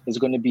 is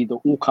going to be the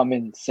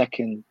all-coming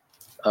second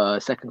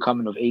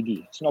coming of AD.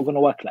 It's not going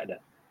to work like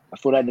that. I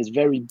feel like there's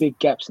very big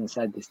gaps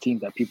inside this team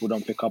that people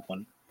don't pick up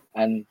on.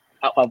 And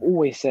I've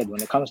always said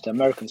when it comes to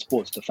American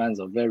sports, the fans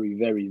are very,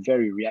 very,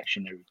 very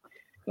reactionary.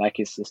 Like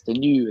it's the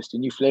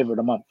new flavor of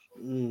the month.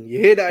 You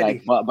hear that?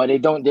 Like, but they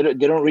don't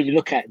really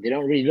look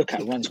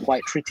at runs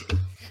quite critically.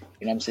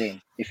 You know what I'm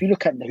saying? If you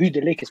look at who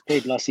the Lakers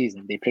played last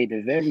season, they played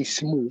a very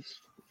smooth.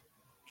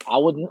 I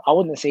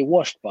wouldn't say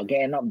washed, but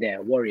getting up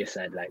there, Warrior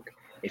side. Like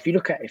if you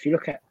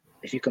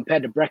compare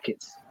the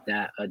brackets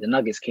that the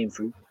Nuggets came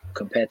through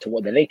compared to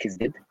what the Lakers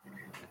did,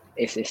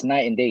 it's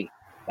night and day.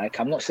 Like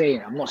I'm not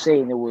saying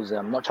it was.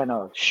 I'm not trying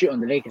to shit on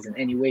the Lakers in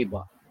any way,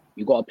 but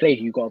you gotta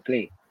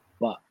play.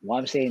 But what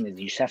I'm saying is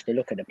you just have to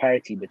look at the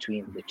parity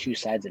between the two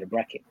sides of the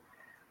bracket.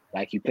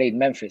 Like you played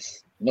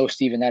Memphis, no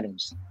Steven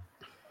Adams.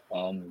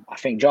 I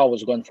think Ja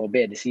was gone for a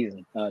bit of the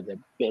season, the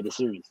bit of the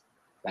series.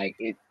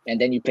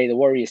 And then you play the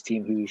Warriors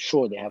team, who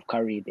sure they have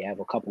Curry, they have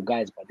a couple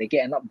guys, but they're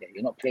getting up there.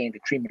 You're not playing the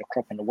cream of the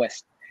crop in the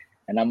West.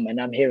 And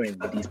I'm hearing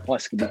these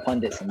basketball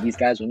pundits and these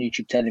guys on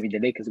YouTube telling me the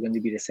Lakers are going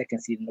to be the second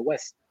seed in the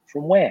West.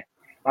 From where?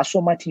 I saw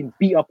my team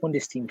beat up on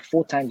this team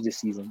 4 times this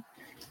season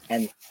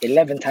and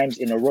 11 times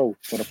in a row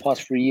for the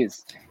past 3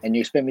 years. And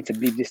you expect me to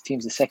believe this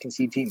team's the second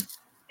seed team?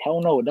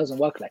 Hell no, it doesn't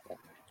work like that.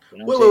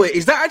 You know wait.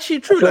 Is that actually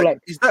true? Like,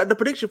 is that the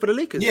prediction for the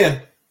Lakers?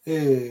 Yeah.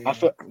 I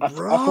feel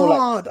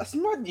like that's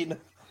mad, you know.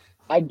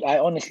 I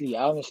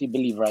honestly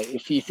believe, right?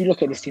 If you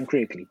look at this team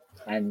critically,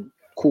 and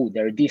cool,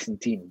 they're a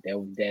decent team.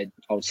 They're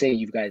I would say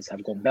you guys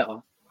have gone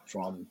better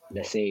from,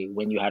 let's say,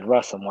 when you had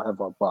Russ and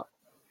whatever. But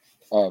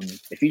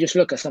if you just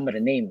look at some of the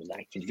names,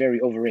 like it's very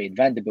overrated.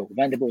 Vanderbilt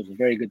is a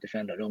very good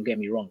defender. Don't get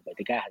me wrong, but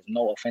the guy has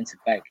no offensive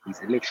bag. He's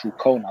a literal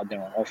cone out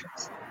there on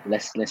offense.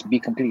 Let's be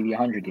completely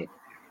 100 here.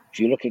 If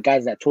you look at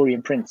guys like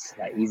Torian Prince,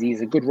 like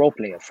he's a good role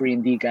player,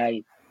 3-and-D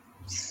guy.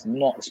 It's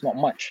not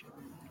much.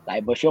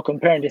 Like, but if you're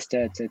comparing this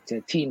to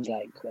teams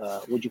like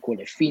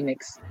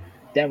Phoenix,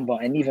 Denver,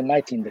 and even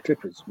my team, the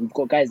Clippers, we've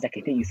got guys that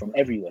can hit you from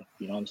everywhere.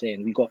 You know what I'm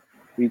saying? We got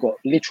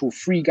literal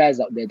 3 guys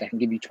out there that can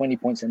give you 20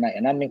 points a night,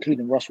 and I'm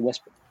including Russell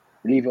Westbrook,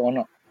 believe it or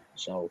not.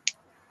 So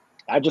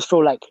I just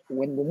feel like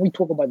when we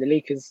talk about the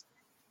Lakers,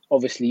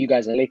 obviously you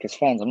guys are Lakers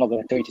fans. I'm not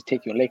going to tell you to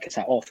take your Lakers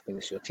hat off because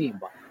it's your team,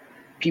 but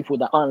people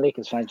that aren't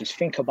Lakers fans, just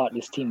think about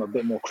this team a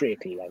bit more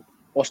critically. Like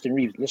Austin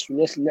Reeves,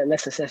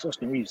 let's assess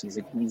Austin Reeves. He's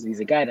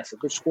a guy that's a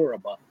good scorer,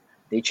 but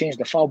they changed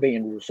the foul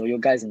baiting rule, so your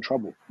guy's in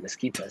trouble. Let's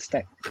keep it a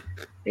stack.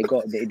 They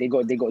got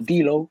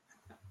D'Lo.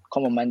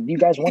 Come on, man, you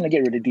guys want to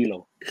get rid of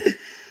D'Lo.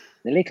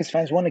 The Lakers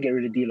fans want to get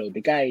rid of D'Lo.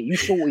 The guy, you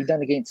saw what he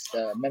done against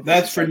Memphis.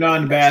 That's for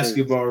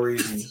non-basketball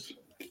reasons.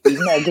 He's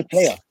not a good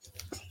player.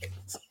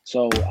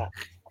 So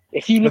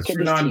if you look That's at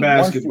for this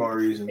non-basketball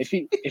reasons.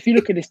 If you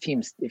look at this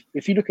team,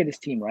 if you look at this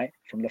team, right,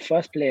 from the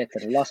first player to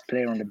the last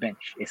player on the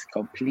bench, it's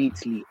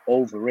completely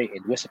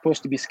overrated. We're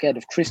supposed to be scared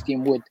of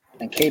Christian Wood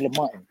and Caleb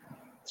Martin.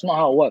 It's not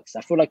how it works.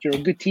 I feel like you're a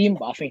good team,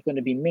 but I think you're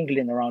going to be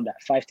mingling around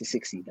that 5 to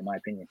 6 seed, in my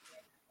opinion.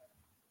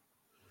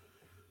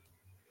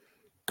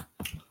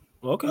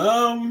 Okay.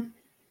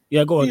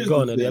 Yeah, go on,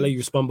 Eddie. I'll let you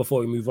respond before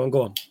we move on.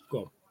 Go on.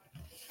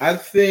 I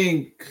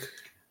think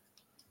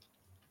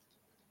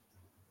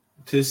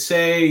to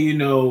say,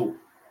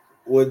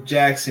 what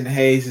Jackson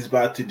Hayes is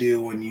about to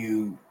do when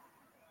you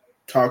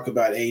talk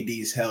about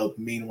AD's health,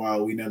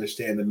 meanwhile, we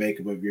understand the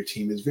makeup of your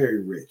team is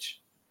very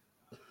rich,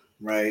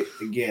 right?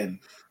 Again,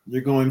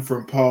 you're going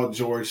from Paul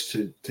George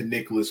to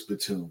Nicholas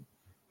Batum.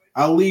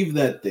 I'll leave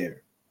that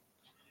there.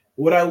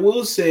 What I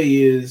will say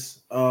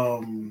is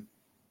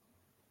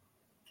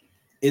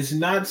it's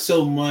not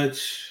so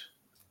much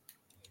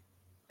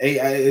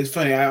it's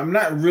funny. I'm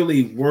not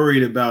really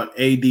worried about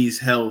AD's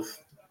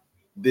health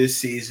this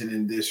season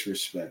in this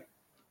respect.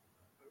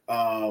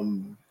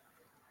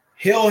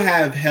 He'll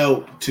have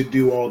help to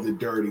do all the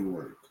dirty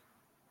work.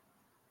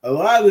 A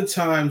lot of the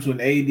times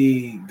when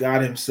AD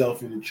got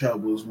himself into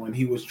trouble is when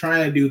he was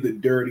trying to do the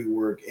dirty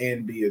work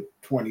and be a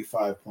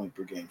 25-point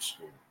per game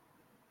scorer.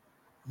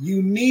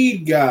 You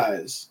need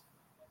guys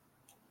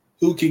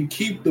who can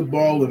keep the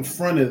ball in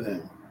front of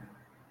them.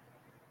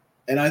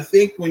 And I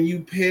think when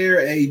you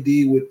pair AD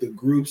with the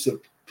groups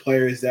of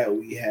players that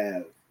we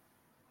have,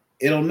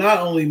 it'll not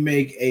only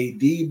make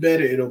AD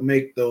better, it'll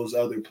make those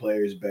other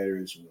players better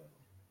as well.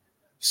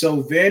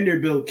 So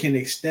Vanderbilt can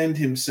extend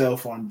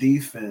himself on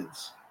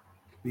defense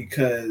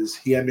because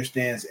he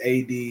understands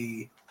AD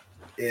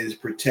is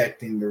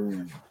protecting the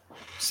rim.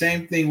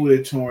 Same thing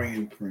with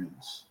Taurean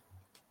Prince.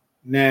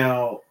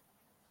 Now,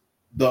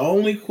 the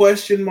only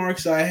question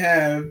marks I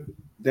have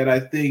that I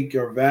think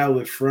are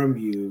valid from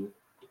you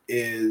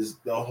is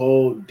the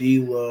whole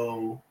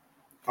D'Lo,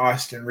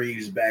 Austin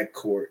Reeves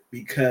backcourt,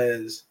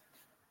 because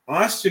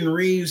Austin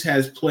Reeves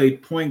has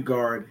played point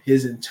guard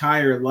his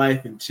entire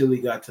life until he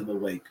got to the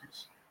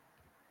Lakers.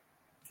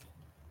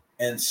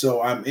 And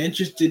so I'm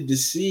interested to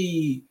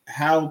see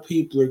how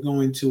people are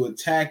going to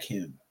attack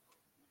him.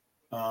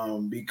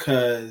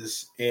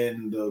 Because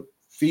in the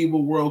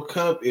FIBA World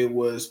Cup, it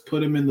was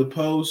put him in the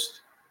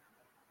post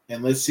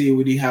and let's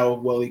see how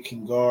well he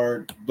can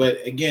guard. But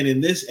again,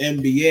 in this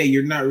NBA,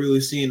 you're not really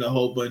seeing a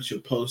whole bunch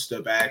of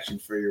post-up action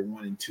for your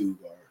 1 and 2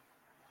 guard.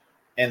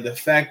 And the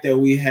fact that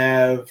we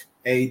have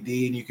AD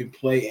and you can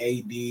play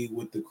AD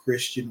with the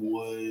Christian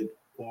Wood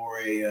or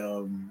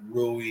a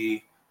Rui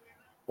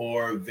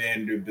or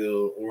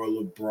Vanderbilt or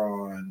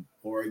LeBron,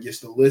 or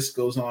just the list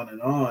goes on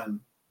and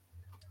on.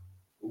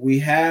 We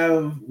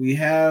have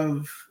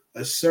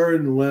a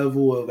certain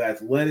level of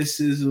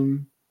athleticism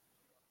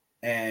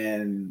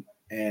and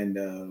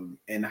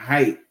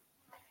height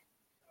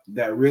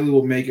that really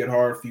will make it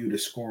hard for you to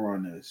score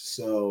on us.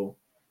 So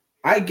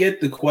I get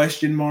the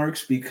question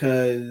marks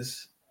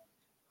because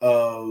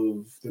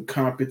of the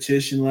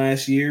competition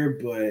last year,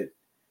 but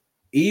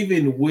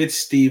even with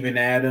Steven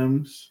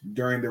Adams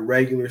during the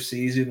regular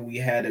season, we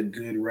had a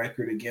good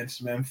record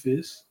against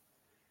Memphis.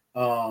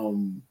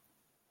 And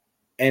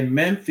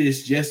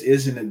Memphis just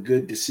isn't a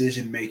good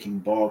decision-making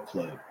ball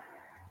club.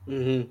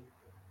 Mm-hmm.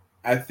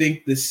 I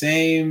think the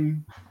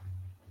same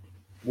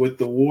with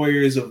the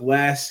Warriors of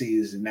last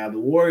season. Now, the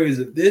Warriors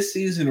of this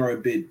season are a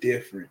bit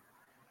different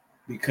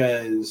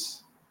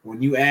because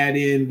when you add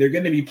in, they're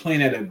going to be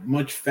playing at a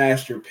much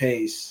faster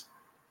pace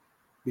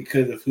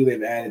because of who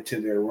they've added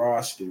to their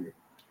roster.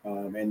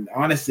 And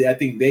honestly, I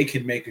think they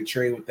can make a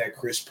trade with that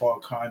Chris Paul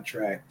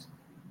contract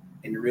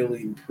and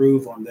really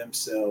improve on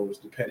themselves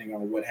depending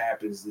on what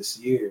happens this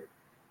year.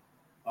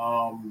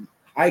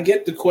 I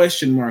get the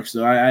question marks,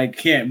 though. I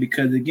can't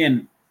because,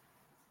 again,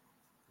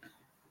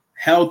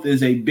 health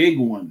is a big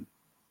one.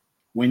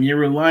 When you're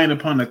relying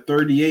upon a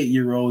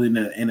 38-year-old in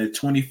a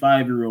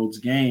 25-year-old's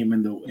game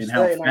and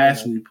how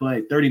fast we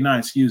play, 39,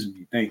 excuse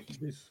me, thank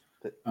you.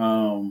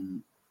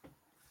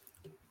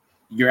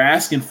 You're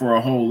asking for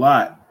a whole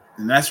lot.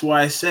 And that's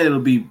why I said it'll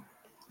be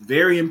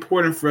very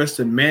important for us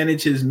to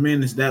manage his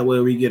minutes. That way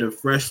we get a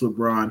fresh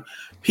LeBron.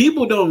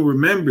 People don't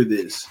remember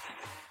this,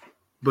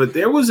 but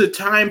there was a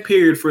time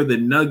period for the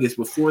Nuggets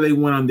before they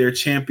went on their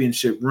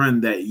championship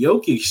run that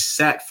Jokic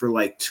sat for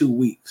like 2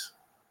 weeks.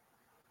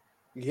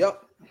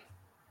 Yep.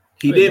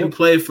 He didn't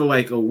play for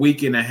like a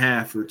week and a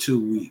half or 2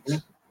 weeks.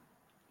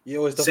 Yeah,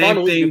 it was the Same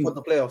final week thing before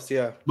the playoffs,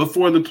 yeah.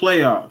 Before the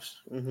playoffs.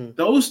 Mm-hmm.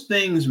 Those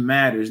things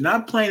matters.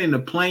 Not playing in the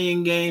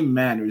playing game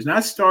matters.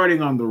 Not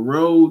starting on the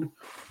road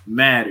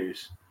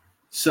matters.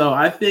 So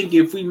I think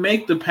if we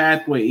make the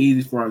pathway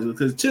easy for us,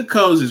 because to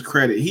Cole's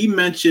credit, he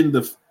mentioned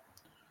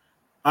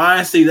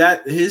honestly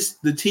that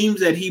the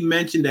teams that he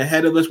mentioned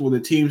ahead of us were the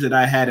teams that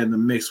I had in the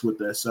mix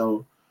with us.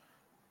 So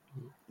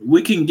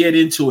we can get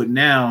into it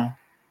now.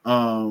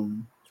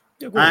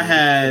 I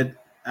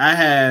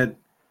had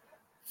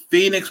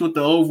Phoenix with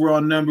the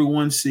overall number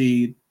 1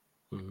 seed.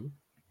 Mm-hmm.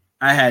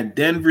 I had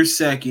Denver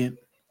second.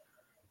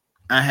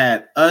 I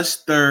had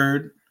us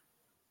third.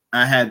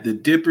 I had the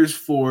Dippers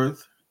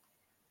fourth.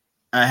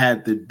 I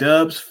had the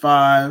Dubs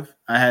 5.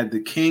 I had the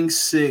Kings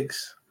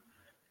 6.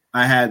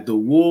 I had the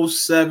Wolves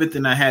 7th,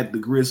 and I had the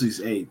Grizzlies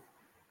 8th.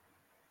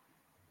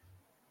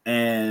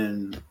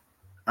 And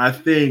I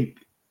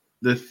think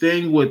the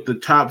thing with the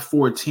top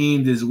 4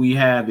 teams is we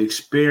have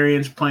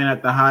experience playing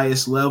at the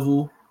highest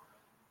level,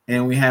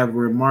 and we have a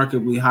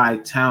remarkably high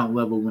talent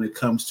level when it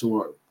comes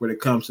to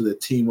the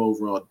team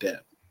overall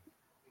depth.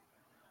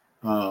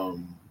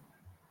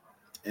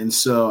 And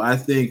so I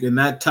think in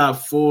that top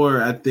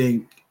 4, I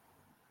think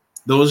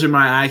those are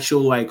my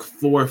actual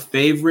 4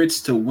 favorites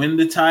to win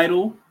the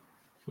title.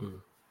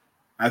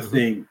 I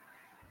think,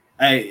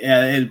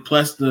 and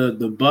plus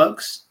the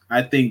Bucks.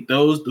 I think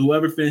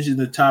whoever finishes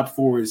the top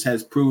 4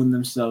 has proven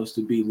themselves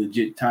to be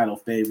legit title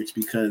favorites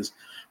because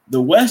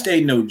the West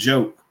ain't no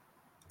joke.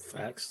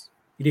 Facts.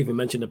 You didn't even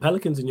mention the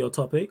Pelicans in your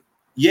top 8.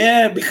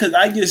 Yeah, because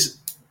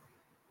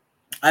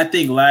I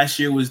think last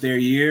year was their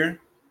year.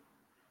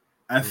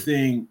 I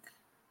think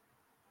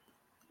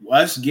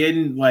us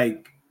getting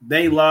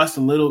they lost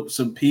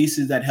some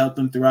pieces that helped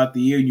them throughout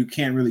the year. You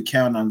can't really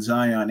count on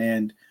Zion.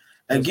 And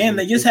again,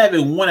 they just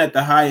haven't won at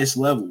the highest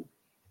level.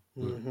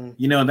 Mm-hmm.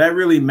 You know, that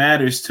really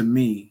matters to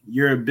me.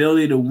 Your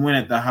ability to win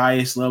at the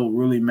highest level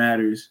really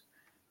matters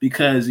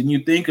because when you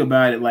think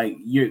about it,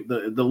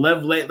 the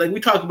level, we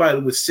talked about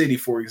it with City,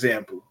 for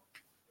example.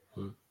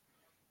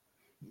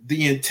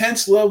 the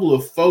intense level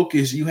of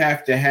focus you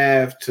have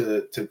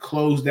to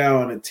close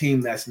down on a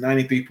team that's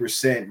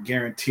 93%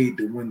 guaranteed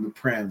to win the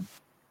Prem.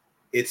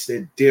 It's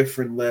a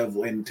different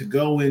level, and to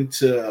go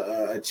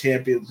into a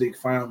Champions League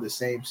final the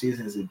same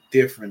season is a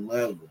different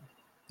level.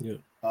 Yeah.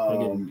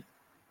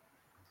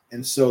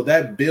 And so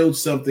that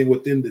builds something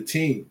within the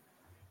team.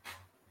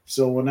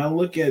 So when I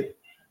look at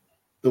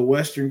the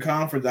Western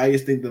Conference, I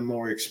just think the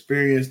more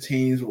experienced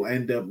teams will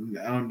end up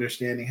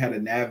understanding how to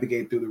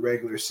navigate through the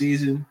regular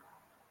season,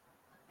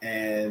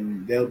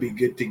 and they'll be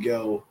good to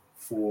go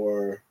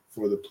for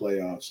the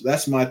playoffs. So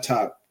that's my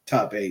top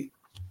 8.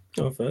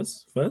 Oh,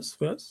 first.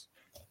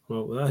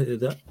 Well, I hear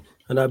that.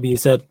 And that being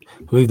said,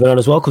 moving on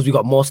as well, because we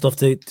got more stuff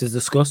to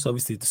discuss.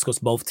 Obviously, discuss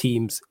both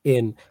teams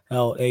in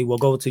LA. We'll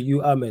go to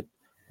you, Ahmed.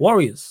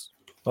 Warriors.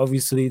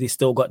 Obviously, they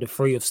still got the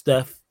three of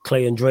Steph,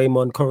 Clay, and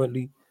Draymond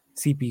currently.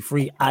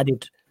 CP3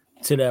 added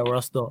to their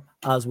roster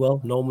as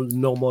well. No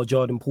more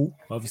Jordan Poole.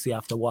 Obviously,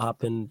 after what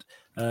happened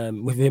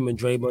with him and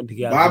Draymond.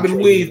 Bob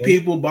and weave,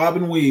 people. Bob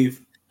and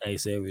weave. Hey,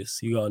 serious.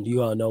 You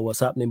gotta know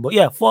what's happening. But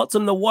yeah, thoughts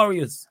on the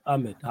Warriors,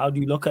 Ahmed. How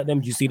do you look at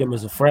them? Do you see them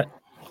as a threat?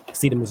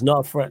 See them as not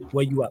a threat?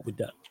 Where you at with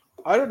that?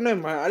 I don't know,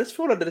 man. I just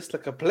feel like it's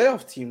like a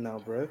playoff team now,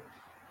 bro.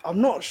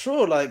 I'm not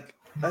sure. Like,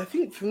 I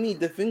think for me,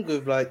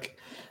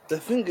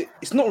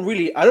 it's not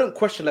really. I don't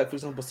question, like, for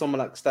example, someone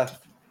like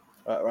Steph,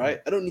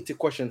 right? I don't need to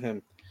question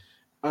him.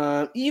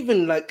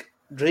 Even like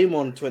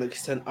Draymond to an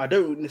extent, I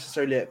don't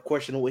necessarily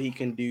question what he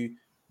can do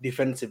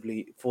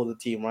defensively for the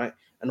team, right?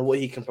 And what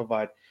he can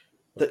provide.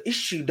 The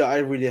issue that I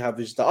really have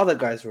is the other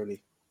guys,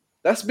 really.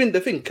 That's been the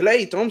thing.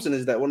 Klay Thompson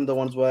is that one of the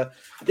ones where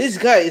this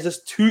guy is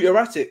just too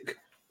erratic.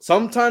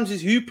 Sometimes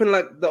he's hooping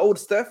like the old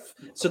Steph,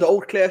 so the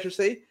old Klay, I should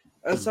say,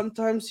 and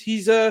sometimes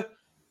he's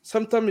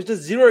sometimes it's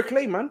just zero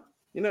Klay, man.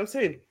 You know what I'm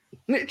saying?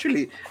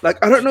 Literally,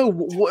 like I don't know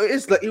what it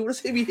is. Like it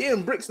was heavy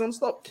hitting bricks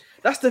nonstop.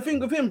 That's the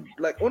thing with him.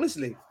 Like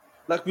honestly,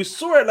 like we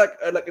saw it like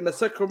in the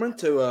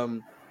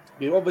Sacramento.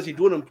 Obviously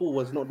Jordan Poole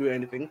was not doing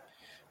anything.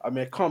 I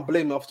mean, I can't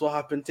blame him after what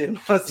happened to him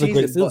last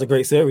season. It was a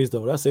great series,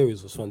 though. That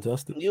series was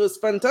fantastic. It was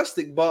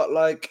fantastic, but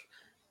like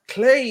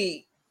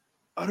Klay,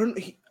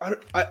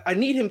 I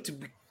need him to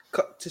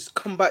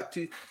come back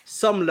to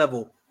some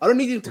level. I don't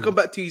need him to come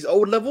back to his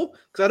old level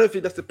because I don't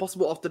think that's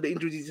possible after the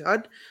injuries he's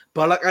had.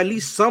 But like at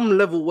least some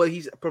level where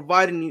he's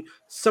providing you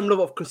some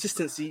level of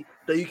consistency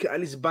that you can at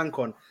least bank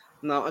on.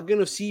 Now again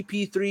with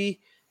CP3,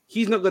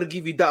 he's not going to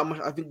give you that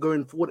much. I think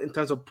going forward in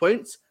terms of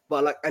points.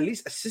 But like at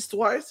least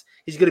assist-wise,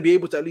 he's going to be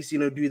able to at least,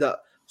 do that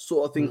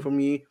sort of thing from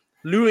you.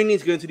 Looney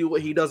is going to do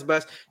what he does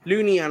best.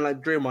 Looney and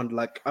like Draymond,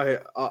 like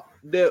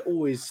they're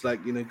always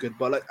like, good.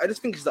 But like I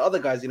just think it's the other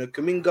guys,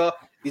 Kuminga,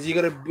 is he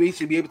going to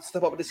basically be able to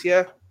step up this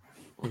year?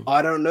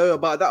 I don't know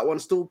about that one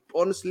still,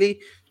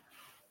 honestly.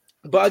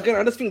 But again,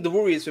 I just think the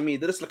Warriors for me,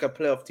 they're just like a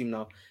playoff team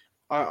now.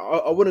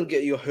 I wouldn't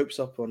get your hopes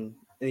up on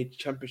any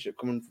championship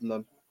coming from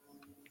them.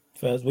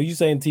 First, what are you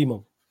saying,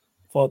 Timo?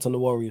 Thoughts on the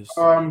Warriors?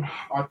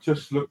 I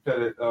just looked at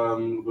it,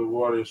 the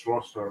Warriors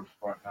roster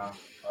right now.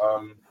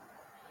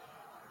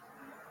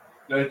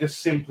 They're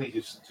just simply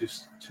just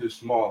too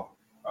small.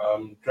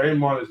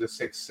 Draymond is a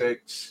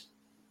 6'6".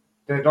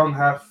 They don't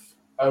have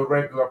a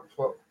regular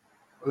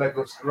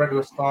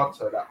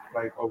starter that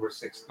played over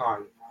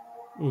 6'9".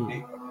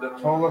 The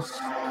tallest.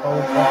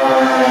 God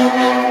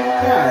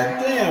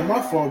damn,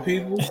 my fault,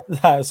 people.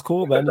 That's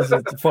cool, man. This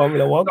is the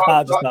Formula One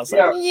car just not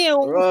saying.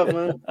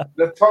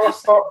 The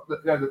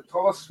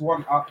tallest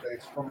one out there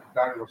is from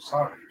Dario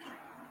Saric.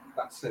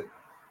 That's it.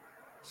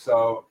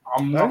 So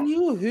I'm not.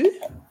 Who?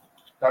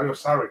 Dario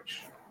Saric.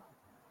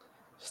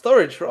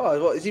 Storage,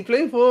 right? What is he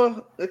playing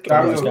for?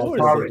 Dario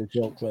Saric.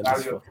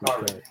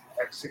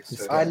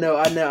 I know.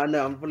 I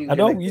know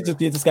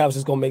this guy was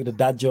just gonna make the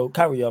dad joke.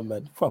 Carry on,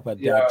 man. Proper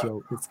dad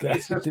joke. It's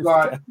just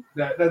like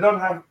they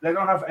don't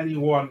have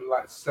anyone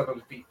like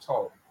 7 feet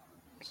tall,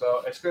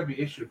 so it's gonna be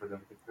an issue for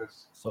them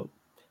because small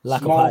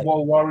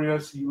ball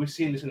Warriors. We've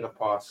seen this in the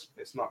past.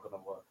 It's not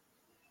gonna work.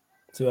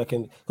 So I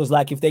can, because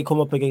like if they come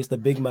up against the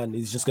big man,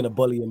 he's just gonna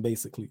bully him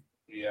basically.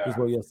 Yeah, is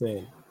what you're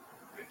saying.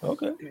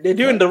 Okay, they're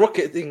doing the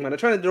rocket thing, man. They're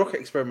trying to do the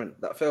rocket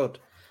experiment that failed.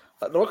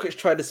 Like the Rockets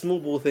tried the small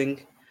ball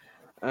thing.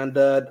 And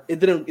it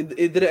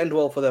didn't end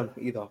well for them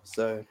either.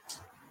 So,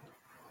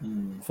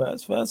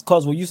 first,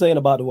 Cos, what you saying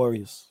about the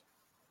Warriors?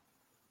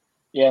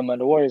 Yeah, man,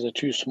 the Warriors are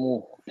too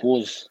small.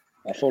 Pause.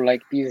 I feel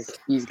like these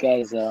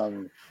guys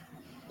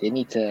they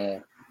need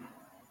to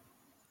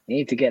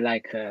get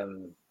like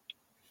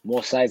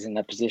more size in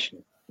that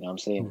position. You know what I'm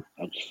saying?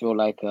 I just feel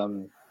like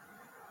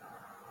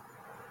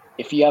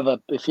if you have a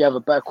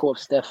backcourt of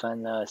Steph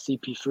and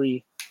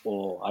CP3,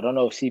 or I don't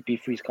know if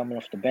CP3 is coming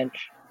off the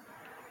bench.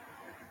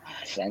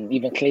 And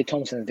even Klay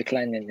Thompson's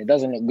declining. It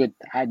doesn't look good.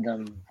 I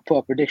put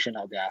a prediction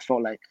out there. I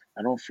feel like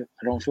I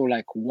feel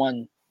like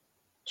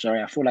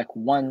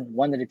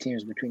one of the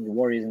teams between the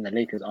Warriors and the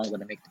Lakers aren't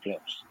going to make the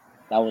playoffs.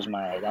 That was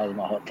my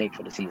hot take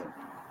for the season.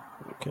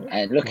 Okay.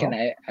 And looking at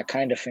it, I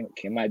kind of think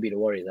it might be the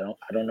Warriors. I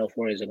don't know if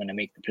Warriors are going to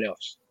make the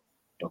playoffs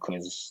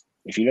because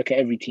if you look at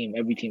every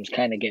team's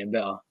kind of getting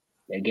better.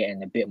 They're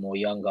getting a bit more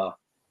younger.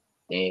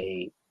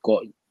 They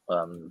got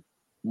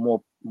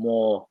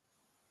more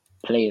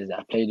players that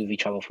have played with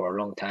each other for a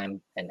long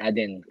time, and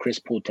adding Chris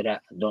Paul to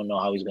that, I don't know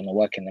how he's going to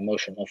work in the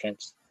motion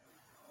offense.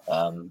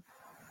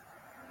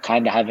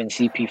 Kind of having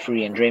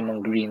CP3 and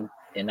Draymond Green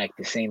in like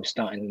the same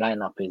starting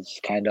lineup is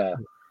kind of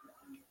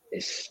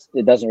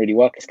it doesn't really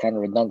work. It's kind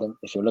of redundant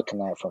if you're looking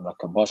at it from like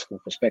a basketball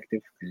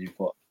perspective, because you've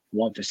got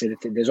one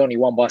facility. There's only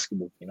one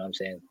basketball, you know what I'm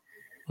saying?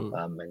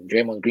 And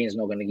Draymond Green's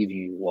not going to give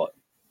you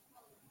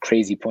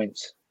crazy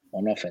points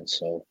on offense.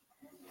 So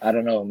I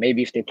don't know.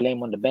 Maybe if they play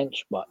him on the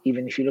bench, but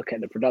even if you look at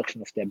the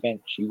production of their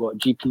bench, you got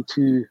GP2,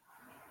 you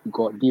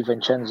got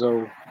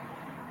DiVincenzo.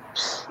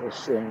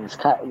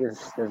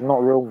 There's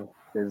not room.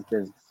 There's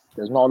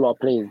not a lot of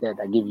players there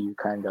that give you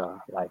kind of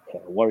like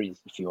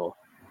worries if you're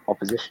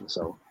opposition.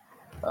 So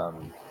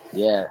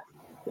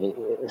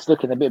it's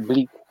looking a bit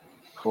bleak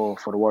for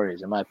the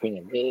Warriors, in my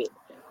opinion.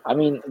 I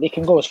mean, they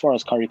can go as far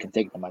as Curry can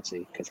take them, I'd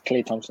say, because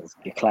Klay Thompson's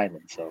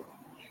declining. So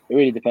it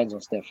really depends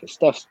on Steph. If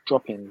Steph's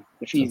dropping,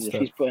 if he's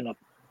putting up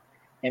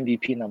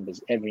MVP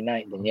numbers every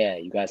night, then yeah,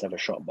 you guys have a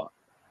shot. But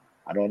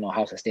I don't know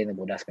how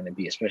sustainable that's going to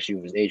be, especially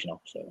with his age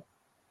now. So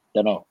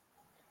don't know.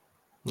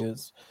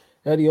 Yes,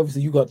 Eddie.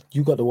 Obviously, you got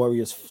the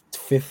Warriors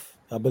fifth,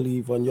 I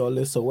believe, on your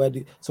list. So where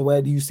do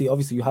you see?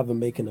 Obviously, you haven't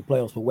making the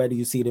playoffs, but where do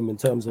you see them in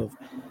terms of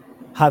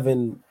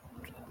making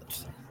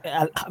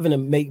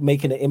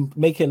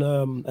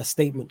a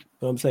statement? You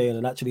know what I'm saying,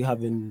 and actually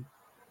having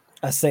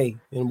a say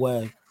in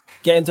where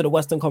getting to the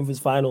Western Conference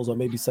Finals, or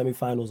maybe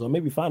semifinals, or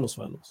maybe finals.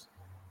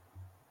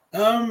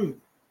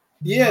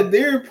 Yeah,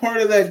 they're part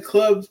of that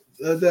club,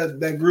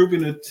 that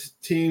grouping of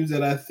teams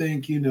that I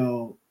think, you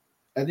know,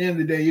 at the end of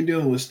the day, you're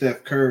dealing with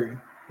Steph Curry.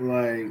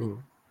 Like,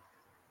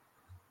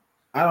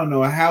 I don't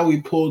know how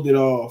we pulled it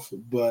off,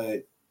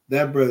 but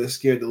that brother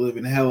scared the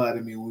living hell out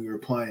of me when we were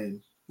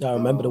playing. I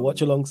remember the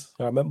watch-alongs.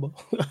 I remember.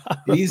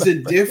 He's a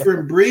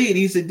different breed.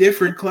 He's a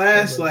different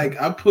class. Like,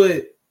 I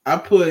put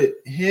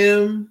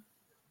him,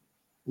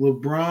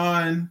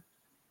 LeBron,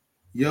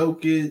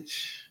 Jokic,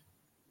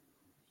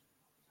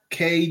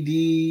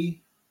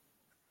 KD,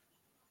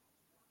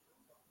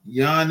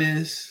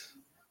 Giannis,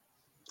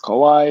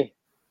 Kawhi.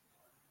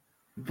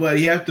 But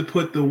you have to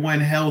put the one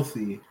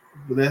healthy.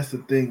 But that's the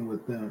thing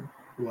with them.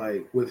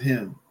 Like, with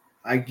him.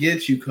 I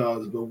get you,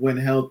 cause, but when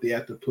healthy, you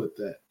have to put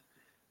that.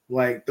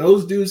 Like,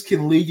 those dudes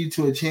can lead you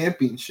to a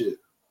championship.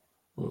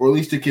 Or at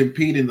least to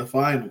compete in the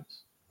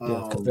finals.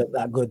 Yeah, because they're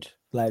that good.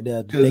 Like,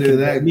 they're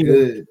that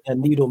good.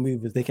 And needle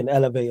movers. They can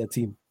elevate a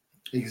team.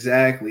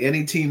 Exactly.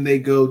 Any team they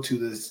go to,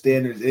 the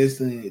standards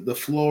instantly, the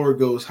floor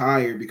goes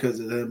higher because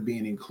of them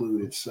being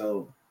included.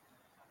 So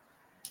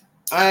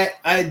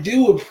I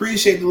do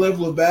appreciate the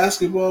level of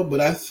basketball, but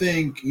I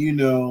think, you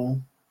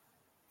know,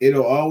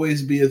 it'll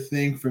always be a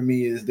thing for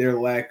me is their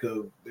lack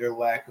of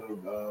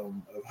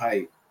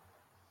height.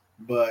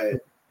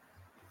 But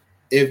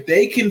if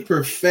they can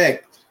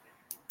perfect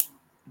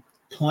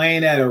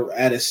playing at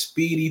a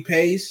speedy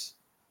pace,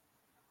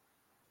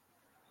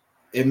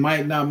 it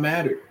might not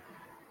matter.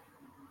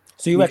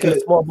 So you reckon a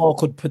small ball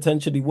could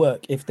potentially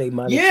work if they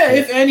manage? Yeah,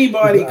 if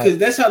anybody, because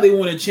that's how they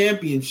win a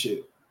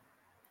championship,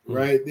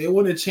 right? They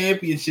win a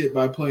championship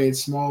by playing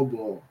small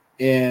ball.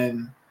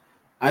 And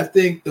I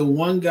think the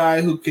one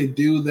guy who could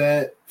do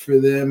that for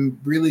them,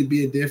 really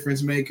be a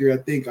difference maker, I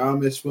think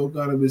Ahmed spoke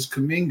on him, is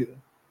Kuminga.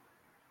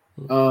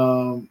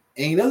 And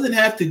he doesn't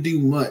have to do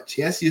much.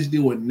 He has to just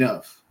do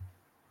enough,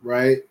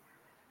 right?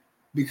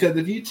 Because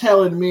if you're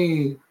telling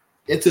me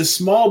it's a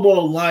small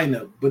ball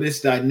lineup, but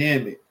it's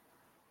dynamic,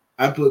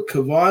 I put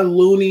Kevon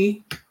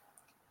Looney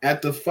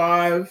at the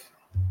 5.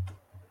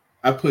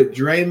 I put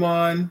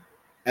Draymond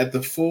at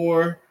the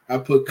 4. I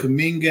put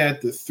Kuminga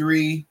at the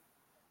 3.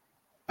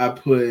 I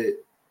put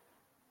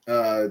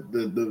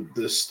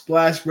the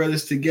Splash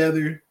Brothers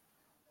together.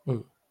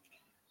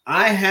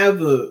 I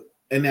have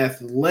an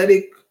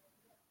athletic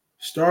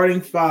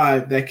starting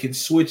 5 that can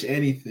switch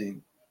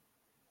anything,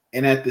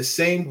 and at the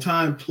same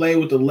time play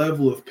with a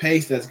level of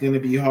pace that's going to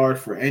be hard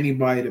for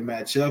anybody to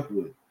match up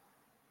with.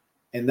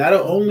 And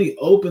that'll only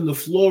open the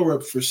floor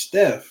up for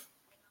Steph,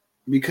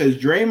 because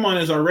Draymond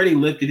has already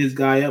lifted his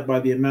guy up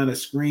by the amount of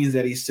screens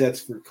that he sets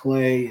for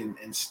Clay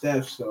and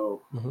Steph.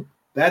 So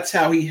that's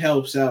how he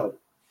helps out,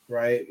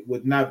 right?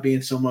 With not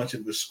being so much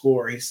of a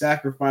scorer. He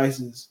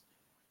sacrifices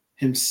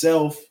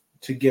himself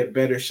to get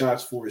better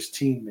shots for his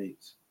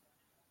teammates.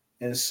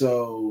 And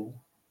so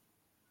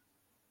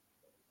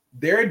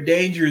they're a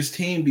dangerous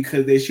team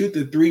because they shoot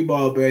the 3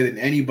 ball better than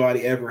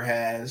anybody ever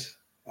has.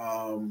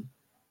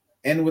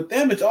 And with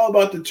them, it's all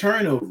about the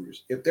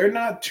turnovers. If they're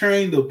not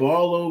turning the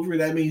ball over,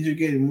 that means you're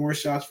getting more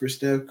shots for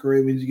Steph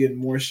Curry, means you're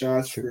getting more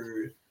shots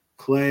for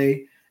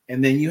Clay.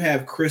 And then you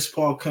have Chris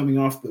Paul coming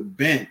off the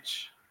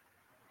bench.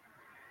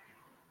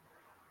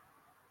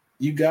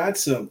 You got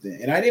something.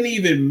 And I didn't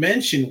even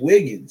mention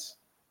Wiggins,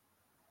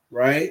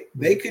 right?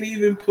 They could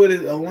even put a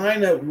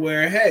lineup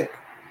where, heck,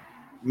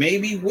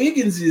 maybe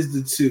Wiggins is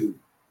the 2.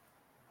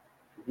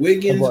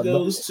 Wiggins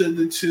goes to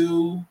the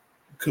 2.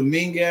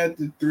 Kuminga at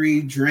the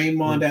 3,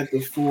 Draymond at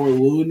the 4,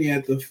 Looney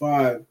at the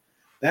 5.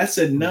 That's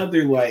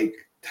another like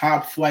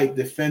top flight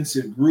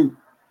defensive group.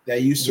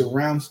 that you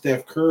surround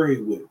Steph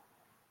Curry with.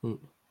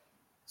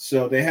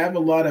 So they have a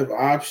lot of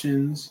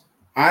options.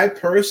 I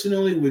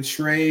personally would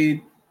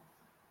trade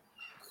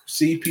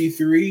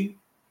CP3,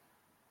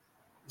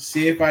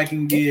 see if I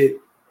can get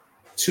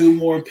 2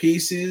 more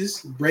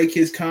pieces, break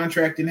his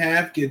contract in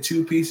half, get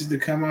 2 pieces to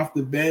come off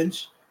the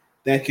bench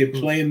that could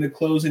play in the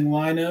closing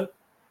lineup.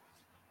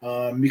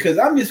 Because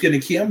I'm just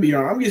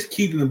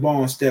keeping the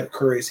ball in Steph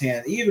Curry's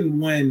hand, even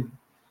when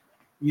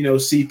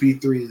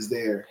CP3 is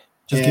there.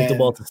 Just give the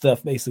ball to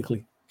Steph,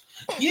 basically.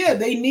 Yeah,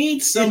 they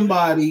need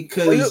somebody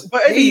because.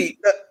 But Eddie,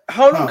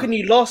 how long can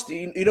you last?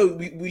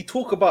 We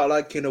talk about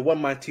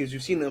one-man teams.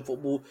 We've seen it in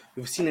football,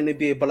 we've seen it in the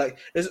NBA, but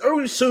there's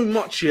only so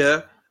much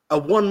a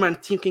one-man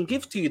team can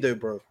give to you, though,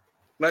 bro.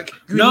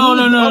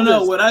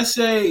 No. When I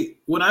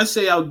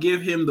say I'll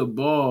give him the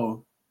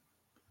ball,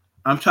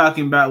 I'm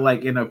talking about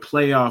in a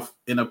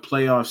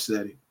playoff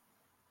setting.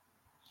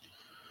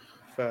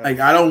 Fair.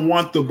 I don't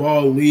want the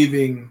ball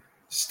leaving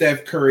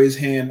Steph Curry's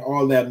hand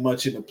all that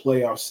much in a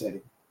playoff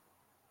setting.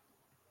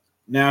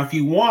 Now, if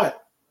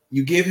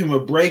you give him a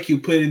break, you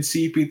put in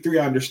CP3,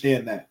 I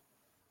understand that.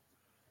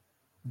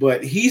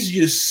 But he's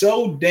just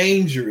so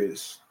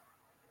dangerous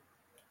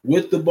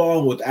with the ball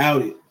and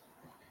without it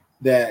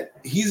that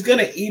he's going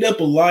to eat up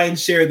a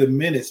lion's share of the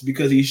minutes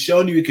because he's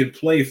shown you he can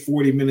play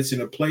 40 minutes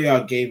in a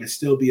playoff game and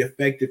still be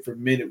effective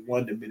from minute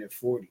 1 to minute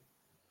 40.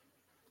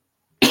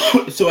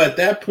 So at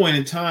that point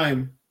in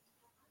time,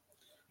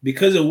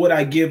 because of what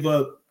I give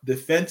up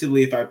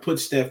defensively, if I put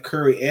Steph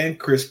Curry and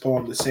Chris Paul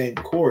on the same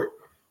court,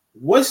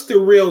 what's the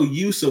real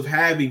use of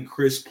having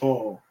Chris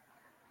Paul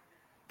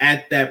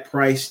at that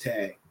price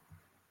tag?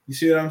 You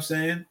see what I'm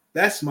saying?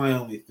 That's my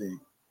only thing.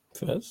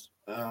 First.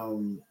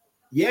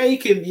 Yeah, he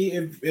can.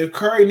 If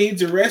Curry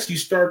needs a rest, you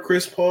start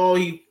Chris Paul.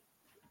 He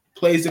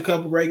plays a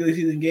couple regular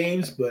season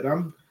games, but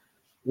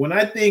when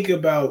I think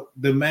about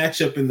the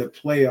matchup in the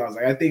playoffs,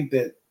 I think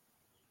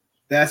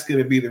that's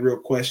going to be the real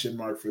question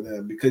mark for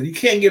them because you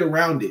can't get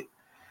around it.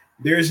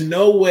 There's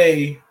no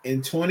way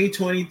in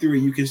 2023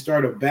 you can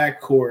start a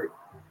backcourt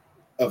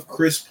of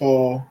Chris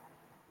Paul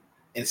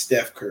and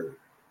Steph Curry.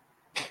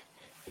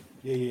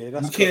 Yeah,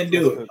 you can't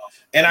do it.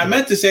 And I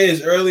meant to say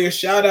this earlier.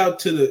 Shout out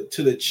to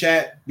the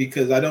chat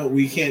because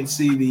we can't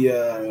see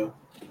the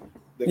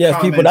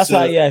people. That's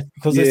why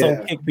because it's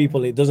on Kick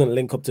people. It doesn't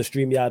link up to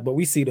StreamYard, but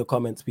we see the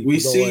comments. People, I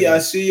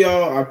see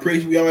y'all.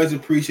 We always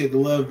appreciate the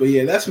love, but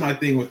yeah, that's my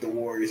thing with the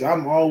Warriors.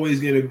 I'm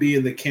always gonna be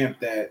in the camp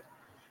that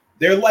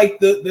they're like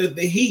the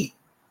Heat,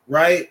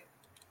 right?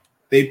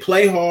 They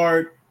play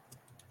hard.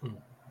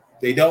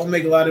 They don't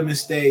make a lot of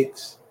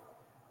mistakes.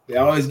 They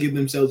always give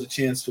themselves a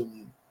chance to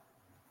win.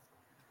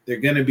 They're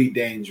going to be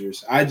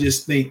dangerous. I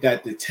just think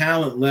that the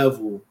talent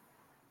level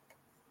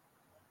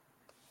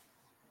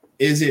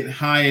isn't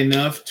high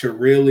enough to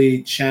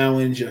really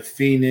challenge a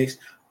Phoenix.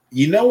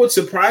 You know what?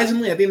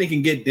 Surprisingly, I think they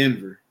can get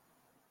Denver.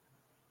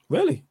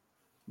 Really?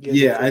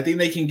 Yeah, I think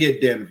they can get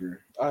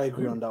Denver. I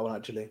agree on that one,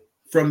 actually.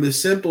 From the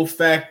simple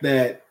fact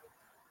that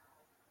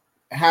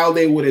how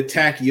they would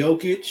attack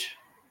Jokic.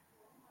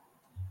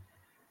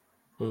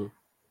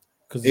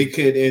 It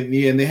could,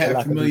 and they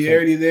had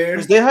familiarity there.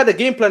 Because they had a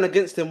game plan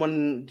against him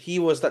when he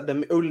was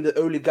the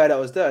only guy that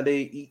was there.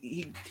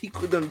 They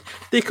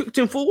cooked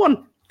him for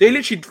one. They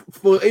literally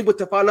were able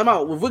to foul him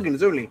out with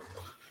Wiggins only.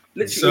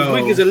 Literally, with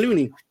Wiggins and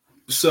Looney.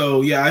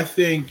 So yeah, I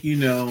think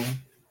them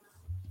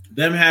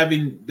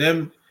having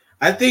them.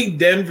 I think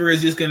Denver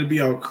is just going to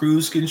be on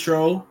cruise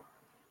control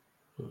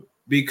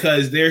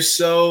because they're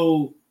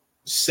so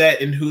set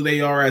in who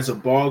they are as a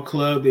ball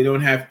club. They don't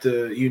have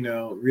to,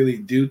 really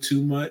do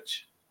too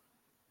much.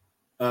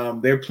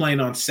 They're playing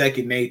on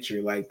second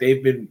nature. Like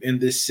they've been in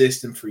this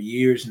system for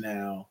years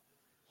now.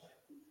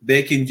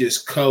 They can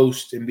just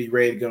coast and be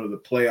ready to go to the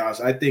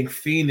playoffs. I think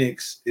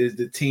Phoenix is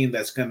the team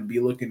that's going to be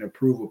looking to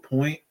prove a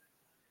point,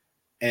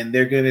 and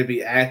they're going to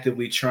be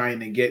actively trying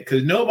to get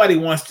because nobody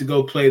wants to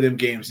go play them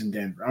games in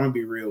Denver. I'm going to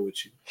be real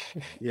with you.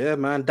 Yeah,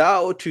 man. That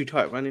altitude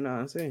type, man. You know what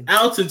I'm saying?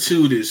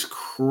 Altitude is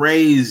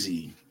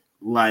crazy.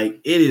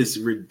 Like it is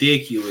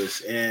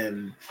ridiculous.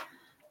 And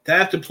to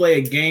have to play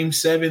a game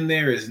 7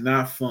 there is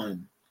not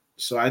fun.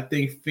 So I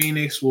think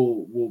Phoenix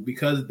will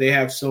because they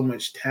have so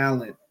much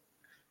talent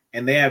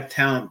and they have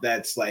talent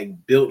that's like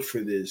built for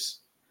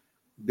this,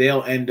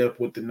 they'll end up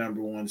with the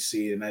number 1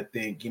 seed. And I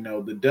think,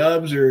 the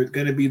Dubs are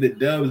going to be the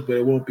Dubs, but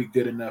it won't be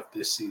good enough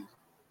this season.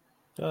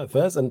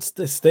 First, and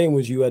staying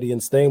with you, Eddie,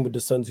 and staying with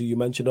the Suns who you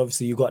mentioned,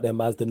 obviously you got them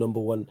as the number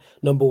one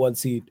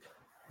seed.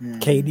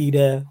 KD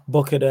there,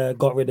 Booker there,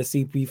 got rid of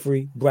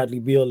CP3. Bradley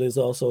Beal is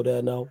also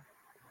there now.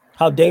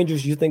 How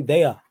dangerous do you think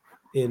they are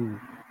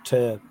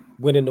to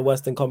winning the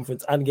Western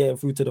Conference and getting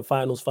through to the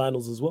finals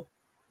as well?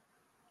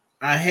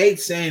 I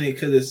hate saying it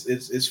because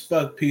it's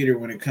fuck Peter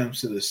when it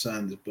comes to the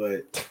Suns,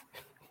 but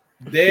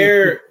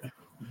they're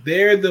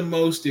the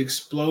most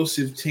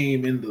explosive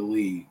team in the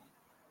league.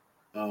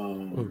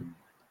 When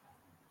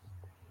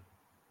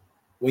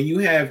you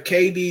have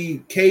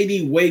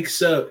KD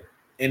wakes up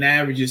and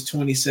averages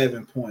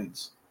 27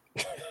 points.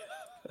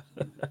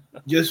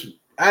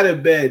 Out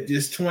of bed,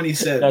 just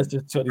 27. That's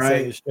just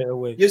 27 right? straight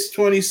away. Just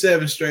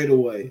 27 straight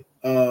away.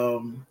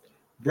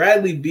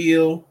 Bradley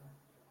Beal,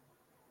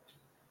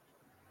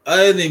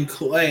 other than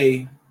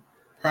Clay,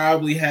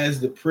 probably has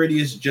the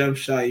prettiest jump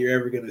shot you're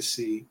ever gonna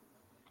see,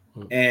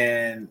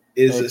 and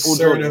is a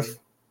certified.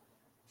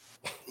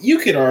 You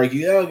could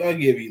argue, I'll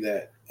give you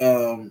that.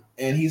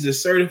 And he's a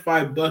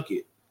certified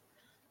bucket.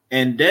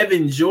 And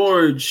Devin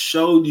George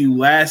showed you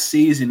last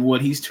season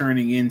what he's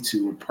turning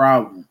into, a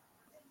problem.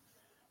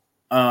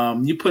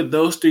 You put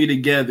those three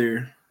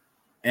together,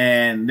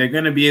 and they're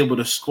going to be able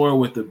to score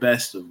with the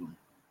best of them.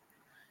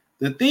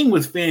 The thing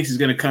with Phoenix is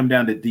going to come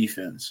down to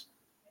defense.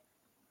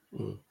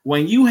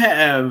 When you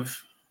have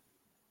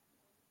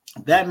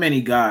that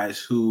many guys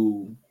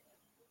who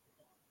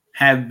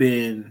have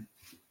been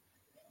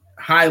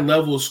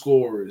high-level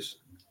scorers,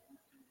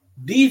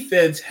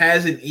 defense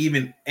hasn't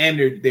even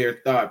entered their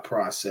thought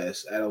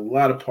process at a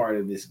lot of part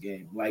of this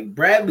game. Like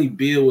Bradley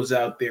Beal was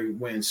out there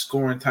winning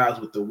scoring titles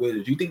with the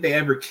Wizards. You think they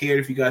ever cared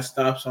if you got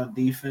stops on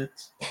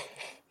defense?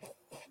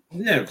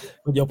 Never.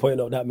 When you're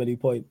putting up that many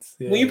points.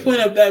 Yeah. When you put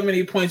up that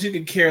many points, you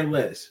could care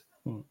less.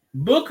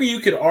 Booker, you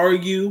could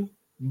argue,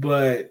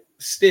 but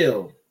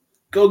still,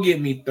 go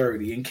get me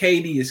 30. And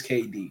KD is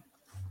KD.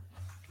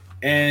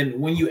 And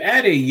when you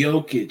add a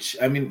Nurkic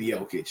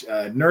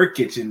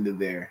into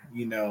there,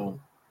 you know,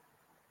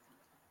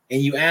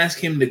 and you ask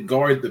him to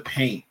guard the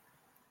paint,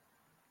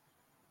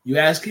 you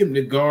ask him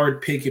to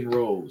guard pick and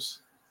rolls,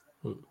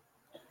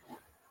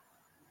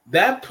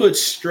 that puts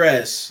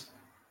stress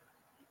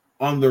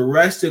on the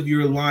rest of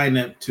your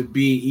lineup to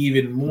be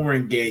even more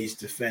engaged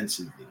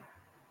defensively.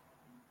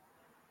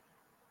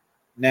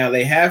 Now,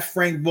 they have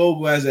Frank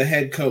Vogel as a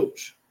head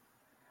coach.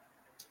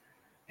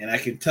 And I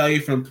can tell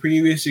you from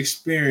previous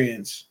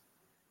experience,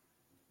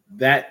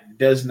 that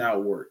does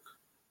not work.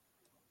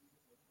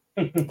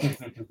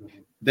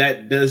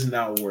 That does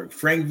not work.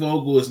 Frank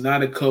Vogel is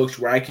not a coach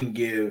where I can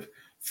give.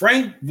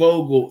 Frank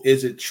Vogel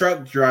is a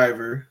truck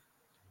driver,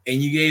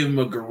 and you gave him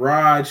a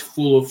garage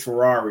full of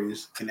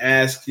Ferraris and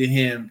asked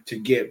him to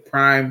get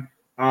prime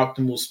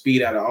optimal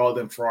speed out of all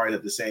them Ferraris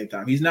at the same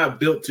time. He's not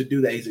built to do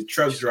that. He's a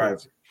truck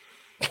driver.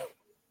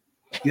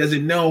 He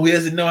doesn't know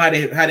how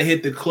to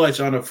hit the clutch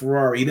on a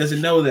Ferrari. He doesn't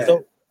know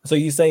that. So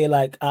you say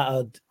like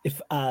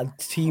if a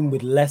team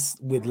with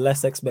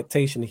less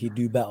expectation, he'd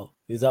do better.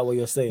 Is that what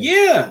you're saying?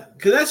 Yeah,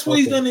 because that's what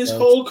he's done his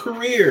whole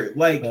career.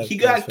 Like he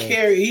got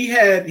carried.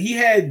 He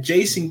had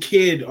Jason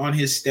Kidd on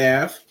his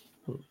staff,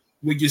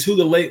 which is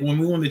when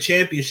we won the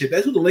championship.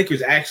 That's who the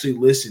Lakers actually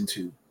listened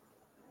to.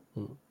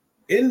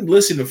 They didn't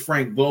listen to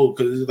Frank Vogel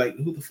because it's like,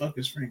 who the fuck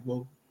is Frank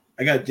Vogel?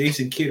 I got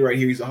Jason Kidd right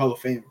here. He's a Hall of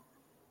Famer.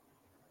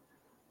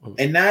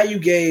 And now you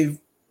gave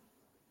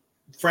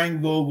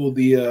Frank Vogel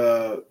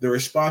the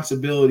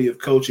responsibility of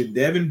coaching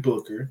Devin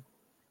Booker,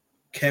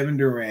 Kevin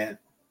Durant,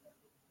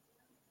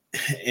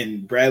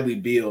 and Bradley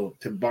Beal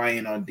to buy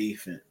in on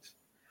defense.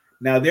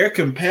 Now they're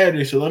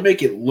competitors, so they'll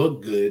make it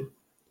look good.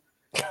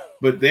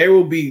 But there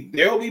will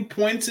be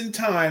points in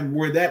time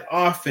where that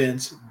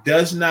offense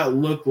does not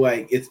look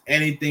like it's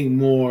anything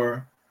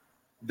more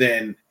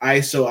than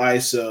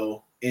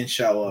ISO,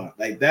 inshallah.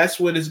 Like that's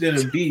what it's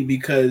gonna be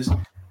because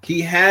he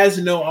has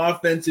no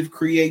offensive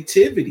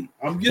creativity.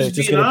 I'm just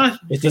being honest.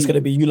 It's just going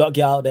to be you lot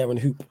get out there and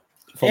hoop.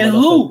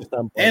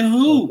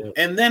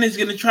 And then it's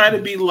going to try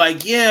to be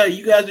like, yeah,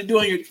 you guys are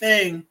doing your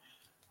thing,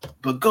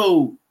 but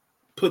go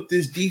put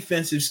this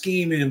defensive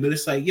scheme in. But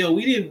it's like, yo,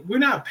 we're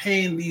not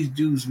paying these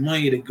dudes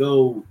money to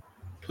go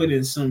put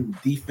in some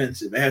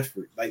defensive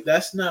effort. Like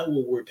that's not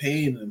what we're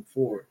paying them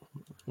for.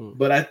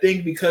 But I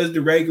think because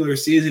the regular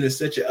season is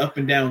such an up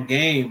and down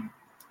game,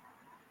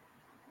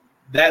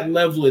 that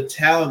level of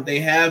talent they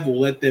have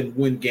will let them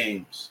win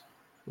games.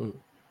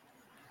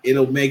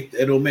 It'll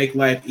make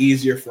life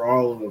easier for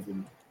all of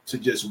them to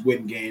just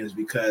win games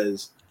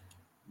because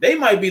they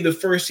might be the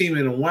first team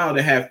in a while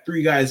to have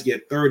 3 guys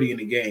get 30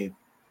 in a game.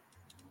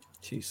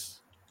 Jeez.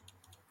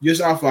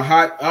 Just off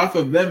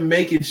of them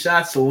making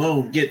shots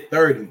alone, get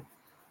 30.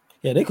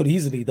 Yeah, they could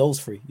easily, those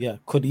 3,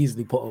 could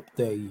easily put up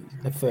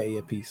 30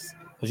 apiece.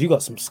 Because you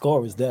got some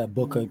scorers there,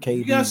 Booker and KD.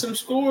 You got some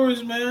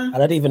scorers, man. And I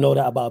didn't even know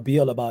that about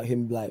Beal, about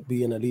him like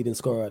being a leading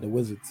scorer at the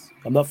Wizards.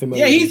 I'm not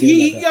familiar. Yeah,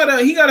 he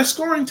got a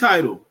scoring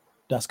title.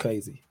 That's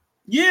crazy.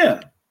 Yeah,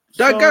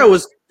 that guy.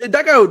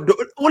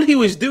 All he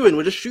was doing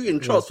was just shooting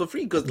shots for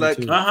free because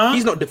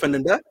he's not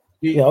defending that.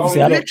 Yeah,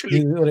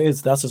 obviously, what it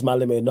is. That's just my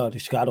limited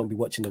knowledge. I don't be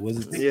watching the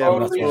Wizards. Yeah,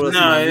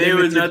 there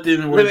was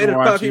nothing limited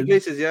a few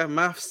places. Yeah,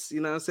 maths.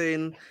 You know what I'm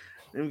saying.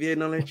 NBA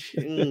knowledge.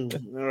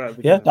 All right.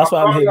 Yeah, that's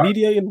why I'm here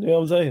mediating. You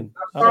know what I'm saying?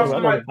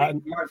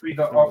 Might be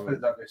the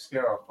offense that they're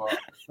scared of,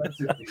 but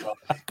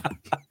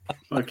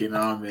fucking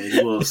man,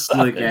 you little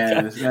slick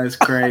ass. That's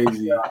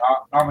crazy. Yeah,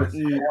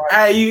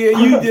 hey,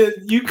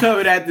 you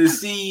coming at the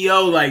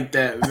CEO like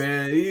that,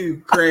 man?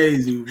 You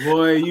crazy,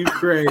 boy. You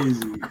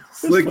crazy.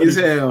 Slick as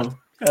hell.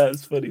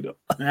 That's funny though.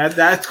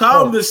 I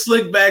called him the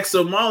slick back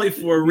Somali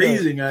for a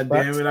reason.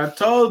 Goddamn it! I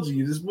told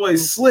you this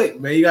boy's slick,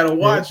 man. You gotta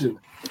watch him.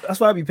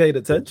 That's why I be paying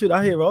attention.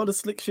 I hear all the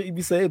slick shit you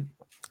be saying.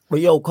 But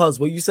yo, cuz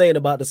what you saying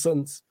about the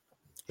Suns?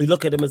 We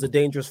look at him as a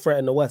dangerous threat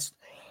in the West.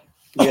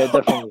 Yeah,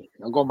 definitely.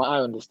 I got my eye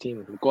on this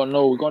team. We got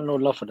no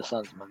love for the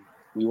Suns, man.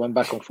 We went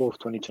back and forth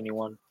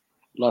 2021.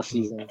 Last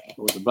season, it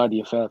was a bloody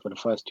affair for the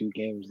first 2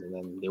 games, and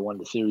then they won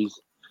the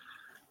series.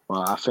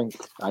 Well,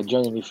 I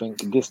genuinely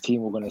think this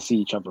team we're going to see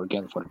each other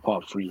again for the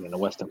part 3 in the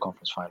Western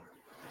Conference Final.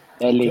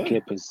 LA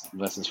Clippers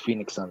versus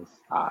Phoenix Suns.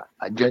 I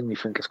genuinely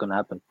think it's going to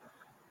happen.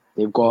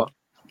 They've got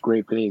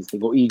great players. They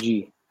got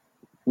EG.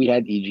 We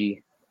had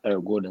EG,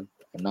 Eric Gordon,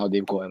 and now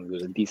they've got him. He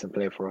was a decent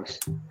player for us.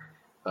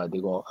 They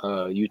got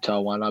Utah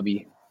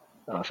Wanabe.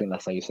 I think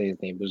that's how you say his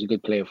name. He was a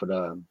good player for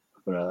the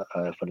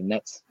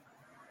Nets.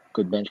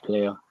 Good bench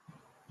player.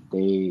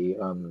 They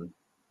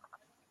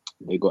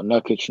got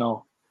Nurkic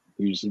now,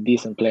 who's a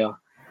decent player,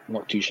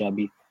 not too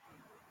shabby.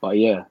 But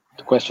yeah,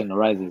 the question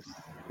arises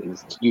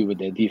is to do with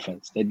their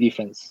defense. Their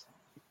defense,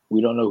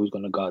 we don't know who's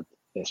going to guard.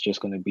 It's just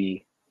going to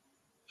be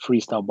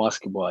freestyle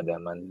basketball out there,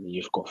 man.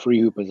 You've got 3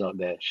 hoopers out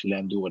there. Just let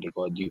them do what they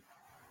got to do.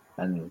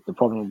 And the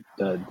problem,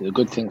 the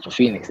good thing for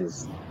Phoenix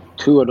is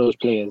 2 of those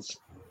players,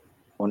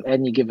 on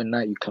any given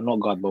night, you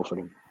cannot guard both of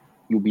them.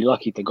 You'll be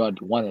lucky to guard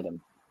one of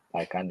them.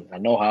 Like, I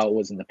know how it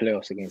was in the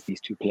playoffs against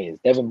these 2 players.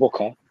 Devin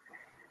Booker,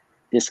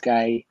 this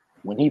guy,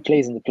 when he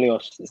plays in the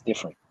playoffs, it's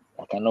different.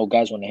 Like, I know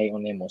guys want to hate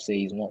on him or say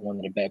he's not one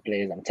of the better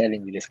players. I'm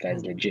telling you, this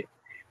guy's legit.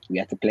 We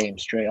had to play him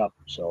straight up.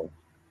 So,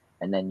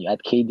 and then you add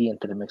KD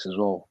into the mix as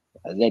well.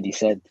 As Eddie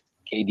said,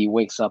 KD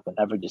wakes up and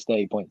averages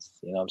 30 points.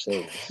 You know what I'm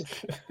saying?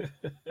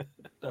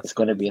 It's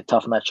going to be a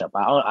tough matchup.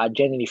 I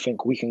genuinely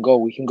think we can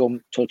go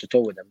toe to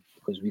toe with them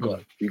because we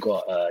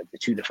got the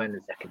 2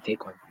 defenders that can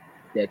take on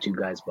their 2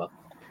 guys. But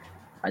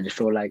I just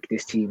feel like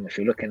this team, if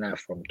you're looking at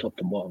from top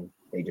to bottom,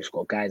 they just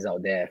got guys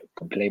out there who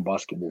can play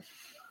basketball.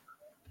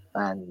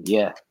 And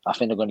yeah, I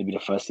think they're going to be the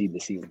first seed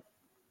this season.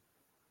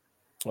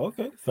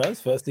 Okay,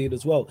 first seed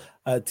as well.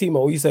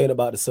 Timo, what are you saying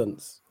about the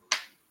Suns?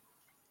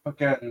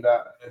 Again,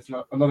 that it's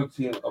not another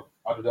team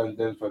other than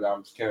Denver that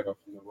I'm scared of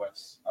in the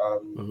West.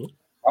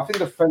 I think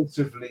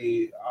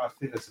defensively, I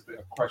think there's a bit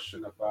of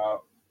question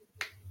about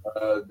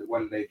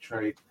when they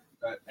trade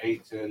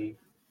Ayton.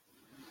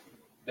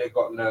 They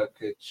got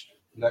Nurkic.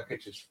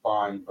 Nurkic is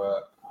fine,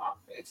 but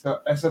it's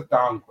a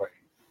downgrade.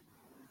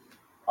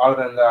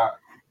 Other than that,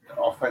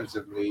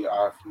 offensively,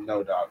 I have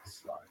no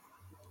doubts. Like,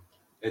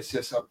 it's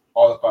just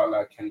all about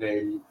like, can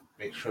they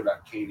make sure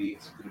that KD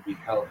is going to be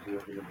healthy or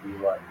going to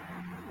be like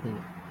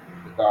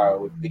the guy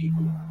with the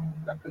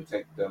that can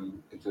take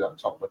them into that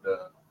top of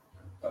the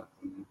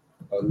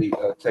league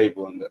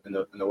table in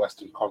the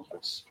Western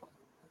Conference.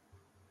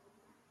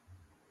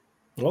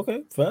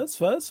 Okay, first.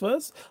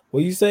 What are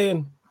you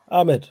saying,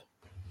 Ahmed?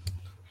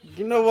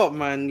 You know what,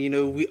 man? You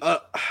know, we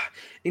are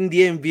in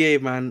the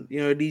NBA, man. You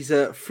know, these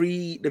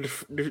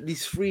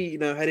these three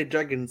headed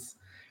dragons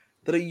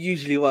that are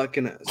usually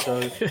working it.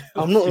 So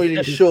I'm not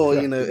really sure,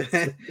 you know.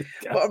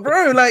 But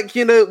bro, like,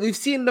 you know, we've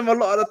seen them a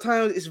lot of the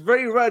times. It's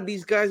very rare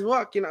these guys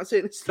work. You know what I'm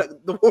saying? It's like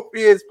the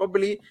Warriors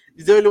probably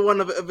is the only one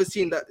I've ever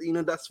seen that, you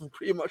know, that's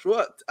pretty much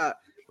worked at.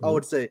 I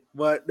would say,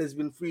 but there's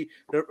been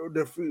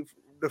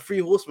the three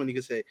horsemen, you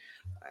could say.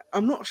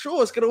 I'm not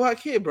sure it's gonna work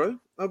here, bro.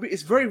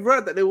 It's very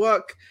rare that they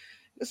work.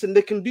 Listen,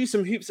 they can do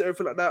some hoops and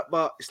everything like that,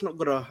 but it's not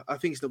gonna. I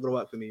think it's not gonna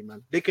work for me,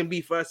 man. They can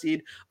be first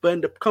seed, but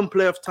in the come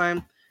playoff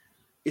time,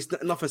 it's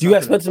not enough. Do you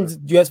expect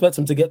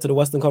them to get to the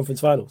Western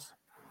Conference Finals?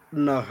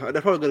 No,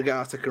 they're probably gonna get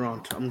out second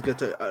round.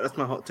 That's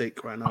my hot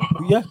take right now.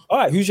 Yeah. All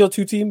right. Who's your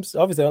 2 teams?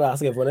 Obviously, I'm not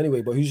asking everyone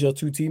anyway, but who's your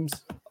 2 teams?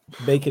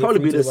 Probably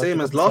be the same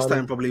as last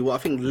time. Probably. Well, I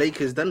think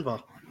Lakers,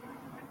 Denver.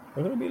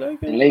 I'm gonna be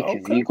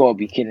Lakers. Okay. You gotta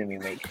be kidding me,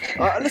 mate.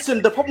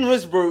 Listen, the problem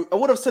is, bro, I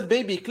would have said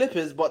maybe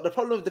Clippers, but the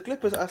problem with the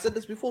Clippers, I said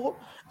this before.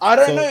 I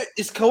don't know.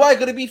 Is Kawhi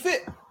gonna be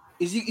fit?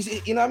 Is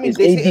he? You know what I mean?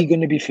 Is AD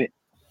gonna be fit?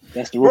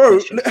 That's the real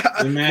question.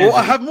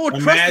 I have more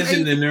trust.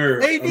 Imagine the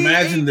nerve.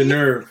 Imagine the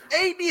nerve.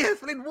 AD has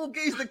played more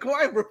games than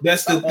Kawhi, bro.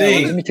 That's the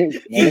thing.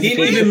 He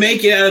didn't even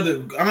make it out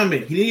of the.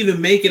 He didn't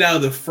even make it out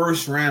of the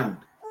first round.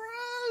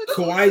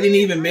 Kawhi didn't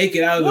even make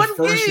it out of the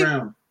first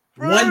round.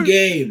 Bro. 1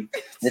 game.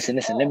 Listen.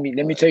 Let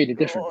me tell you the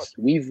difference.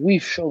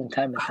 We've shown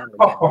time and time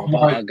again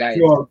about our guys.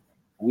 God.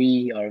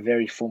 We are a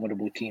very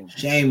formidable team.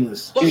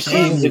 Shameless.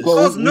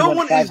 Because no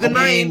one is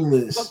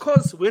denying.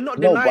 Because we're not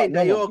denying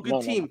that you're a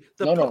good team.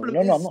 No,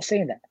 I'm not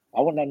saying that.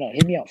 I want no.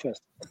 Hear me out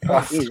first. The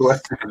point is,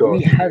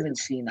 we haven't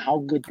seen how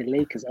good the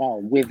Lakers are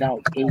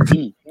without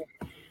AD.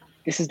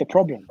 This is the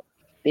problem.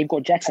 They've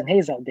got Jackson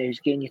Hayes out there who's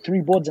getting you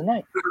 3 boards a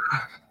night.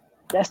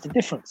 That's the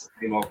difference.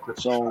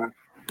 So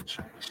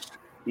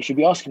you should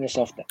be asking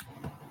yourself that.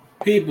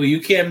 People, you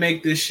can't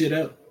make this shit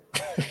up.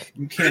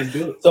 You can't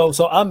do it.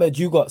 So Ahmed,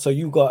 you got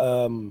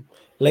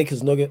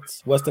Lakers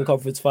Nuggets Western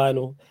Conference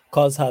Final.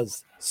 Cuz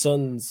has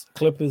Suns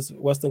Clippers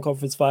Western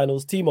Conference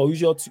Finals. Timo,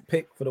 who's your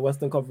pick for the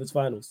Western Conference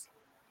Finals?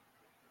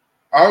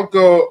 I'll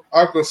go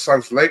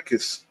Suns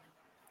Lakers.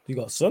 You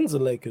got Suns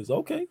and Lakers.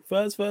 Okay,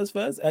 first.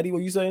 Eddie,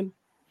 what you saying?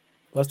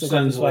 Western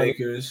Conference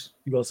Lakers.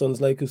 You got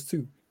Suns Lakers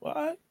too. All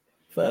right.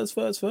 First.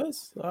 All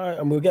right,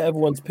 and we'll get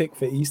everyone's pick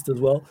for East as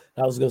well.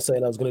 I was going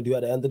to do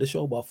at the end of the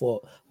show, but I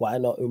thought, why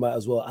not? We might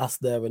as well ask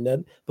there and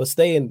then. But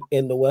staying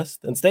in the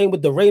West and staying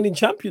with the reigning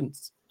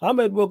champions,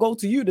 Ahmed, we'll go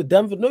to you, the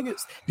Denver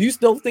Nuggets. Do you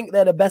still think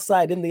they're the best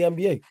side in the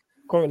NBA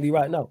currently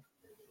right now?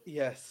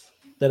 Yes.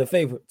 They're the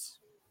favorites.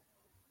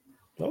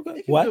 Okay.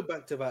 They can Why? go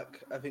back to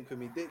back, I think, for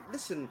me.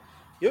 Listen,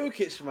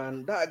 Jokic,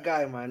 man, that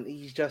guy, man,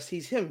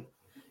 he's him.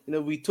 You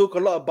know, we talk a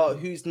lot about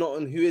who's not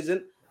and who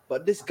isn't,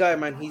 but this guy,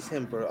 man, he's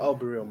him, bro. I'll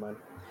be real, man.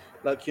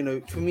 Like, you know,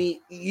 for me,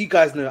 you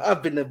guys know,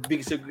 I've been the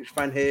biggest Jokic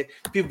fan here.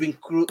 People been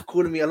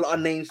calling me a lot of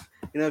names.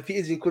 You know,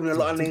 Peter's been calling me a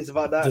lot of names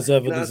about that.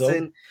 Deservedly, you know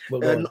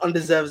what I'm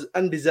saying?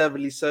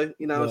 Undeservedly so.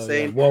 You know what I'm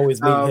saying? Woe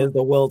is me. Here's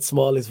the world's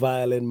smallest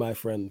violin, my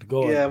friend.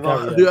 Go on. Yeah,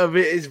 but whoever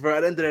it is, bro.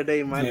 At the end of the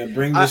day, man. Yeah,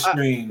 bring the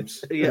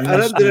screams. At the end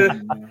of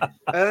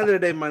the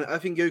day, man, I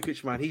think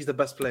Jokic, man, he's the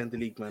best player in the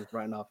league, man,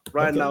 right now.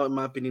 Right now, in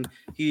my opinion,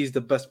 he's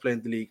the best player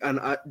in the league. And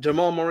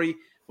Jamal Murray,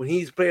 when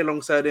he's playing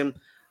alongside him,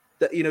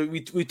 that, you know,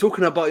 we're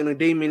talking about, you know,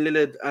 Damian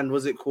Lillard and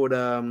what's it called,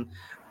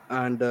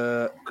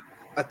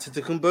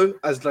 Antetokounmpo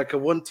as like a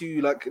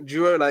 1-2 like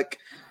duo, like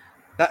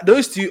that.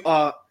 Those two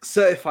are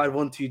certified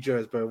 1-2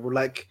 duos, bro. We're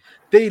like,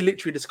 they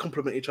literally just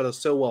complement each other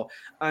so well.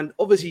 And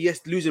obviously,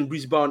 yes, losing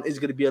Bruce Brown is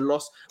going to be a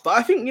loss, but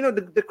I think, you know,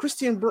 the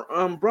Christian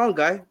Brown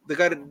guy, the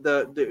guy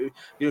that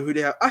you know who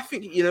they have, I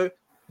think, you know,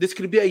 this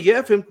could be a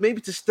year for him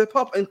maybe to step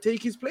up and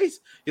take his place.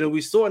 You know,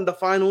 we saw in the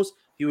finals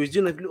he was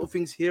doing like little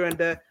things here and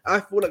there. I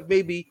feel like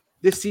maybe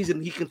this season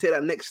he can take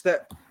that next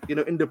step, you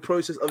know, in the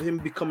process of him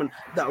becoming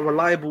that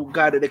reliable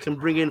guy that they can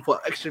bring in for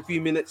an extra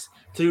few minutes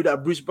to do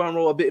that Bruce Brown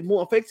role a bit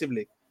more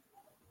effectively.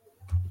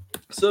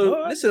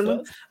 So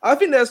listen, I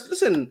think there's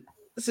listen,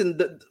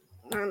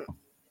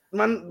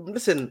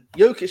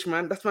 Jokic,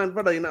 man, that's my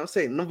brother, you know what I'm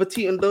saying? Number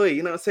 2 in the way,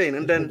 you know what I'm saying?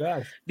 And then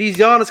these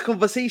Giannis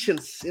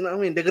conversations, you know what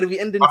I mean? They're gonna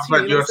be ending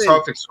soon. You're a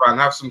Celtics fan,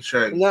 have some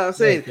shame. You know what I'm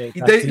saying?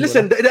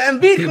 Listen, the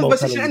Embiid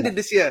conversation ended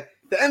this year.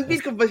 The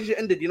Embiid conversation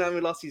ended, you know what I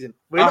mean, last season.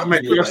 You're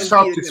a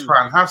Celtics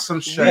fan, have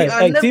some shame.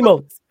 Hey,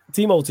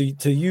 Timo,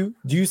 to you,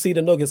 do you see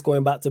the Nuggets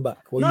going back to back?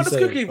 No, that's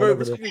quickly, bro.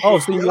 Oh,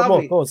 so you got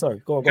more. Go on,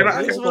 sorry. Go on.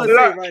 Timo,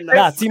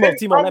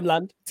 let him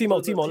land.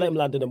 Timo, let him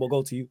land, and then we'll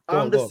go to you.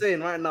 I'm just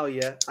saying right now,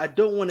 yeah, I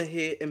don't want to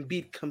hear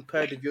Embiid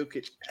compared to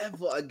Jokic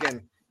ever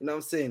again. You know what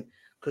I'm saying?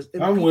 Because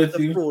Embiid is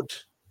a fraud.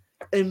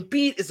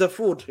 Embiid is a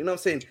fraud. You know what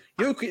I'm saying?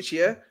 Jokic,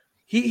 yeah,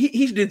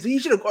 he should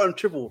have gotten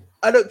triple.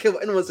 I don't care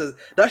what anyone says.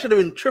 That should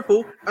have been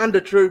triple and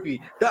a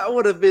trophy. That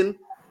would have been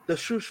the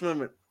swoosh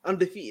moment,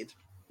 undefeated.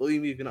 What are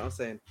you moving? You know what I'm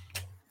saying?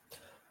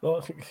 Go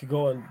on,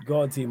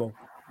 Timo.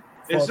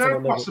 Is there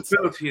a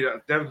possibility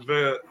that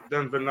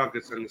Denver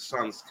Nuggets and the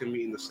Suns can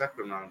meet in the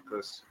second round?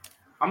 Because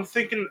I'm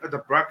thinking at the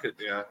bracket,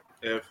 yeah,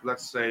 if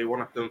let's say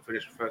one of them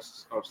finish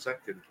first or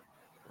second.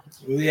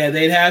 Well, yeah,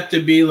 it'd have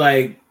to be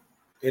like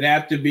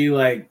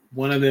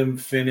one of them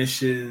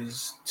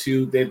finishes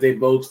 2. They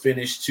both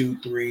finish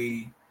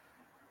 2-3.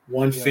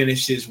 One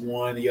finishes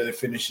 1, the other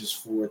finishes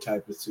 4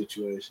 type of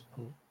situation.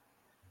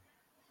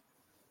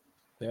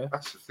 Yeah,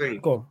 that's the thing.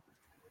 Go on.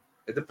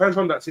 It depends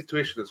on that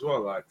situation as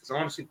well. Like, because I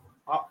want to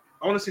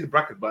see the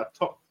bracket, but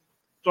top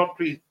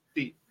three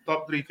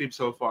teams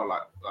so far.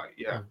 Like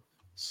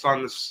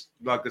Suns,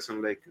 Nuggets,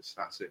 and Lakers.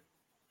 That's it.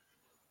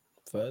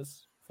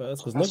 First,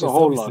 because that's Nuggets a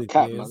whole lot of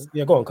cap, man.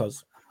 Yeah, go on,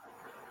 cuz.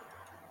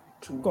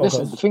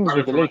 Listen, the thing is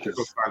with the Lakers.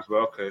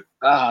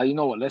 You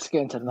know what? Let's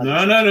get into the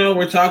Nuggets. No.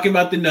 We're talking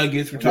about the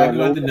Nuggets. We're talking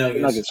about the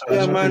Nuggets.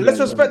 Yeah, man.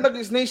 Let's respect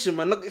Nuggets Nation,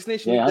 man. Nuggets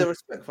Nation need their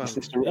respect, fam.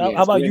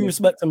 How about you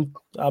respect them,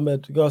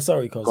 Ahmed?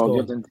 Sorry, cuz.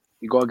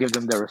 You gotta give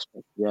them their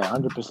respect. Yeah,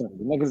 100%.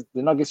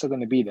 The Nuggets are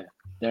gonna be there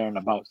and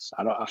abouts.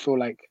 I feel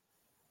like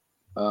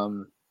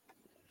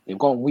they've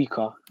gotten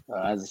weaker,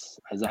 as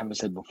Ahmed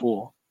said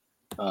before.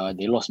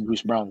 They lost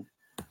Bruce Brown,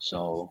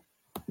 so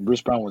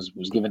Bruce Brown was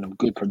giving them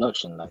good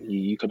production. Like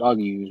you could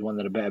argue he was one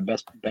of the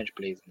best bench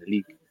players in the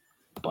league,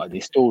 but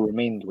they still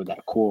remained with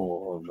that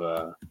core of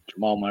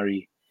Jamal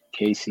Murray,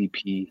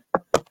 KCP.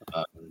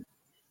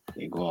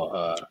 They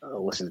got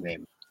what's his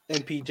name?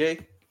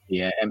 MPJ.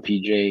 Yeah,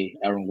 MPJ,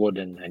 Aaron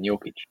Gordon, and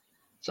Jokic.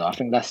 So I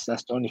think that's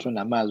the only thing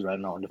that matters right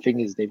now. And the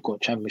thing is, they've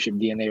got championship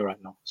DNA right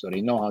now, so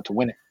they know how to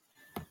win it.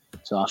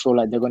 So I feel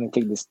like they're going to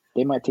take this.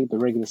 They might take the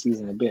regular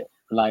season a bit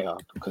lighter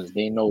because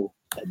they know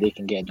that they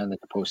can get it done at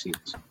the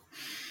postseason.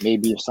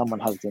 Maybe if someone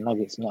has the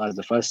Nuggets not as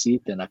the first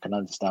seed, then I can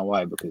understand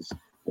why, because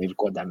they've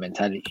got that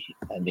mentality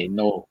and they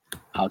know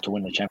how to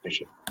win the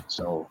championship.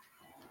 So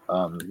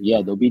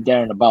they'll be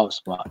there and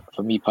abouts. But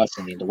for me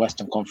personally, in the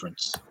Western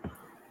Conference,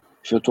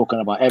 if you're talking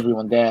about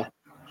everyone there,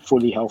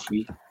 fully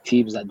healthy,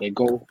 teams that they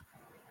go,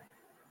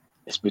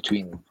 it's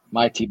between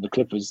my team, the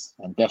Clippers,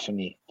 and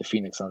definitely the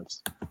Phoenix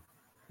Suns.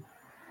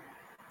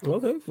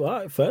 Okay, all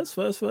right. First.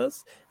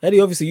 Eddie,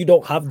 obviously, you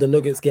don't have the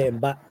Nuggets getting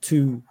back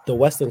to the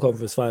Western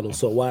Conference Finals.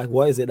 So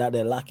what is it that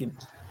they're lacking?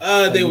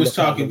 They was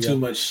talking too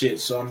much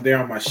shit, so I'm there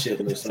on my shit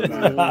list.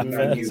 I'm not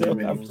giving them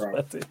any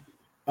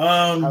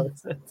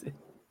problems.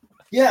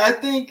 Yeah, I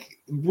think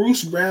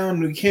Bruce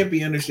Brown, we can't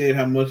be understated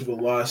how much of a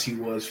loss he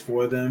was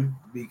for them,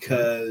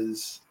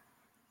 because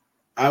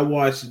I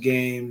watched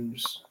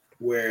games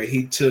where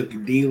he took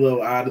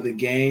D'Lo out of the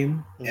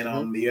game, and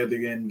on the other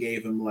end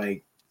gave him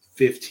like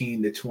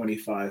 15 to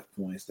 25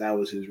 points. That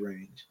was his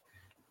range.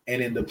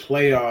 And in the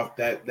playoff,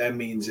 that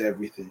means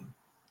everything.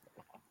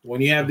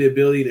 When you have the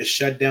ability to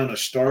shut down a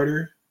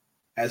starter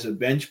as a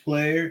bench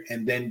player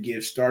and then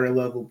give starter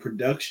level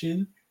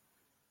production,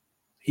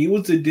 he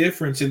was the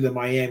difference in the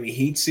Miami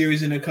Heat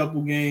series in a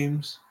couple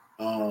games.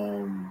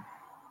 And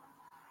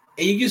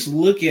you just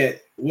look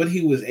at what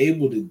he was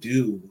able to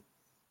do.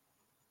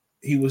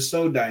 He was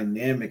so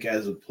dynamic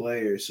as a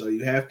player, so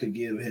you have to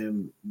give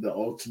him the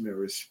ultimate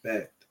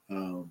respect.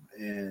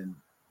 And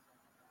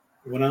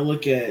when I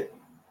look at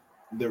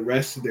the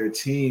rest of their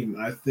team,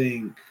 I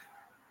think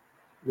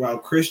while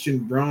Christian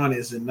Braun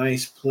is a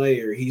nice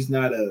player, he's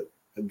not a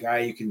guy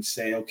you can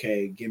say,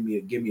 okay, give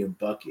me a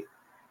bucket.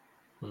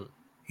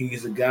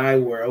 He's a guy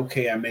where,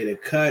 okay, I made a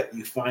cut,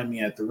 you find me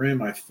at the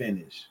rim, I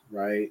finish,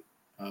 right?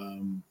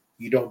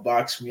 You don't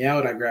box me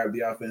out, I grab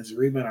the offensive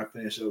rebound, I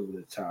finish over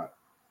the top.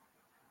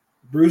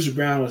 Bruce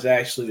Brown was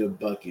actually a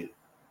bucket.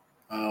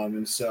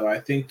 And so I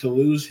think to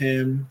lose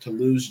him, to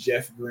lose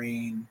Jeff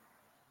Green,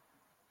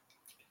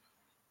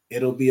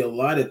 it'll be a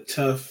lot of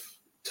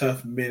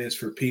tough minutes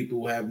for people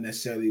who haven't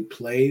necessarily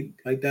played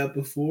like that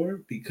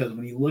before, because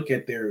when you look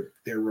at their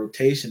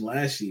rotation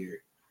last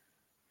year,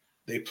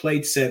 they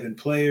played 7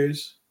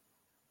 players,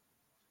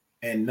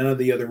 and none of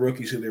the other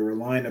rookies who they're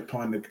relying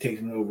upon to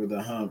taking over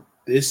the hump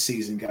this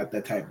season got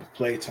that type of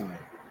play time.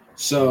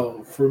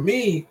 So for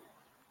me,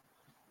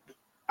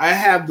 I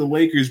have the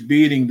Lakers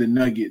beating the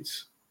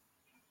Nuggets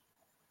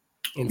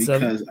in the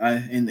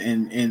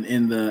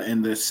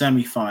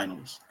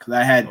semifinals, because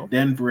I had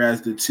Denver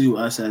as the 2,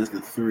 us as the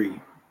 3.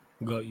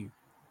 Got you.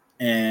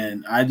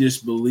 And I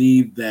just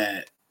believe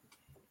that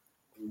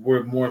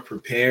we're more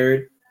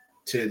prepared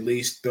to at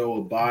least throw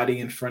a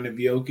body in front of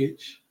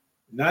Jokic.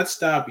 Not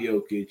stop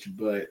Jokic,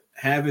 but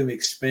have him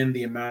expend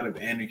the amount of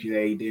energy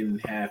that he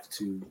didn't have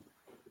to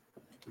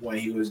when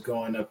he was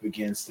going up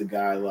against a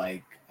guy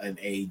like an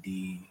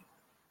AD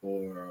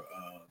or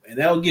and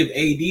that'll give AD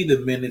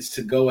the minutes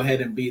to go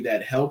ahead and be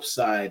that help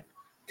side,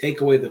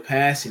 take away the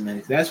passing.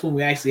 And that's when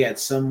we actually had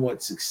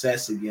somewhat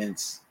success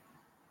against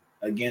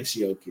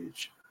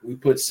Jokic. We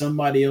put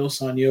somebody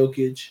else on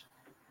Jokic,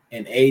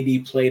 and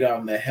AD played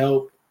on the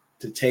help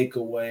to take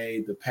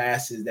away the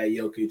passes that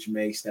Jokic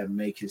makes that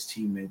make his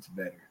teammates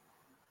better.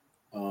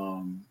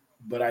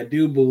 But I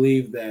do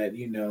believe that,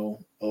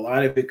 a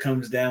lot of it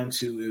comes down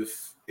to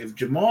if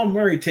Jamal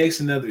Murray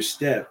takes another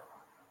step,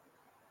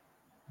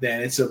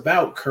 then it's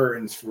about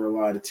curtains for a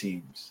lot of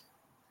teams.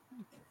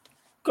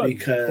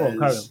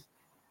 Because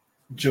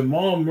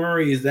Jamal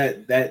Murray is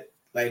that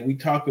like we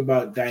talk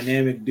about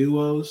dynamic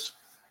duos.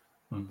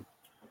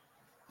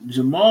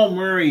 Jamal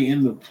Murray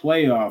in the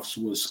playoffs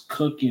was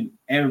cooking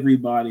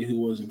everybody who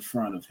was in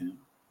front of him.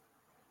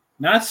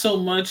 Not so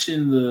much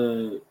in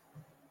the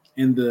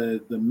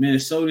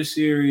Minnesota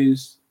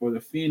series or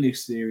the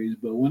Phoenix series,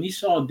 but when he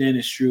saw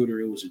Dennis Schroeder,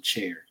 it was a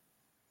chair.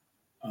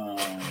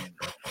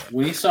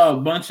 When he saw a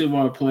bunch of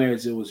our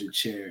players, it was a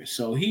chair.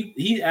 So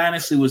he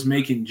honestly was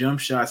making jump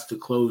shots to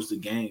close the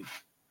game.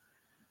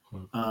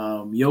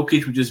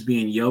 Jokic was just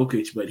being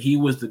Jokic, but he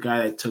was the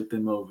guy that took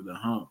them over the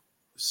hump.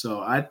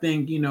 So I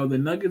think, the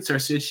Nuggets are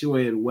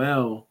situated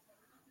well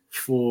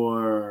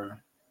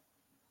for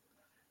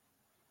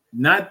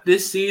not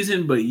this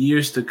season, but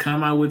years to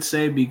come, I would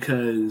say,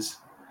 because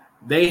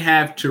they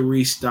have to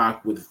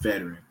restock with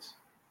veterans.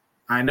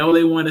 I know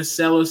they want to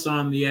sell us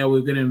on,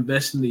 we're going to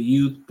invest in the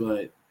youth,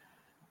 but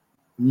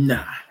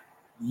nah.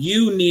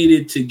 You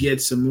needed to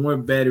get some more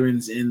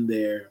veterans in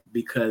there,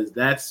 because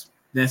that's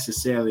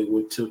necessarily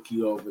what took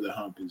you over the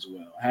hump as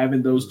well.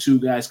 Having those 2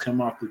 guys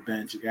come off the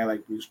bench, a guy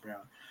like Bruce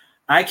Brown.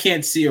 I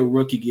can't see a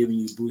rookie giving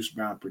you Bruce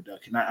Brown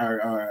production,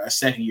 or a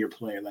second-year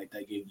player like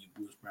that giving you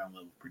Bruce Brown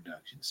level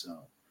production. So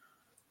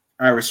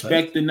I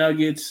respect the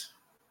Nuggets.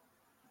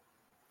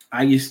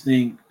 I just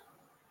think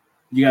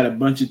you got a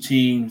bunch of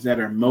teams that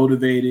are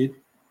motivated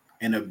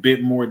and a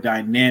bit more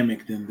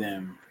dynamic than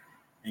them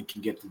and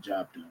can get the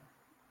job done.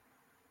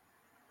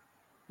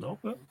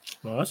 Okay.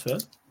 Well, that's fair.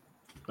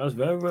 That's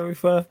very, very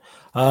fair.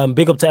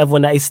 Big up to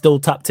everyone that is still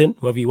tapped in,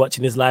 whether you're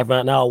watching this live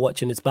right now or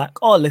watching this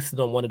back or listening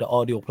on one of the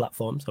audio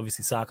platforms.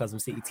 Obviously, Sarcasm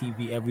City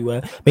TV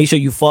everywhere. Make sure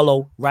you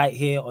follow right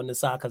here on the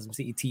Sarcasm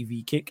City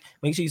TV kick.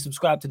 Make sure you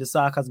subscribe to the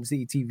Sarcasm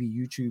City TV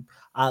YouTube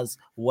as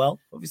well.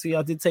 Obviously,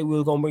 I did say we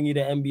were going to bring you the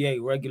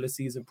NBA regular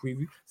season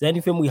preview. Is there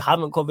anything we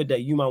haven't covered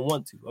that you might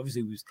want to?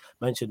 Obviously, we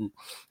mentioned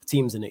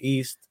teams in the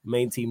East,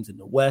 main teams in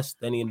the West,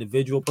 any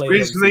individual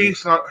players.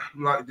 Grizzlies,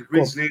 like the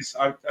Grizzlies,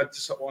 I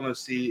just want to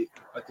see.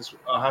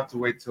 I have to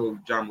wait till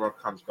John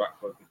Rock comes back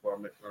before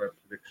I make a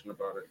prediction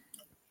about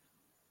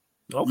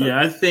it. Okay. Yeah,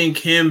 I think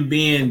him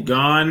being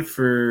gone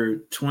for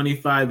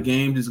 25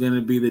 games is going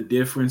to be the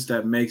difference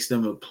that makes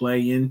them a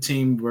play-in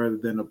team rather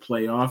than a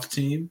playoff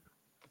team.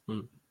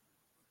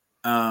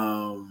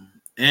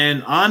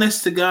 And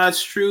honest to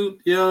God's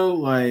truth,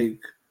 like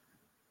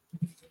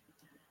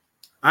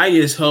I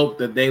just hope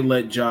that they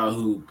let Ja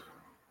hoop.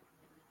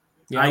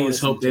 I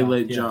just hope they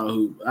let Ja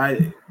hoop.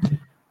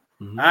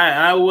 Mm-hmm.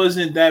 I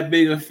wasn't that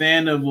big a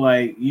fan of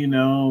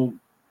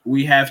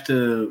we have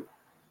to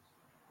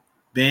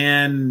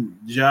ban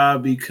Ja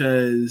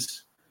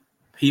because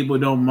people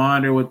don't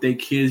monitor what their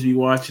kids be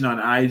watching on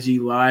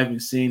IG Live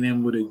and seeing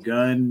him with a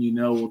gun,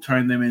 will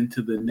turn them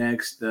into the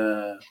next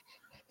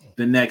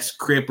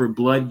Crip or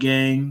Blood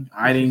gang.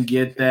 I didn't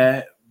get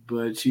that,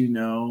 but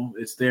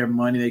it's their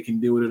money. They can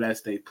do with it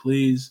as they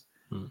please.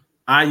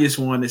 I just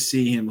want to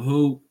see him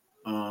hoop.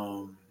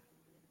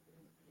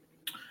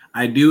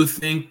 I do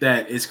think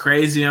that it's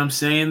crazy I'm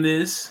saying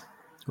this.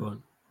 Go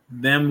on.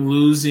 Them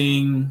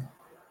losing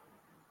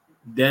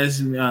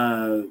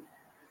Dylan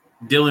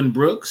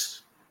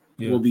Brooks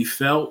will be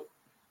felt.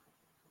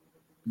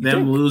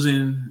 Them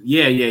losing,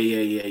 yeah.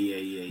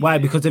 Why?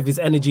 Because of his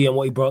energy and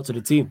what he brought to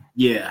the team.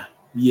 Yeah.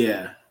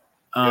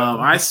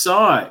 I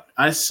saw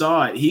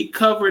it. He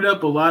covered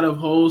up a lot of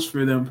holes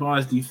for them,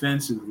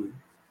 defensively.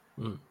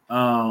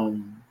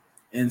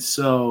 And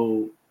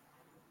so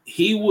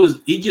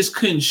he just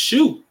couldn't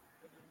shoot.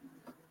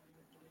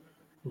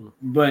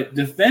 But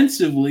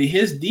defensively,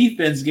 his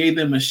defense gave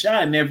them a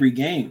shot in every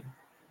game.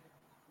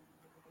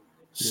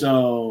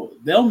 So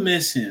they'll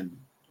miss him.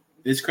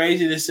 It's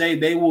crazy to say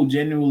they will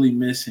genuinely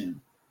miss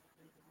him.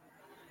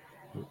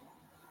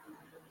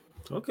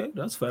 Okay,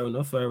 that's fair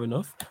enough.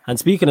 And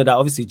speaking of that,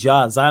 obviously,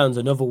 Zion's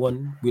another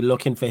one. We're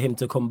looking for him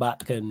to come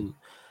back and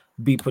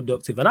be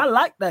productive. And I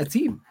like that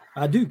team.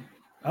 I do.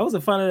 I was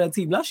a fan of that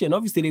team last year, and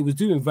obviously they was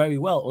doing very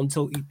well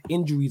until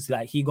injuries.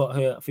 Like he got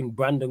hurt. I think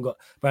Brandon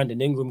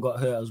Ingram got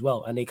hurt as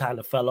well, and they kind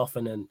of fell off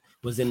and then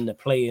was in the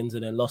play-ins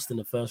and then lost in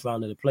the first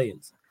round of the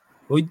play-ins.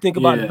 What do you think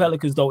about the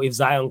Pelicans, though, if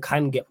Zion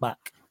can get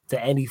back to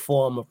any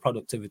form of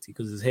productivity?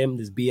 Because there's him,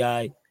 there's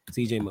B.I.,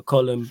 CJ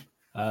McCollum,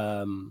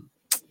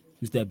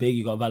 who's there big?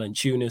 You got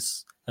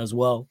Valanciunas as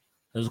well.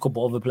 There's a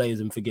couple other players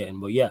I'm forgetting.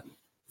 But yeah,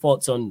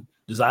 thoughts on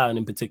Zion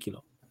in particular?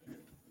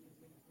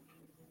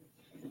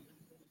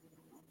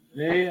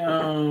 They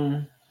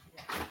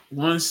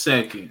 1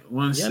 second.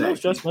 No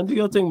stress, man. Do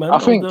your thing, man. I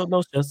think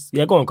no stress.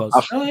 Yeah, go on, cuz. I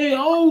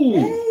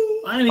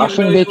didn't even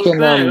know they was can.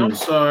 back. I'm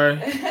sorry.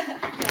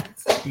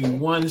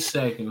 1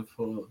 second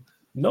for.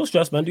 No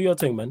stress, man. Do your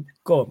thing, man.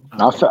 Go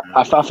on.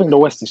 I think the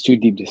West is too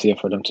deep this year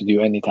for them to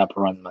do any type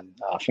of run, man.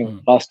 I think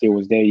last year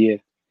was their year.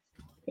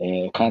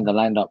 Kind of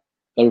lined up.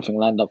 Everything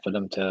lined up for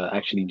them to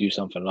actually do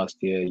something last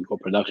year. You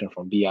got production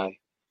from BI.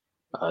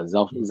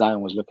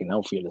 Zion was looking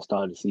healthy at the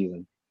start of the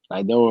season.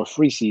 Like they were a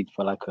 3 seed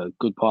for like a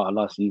good part of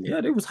last season.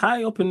 Yeah, they was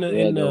high up in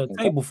the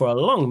table for a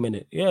long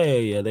minute.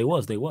 Yeah. They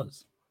was.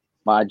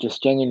 But I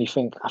just genuinely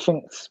think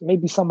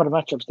maybe some of the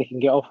matchups they can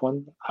get off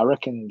on. I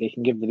reckon they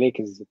can give the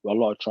Lakers a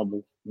lot of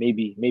trouble.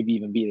 Maybe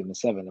even beat them in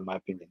 7, in my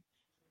opinion.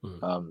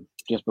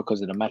 Just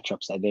because of the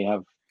matchups that they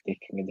have, they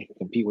can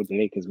compete with the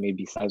Lakers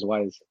maybe size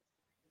wise.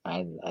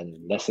 And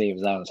let's say if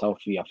Zion's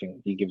healthy, I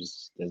think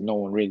there's no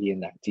one really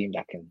in that team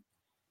that can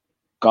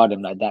guard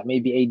him like that.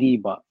 Maybe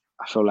AD, but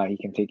I feel like he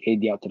can take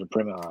AD out to the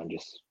perimeter and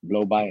just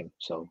blow by him.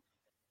 So,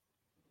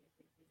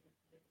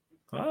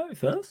 all right,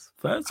 first.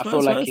 I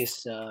feel like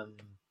it's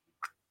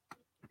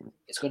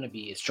going to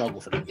be a struggle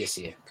for them this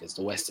year because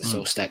the West is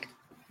so stacked.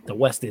 The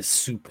West is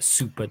super,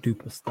 super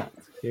duper stacked.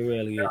 It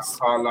really is.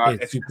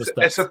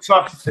 It's a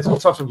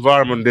tough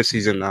environment this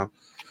season now.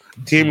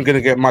 Team gonna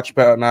get much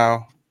better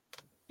now.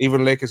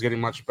 Even Lakers getting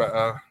much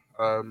better.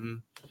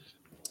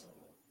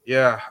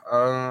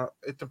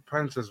 It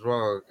depends as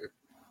well.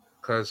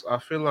 Because I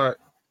feel like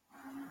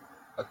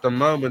at the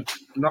moment,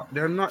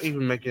 they're not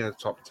even making a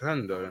top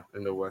 10 though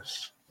in the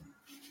West.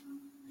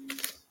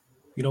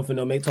 You don't think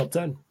they'll make top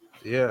 10?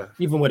 Yeah.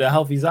 Even with a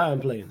healthy Zion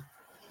playing?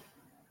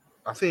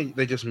 I think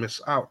they just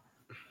miss out.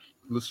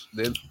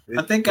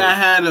 I think I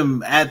had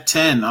them at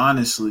 10,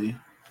 honestly.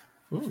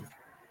 Yeah.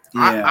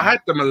 I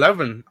had them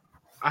 11.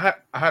 I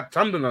had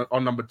Thunder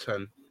on number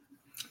 10.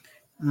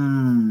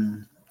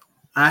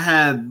 I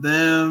had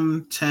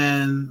them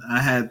 10.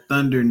 I had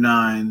Thunder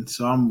 9.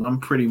 So I'm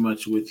pretty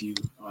much with you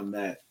on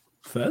that.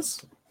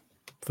 First.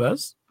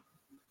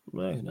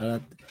 Right. I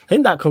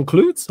think that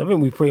concludes. I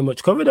think we pretty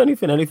much covered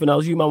anything. Anything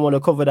else you might want to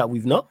cover that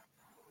we've not?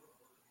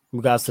 In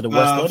regards to the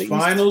West or the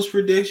finals East?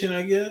 prediction,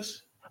 I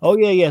guess. Oh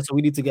yeah. So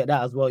we need to get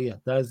that as well. Yeah,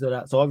 that is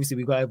that. So obviously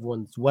we got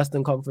everyone's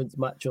Western Conference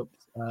matchups,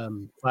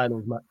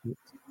 finals matchups.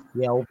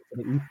 Yeah, over to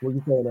the East. What are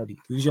you saying, Eddie?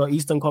 Who's your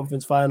Eastern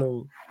Conference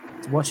final?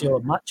 What's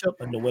your matchup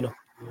and the winner?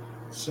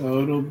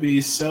 So it'll be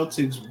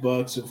Celtics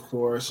Bucks, of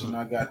course, and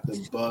I got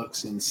the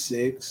Bucks in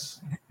 6.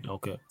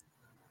 Okay.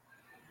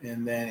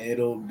 And then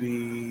it'll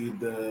be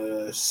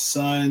the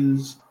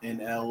Suns in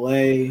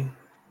LA.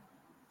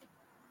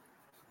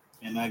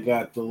 And I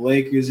got the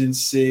Lakers in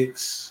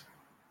 6.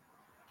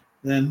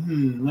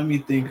 Then let me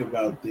think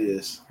about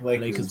this.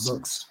 Lakers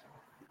Bucks.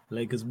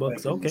 Okay.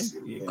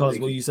 Because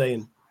what are you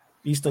saying?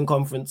 Eastern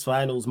Conference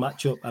Finals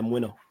matchup and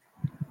winner.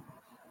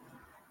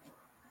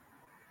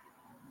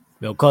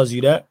 Yo, Cuz,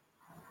 you there?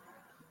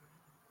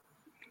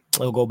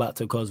 I'll go back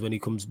to Cuz when he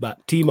comes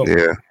back. Team up.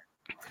 Yeah.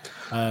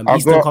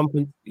 Eastern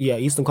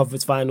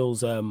Conference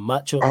Finals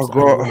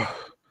matchups.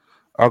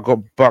 I'll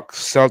go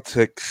Bucks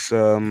Celtics.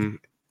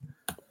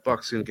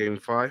 Bucks in Game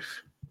 5.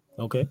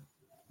 Okay.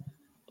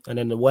 And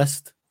then the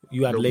West,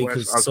 you had The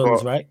Lakers, West,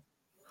 Suns, right?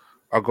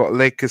 I got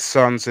Lakers,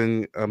 Suns,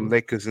 and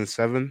Lakers in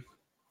 7.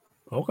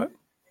 Okay.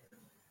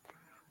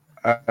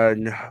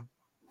 And I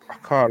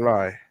can't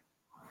lie,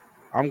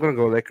 I'm gonna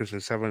go Lakers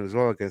in 7 as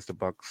well against the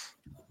Bucks.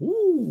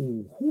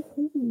 Ooh.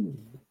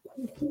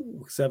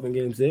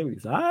 7-game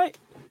series. All right.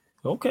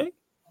 Okay.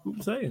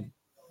 I'm saying.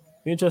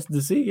 Interested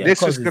to see. Yeah,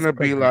 This is gonna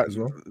be like as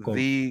well.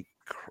 the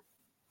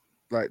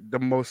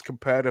most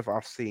competitive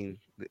I've seen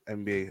the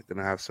NBA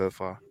gonna have so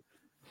far.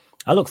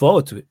 I look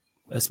forward to it,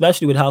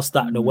 especially with how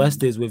stacked the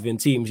West is within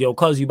teams. Yo,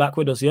 Cuz, you back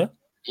with us, yeah?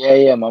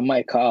 Yeah, my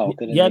mic cut out.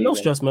 Yeah, no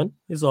stress, man.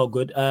 It's all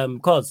good.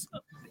 Cuz,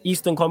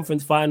 Eastern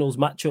Conference Finals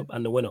matchup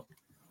and the winner.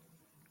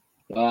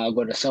 I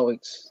got the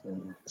Celtics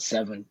in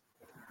 7.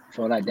 I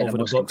feel like they're Over the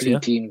the most Bucks, complete yeah?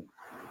 team.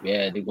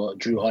 Yeah, they got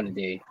Drew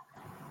Holiday,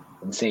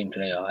 insane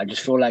player. I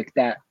just feel like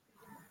that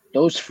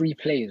those 3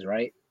 plays,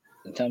 right,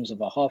 in terms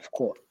of a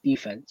half-court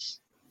defense,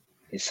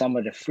 is some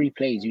of the 3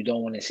 plays you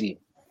don't want to see.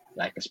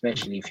 Like,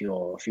 especially if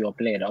you're a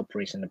player that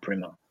operates in the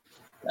perimeter.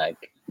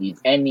 Like,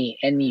 any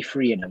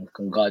 3 of them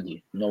can guard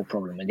you, no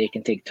problem, and they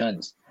can take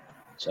turns.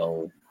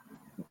 So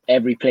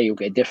every play you'll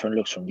get different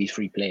looks from these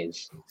 3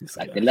 players.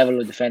 Like the level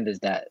of defenders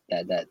that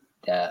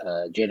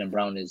Jaylen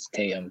Brown is,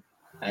 Tatum,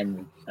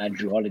 and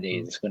Drew Holiday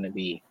is, it's gonna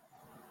be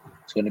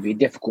a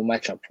difficult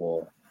matchup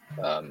for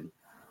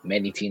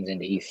many teams in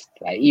the East.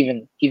 Like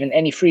even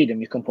any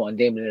freedom you can put on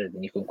Dame Lillard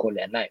and you can call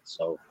it a night.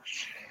 So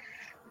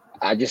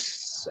I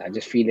just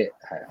feel it.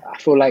 I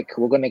feel like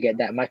we're gonna get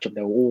that matchup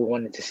that we all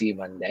wanted to see,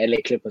 man. The LA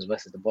Clippers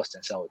versus the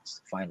Boston Celtics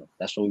final.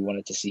 That's what we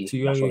wanted to see. So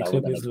you LA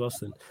Clippers,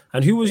 Boston.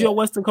 And who was your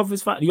Western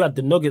Conference final? You had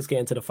the Nuggets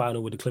getting to the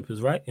final with the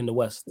Clippers, right? In the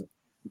West.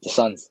 The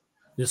Suns.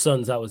 The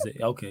Suns, that was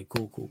it. Okay,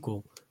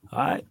 cool. All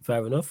right,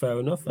 fair enough.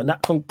 And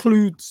that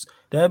concludes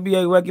the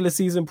NBA regular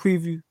season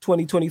preview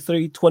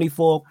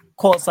 2023-24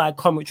 Courtside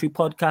Commentary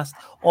Podcast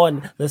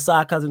on the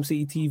Sarcasm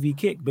City TV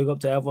Kick. Big up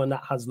to everyone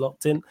that has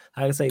locked in.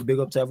 Like I say, big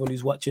up to everyone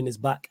who's watching this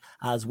back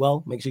as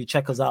well. Make sure you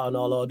check us out on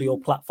all audio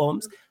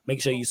platforms.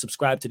 Make sure you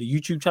subscribe to the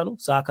YouTube channel,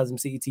 Sarcasm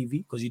City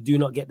TV, because you do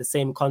not get the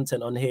same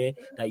content on here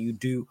that you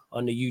do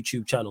on the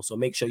YouTube channel. So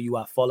make sure you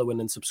are following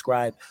and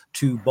subscribe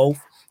to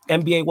both.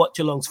 NBA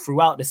watch-alongs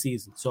throughout the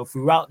season. So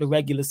throughout the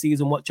regular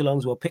season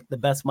watch-alongs, we'll pick the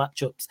best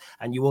matchups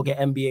and you will get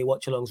NBA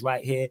watch-alongs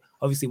right here.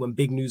 Obviously, when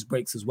big news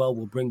breaks as well,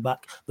 we'll bring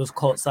back those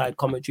Courtside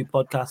Commentary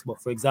podcasts.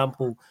 But for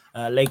example,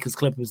 Lakers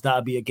Clippers,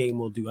 that'll be a game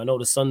we'll do. I know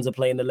the Suns are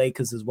playing the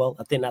Lakers as well.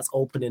 I think that's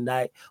opening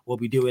night. We'll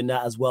be doing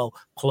that as well,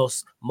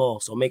 plus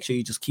more. So make sure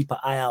you just keep an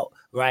eye out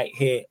right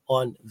here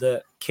on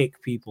the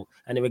Kick, people.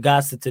 And in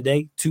regards to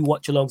today, 2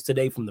 watch-alongs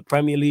today from the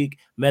Premier League,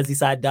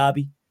 Merseyside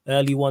Derby.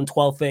 Early one,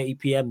 12:30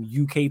 p.m.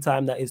 UK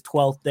time. That is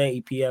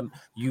 12:30 p.m.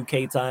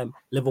 UK time.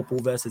 Liverpool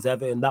versus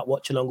Everton. That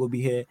watch along will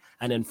be here.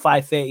 And then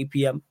 5:30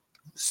 p.m.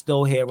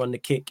 still here on the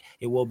Kick.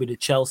 It will be the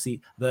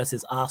Chelsea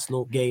versus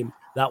Arsenal game.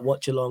 That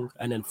watch along.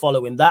 And then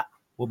following that,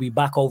 we'll be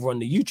back over on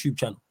the YouTube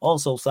channel.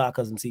 Also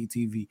Sarcasm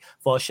CTV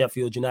for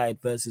Sheffield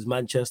United versus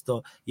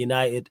Manchester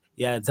United.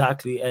 Yeah,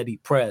 exactly, Eddie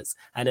Prez.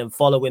 And then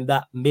following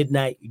that,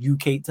 midnight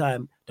UK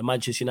time, the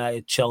Manchester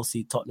United,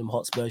 Chelsea, Tottenham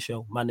Hotspur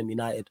show, Man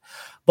United.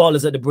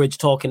 Ballers at the Bridge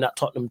talking that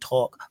Tottenham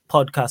Talk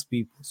podcast,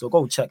 people. So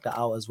go check that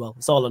out as well.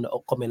 It's all on the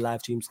upcoming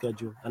live stream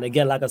schedule. And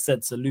again, like I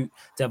said, salute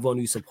to everyone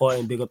who's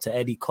supporting. Big up to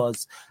Eddie,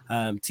 Cos,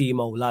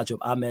 Timo, Lajab,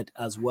 Ahmed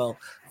as well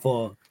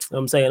for, you know what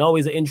I'm saying,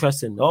 always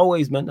interesting.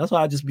 Always, man. That's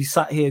why I just be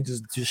sat here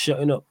just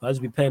shutting up. I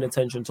just be paying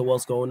attention to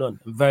what's going on.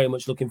 I'm very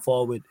much looking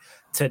forward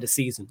to the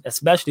season,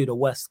 especially the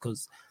West,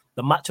 because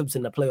the matchups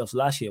in the playoffs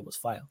last year was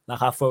fire.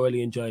 Like, I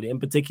thoroughly enjoyed it. In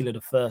particular,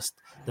 the first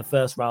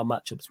round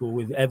matchups were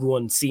with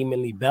everyone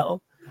seemingly better.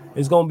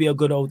 It's going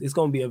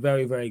to be a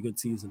very, very good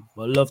season.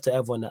 But love to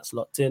everyone that's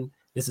locked in.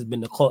 This has been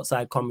the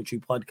Courtside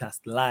Commentary Podcast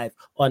live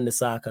on the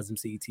Sarcasm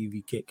City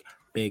TV Kick.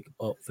 Big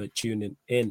up for tuning in.